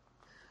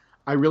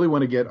 I really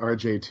want to get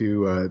RJ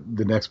to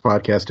the next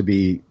podcast to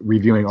be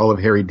reviewing all of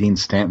Harry Dean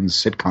Stanton's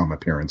sitcom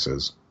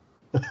appearances.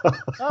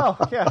 Oh,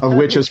 yeah. Of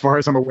which, as far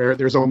as I'm aware,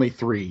 there's only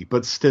 3,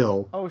 but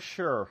still. Oh,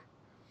 sure.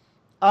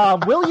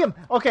 William.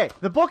 Okay,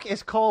 the book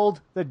is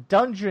called The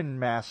Dungeon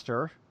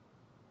Master.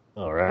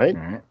 All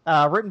right.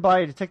 Written by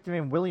a detective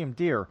named William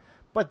Deere.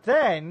 But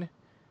then,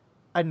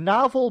 a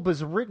novel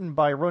was written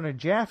by Rona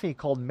Jaffe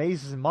called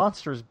Mazes and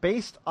Monsters,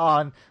 based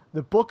on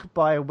the book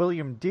by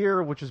William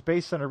Deere, which is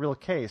based on a real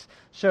case.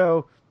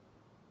 So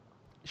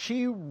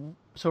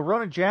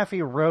Rona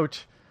Jaffe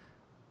wrote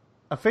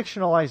a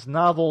fictionalized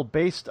novel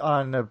based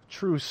on a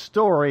true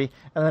story,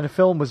 and then a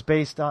film was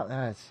based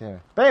on...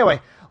 But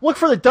anyway, look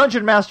for The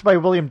Dungeon Master by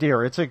William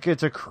Deere. It's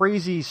a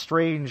crazy,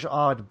 strange,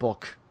 odd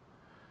book,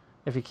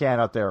 if you can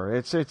out there.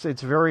 It's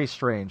very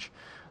strange.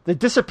 The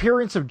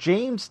Disappearance of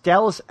James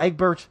Dallas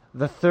Egbert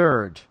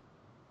III.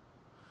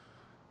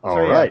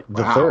 All right.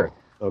 The third.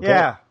 Okay.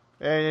 Yeah,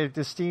 an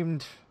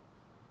esteemed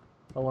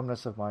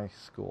alumnus of my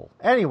school.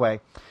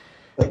 Anyway,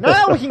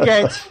 now we can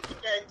get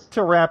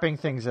to wrapping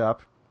things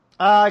up.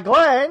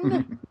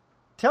 Glenn,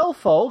 tell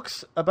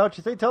folks about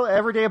your thing. Tell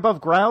Everyday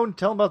Above Ground.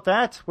 Tell them about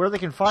that, where they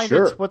can find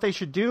it, what they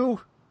should do.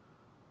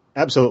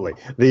 Absolutely.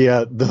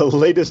 The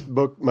latest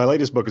book, my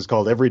latest book is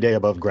called Every Day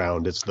Above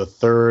Ground. It's the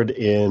third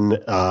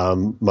in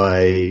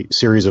my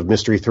series of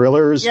mystery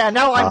thrillers. Yeah,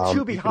 now I'm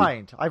 2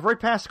 behind. I've read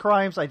Past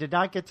Crimes. I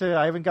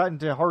haven't gotten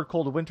to Hard,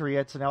 Cold, and Winter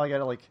yet, so now I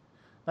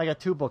got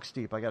 2 books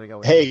deep. I got to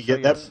go. Hey,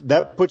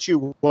 that puts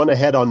you one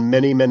ahead on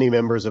many, many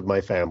members of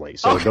my family.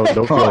 So Okay,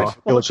 don't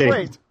feel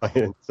ashamed.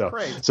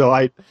 Great. So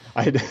I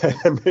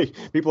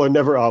people are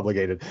never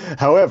obligated.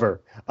 However,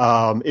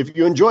 if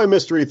you enjoy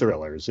mystery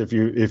thrillers, if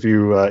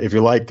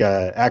you like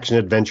action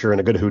adventure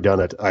and a good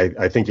whodunit,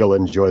 I think you'll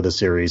enjoy the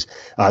series.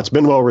 It's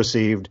been well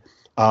received.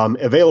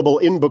 Available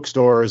in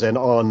bookstores and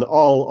on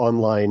all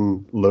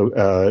online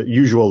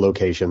usual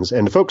locations.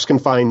 And folks can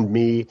find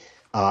me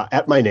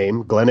at my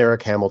name, Glenn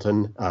Eric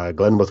Hamilton,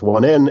 Glenn with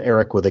one N,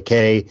 Eric with a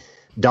K,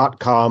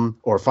 .com,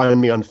 or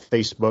find me on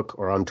Facebook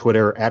or on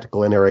Twitter at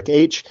Glenn Eric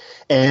H,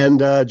 and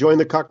join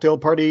the cocktail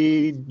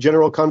party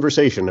general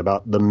conversation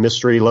about the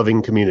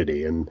mystery-loving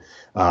community. And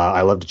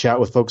I love to chat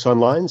with folks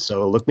online,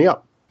 so look me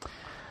up.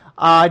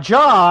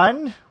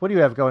 John, what do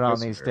you have going on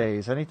these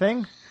days?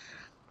 Anything?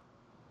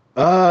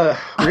 I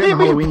didn't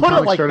mean to put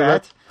it like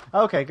that.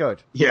 Okay,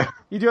 good. Yeah.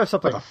 You do have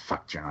something. What the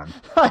fuck, John?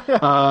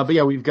 But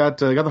yeah, we've got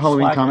the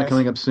Halloween Slack comic ass.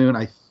 coming up soon.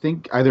 I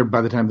think either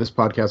by the time this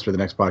podcast or the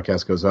next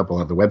podcast goes up, we'll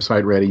have the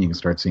website ready. You can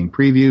start seeing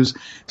previews.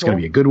 It's going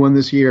to be a good one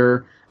this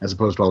year, as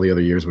opposed to all the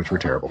other years, which were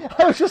terrible.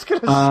 I was just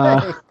going to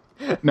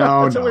say.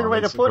 No, That's a weird way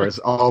to of put it. course,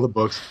 all the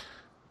books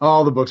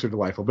are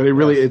delightful, but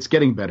it's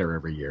getting better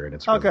every year, and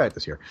it's really good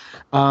this year.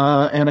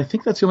 And I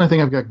think that's the only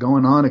thing I've got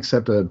going on,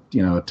 except a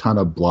ton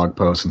of blog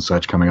posts and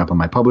such coming up on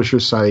my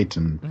publisher's site,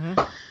 and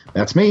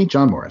that's me,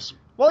 John Morris.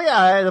 Well,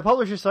 yeah, the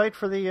publisher site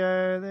for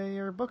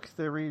your book,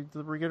 the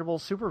Regrettable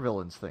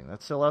Supervillains thing,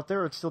 that's still out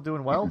there. It's still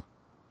doing well.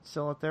 It's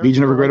still out there.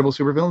 Legion of Regrettable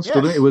Supervillains. Yes.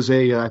 Still doing. It was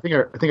I think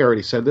I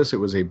already said this. It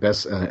was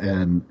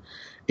an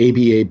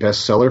ABA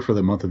bestseller for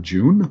the month of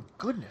June.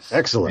 Goodness.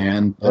 Excellent.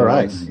 And all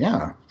right,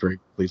 yeah, very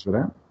pleased with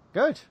that.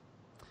 Good.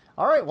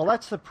 All right, well,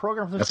 that's the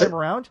program for this That's time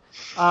around.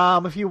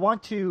 If you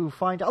want to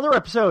find other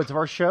episodes of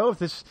our show,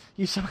 if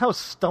you somehow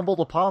stumbled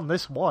upon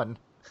this one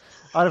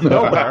out of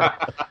nowhere,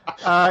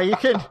 you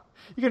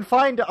can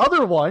find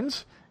other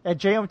ones at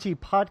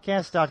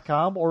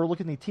jmtpodcast.com or look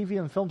in the TV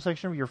and film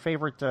section of your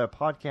favorite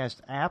podcast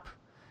app.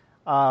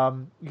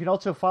 You can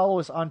also follow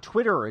us on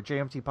Twitter at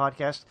JMT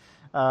Podcast,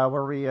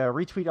 where we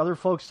retweet other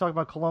folks talking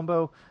about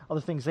Columbo,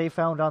 other things they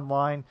found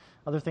online,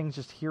 other things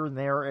just here and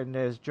there. And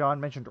as John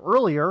mentioned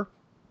earlier,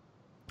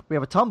 we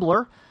have a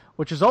Tumblr,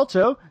 which is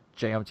also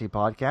JMT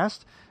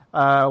Podcast,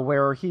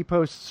 where he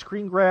posts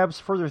screen grabs,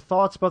 further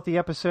thoughts about the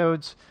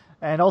episodes,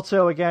 and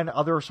also, again,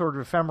 other sort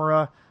of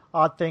ephemera,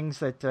 odd things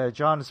that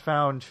John has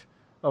found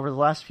over the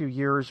last few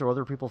years or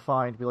other people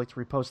find. We like to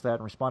repost that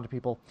and respond to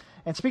people.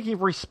 And speaking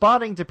of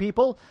responding to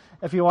people,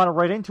 if you want to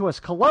write into us,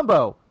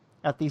 Columbo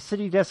at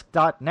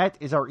thecitydesk.net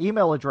is our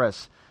email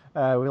address.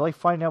 We like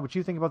finding out what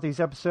you think about these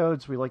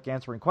episodes. We like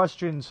answering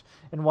questions.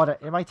 And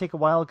it might take a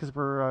while because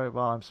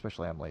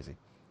I'm lazy.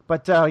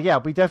 But yeah,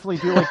 we definitely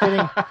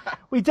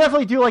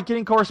do like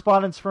getting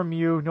correspondence from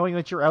you, knowing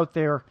that you're out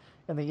there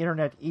in the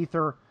internet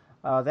ether.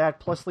 That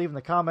plus leaving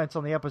the comments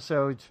on the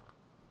episodes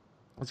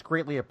is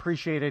greatly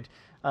appreciated.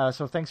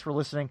 So thanks for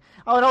listening.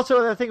 Oh, and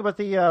also the thing about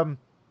the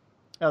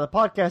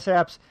podcast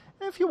apps,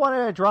 if you want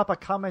to drop a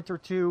comment or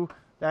two,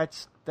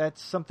 that's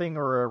something,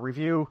 or a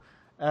review,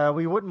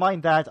 we wouldn't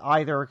mind that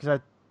either, because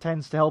that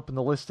tends to help in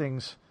the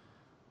listings.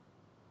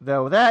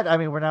 Though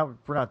we're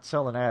not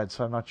selling ads,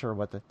 so I'm not sure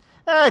what do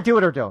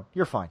it or don't.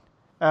 You're fine.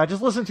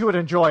 Just listen to it,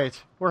 enjoy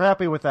it. We're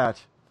happy with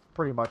that,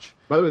 pretty much.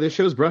 By the way, this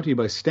show is brought to you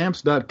by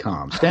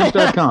Stamps.com.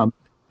 Stamps.com.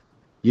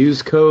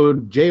 Use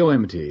code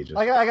JOMT.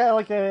 I got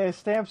like a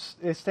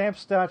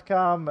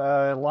Stamps.com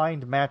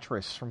lined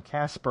mattress from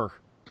Casper.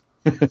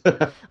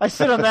 I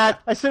sit on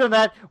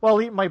that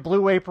while eating my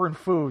Blue Apron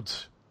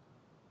foods.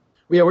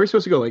 Yeah, where are you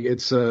supposed to go? Like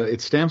it's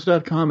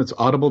Stamps.com, it's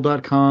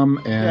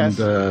Audible.com, and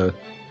Yes.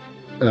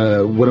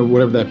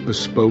 Whatever that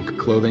bespoke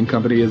clothing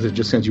company is, it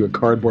just sends you a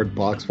cardboard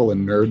box full of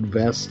nerd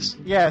vests.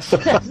 Yes,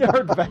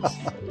 nerd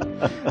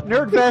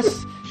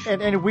vests,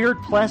 and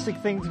weird plastic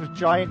things with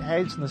giant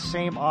heads and the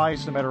same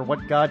eyes, no matter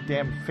what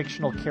goddamn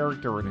fictional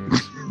character it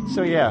is.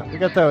 So yeah, we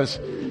got those.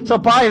 So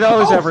buy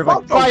those,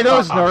 everybody. Buy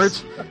those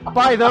nerds.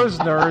 Buy those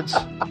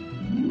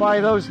nerds. Buy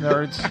those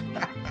nerds.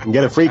 and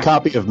get a free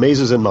copy of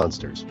Mazes and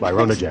Monsters by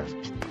Rona Jeff.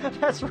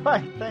 That's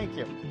right. Thank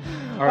you.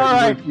 All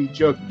right. We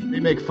joke. They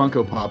make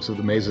Funko Pops of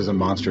the Mazes and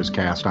Monsters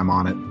cast. I'm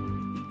on it.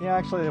 Yeah,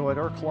 actually they would.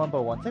 Or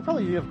Columbo ones. They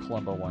probably do have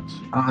Columbo ones.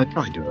 They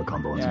probably do have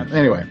Columbo ones. Yeah.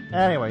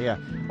 Anyway, yeah.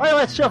 Well,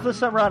 that's show for this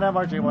time around. I'm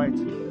RJ White.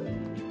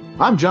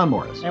 I'm John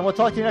Morris. And we'll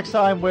talk to you next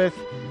time with,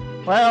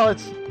 well,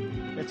 it's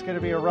going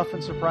to be a rough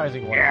and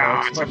surprising one.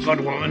 Yeah, folks, it's a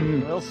good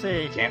one. We'll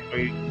see. Can't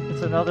wait.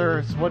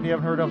 It's one you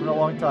haven't heard of in a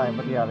long time.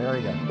 But yeah, there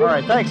you go. All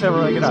right. Thanks,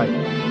 everybody. Good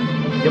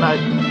night. Good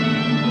night.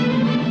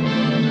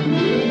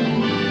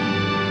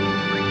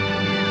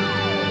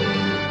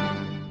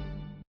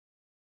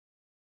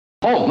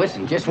 Oh,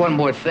 listen, just one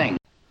more thing.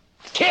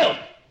 Kill!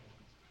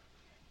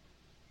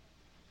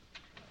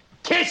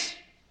 Kiss!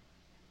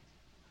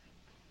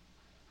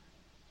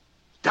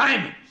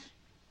 Diamonds!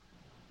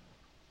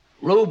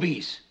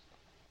 Rubies!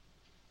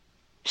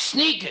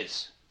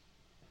 Sneakers!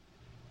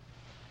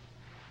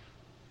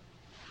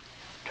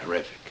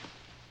 Terrific.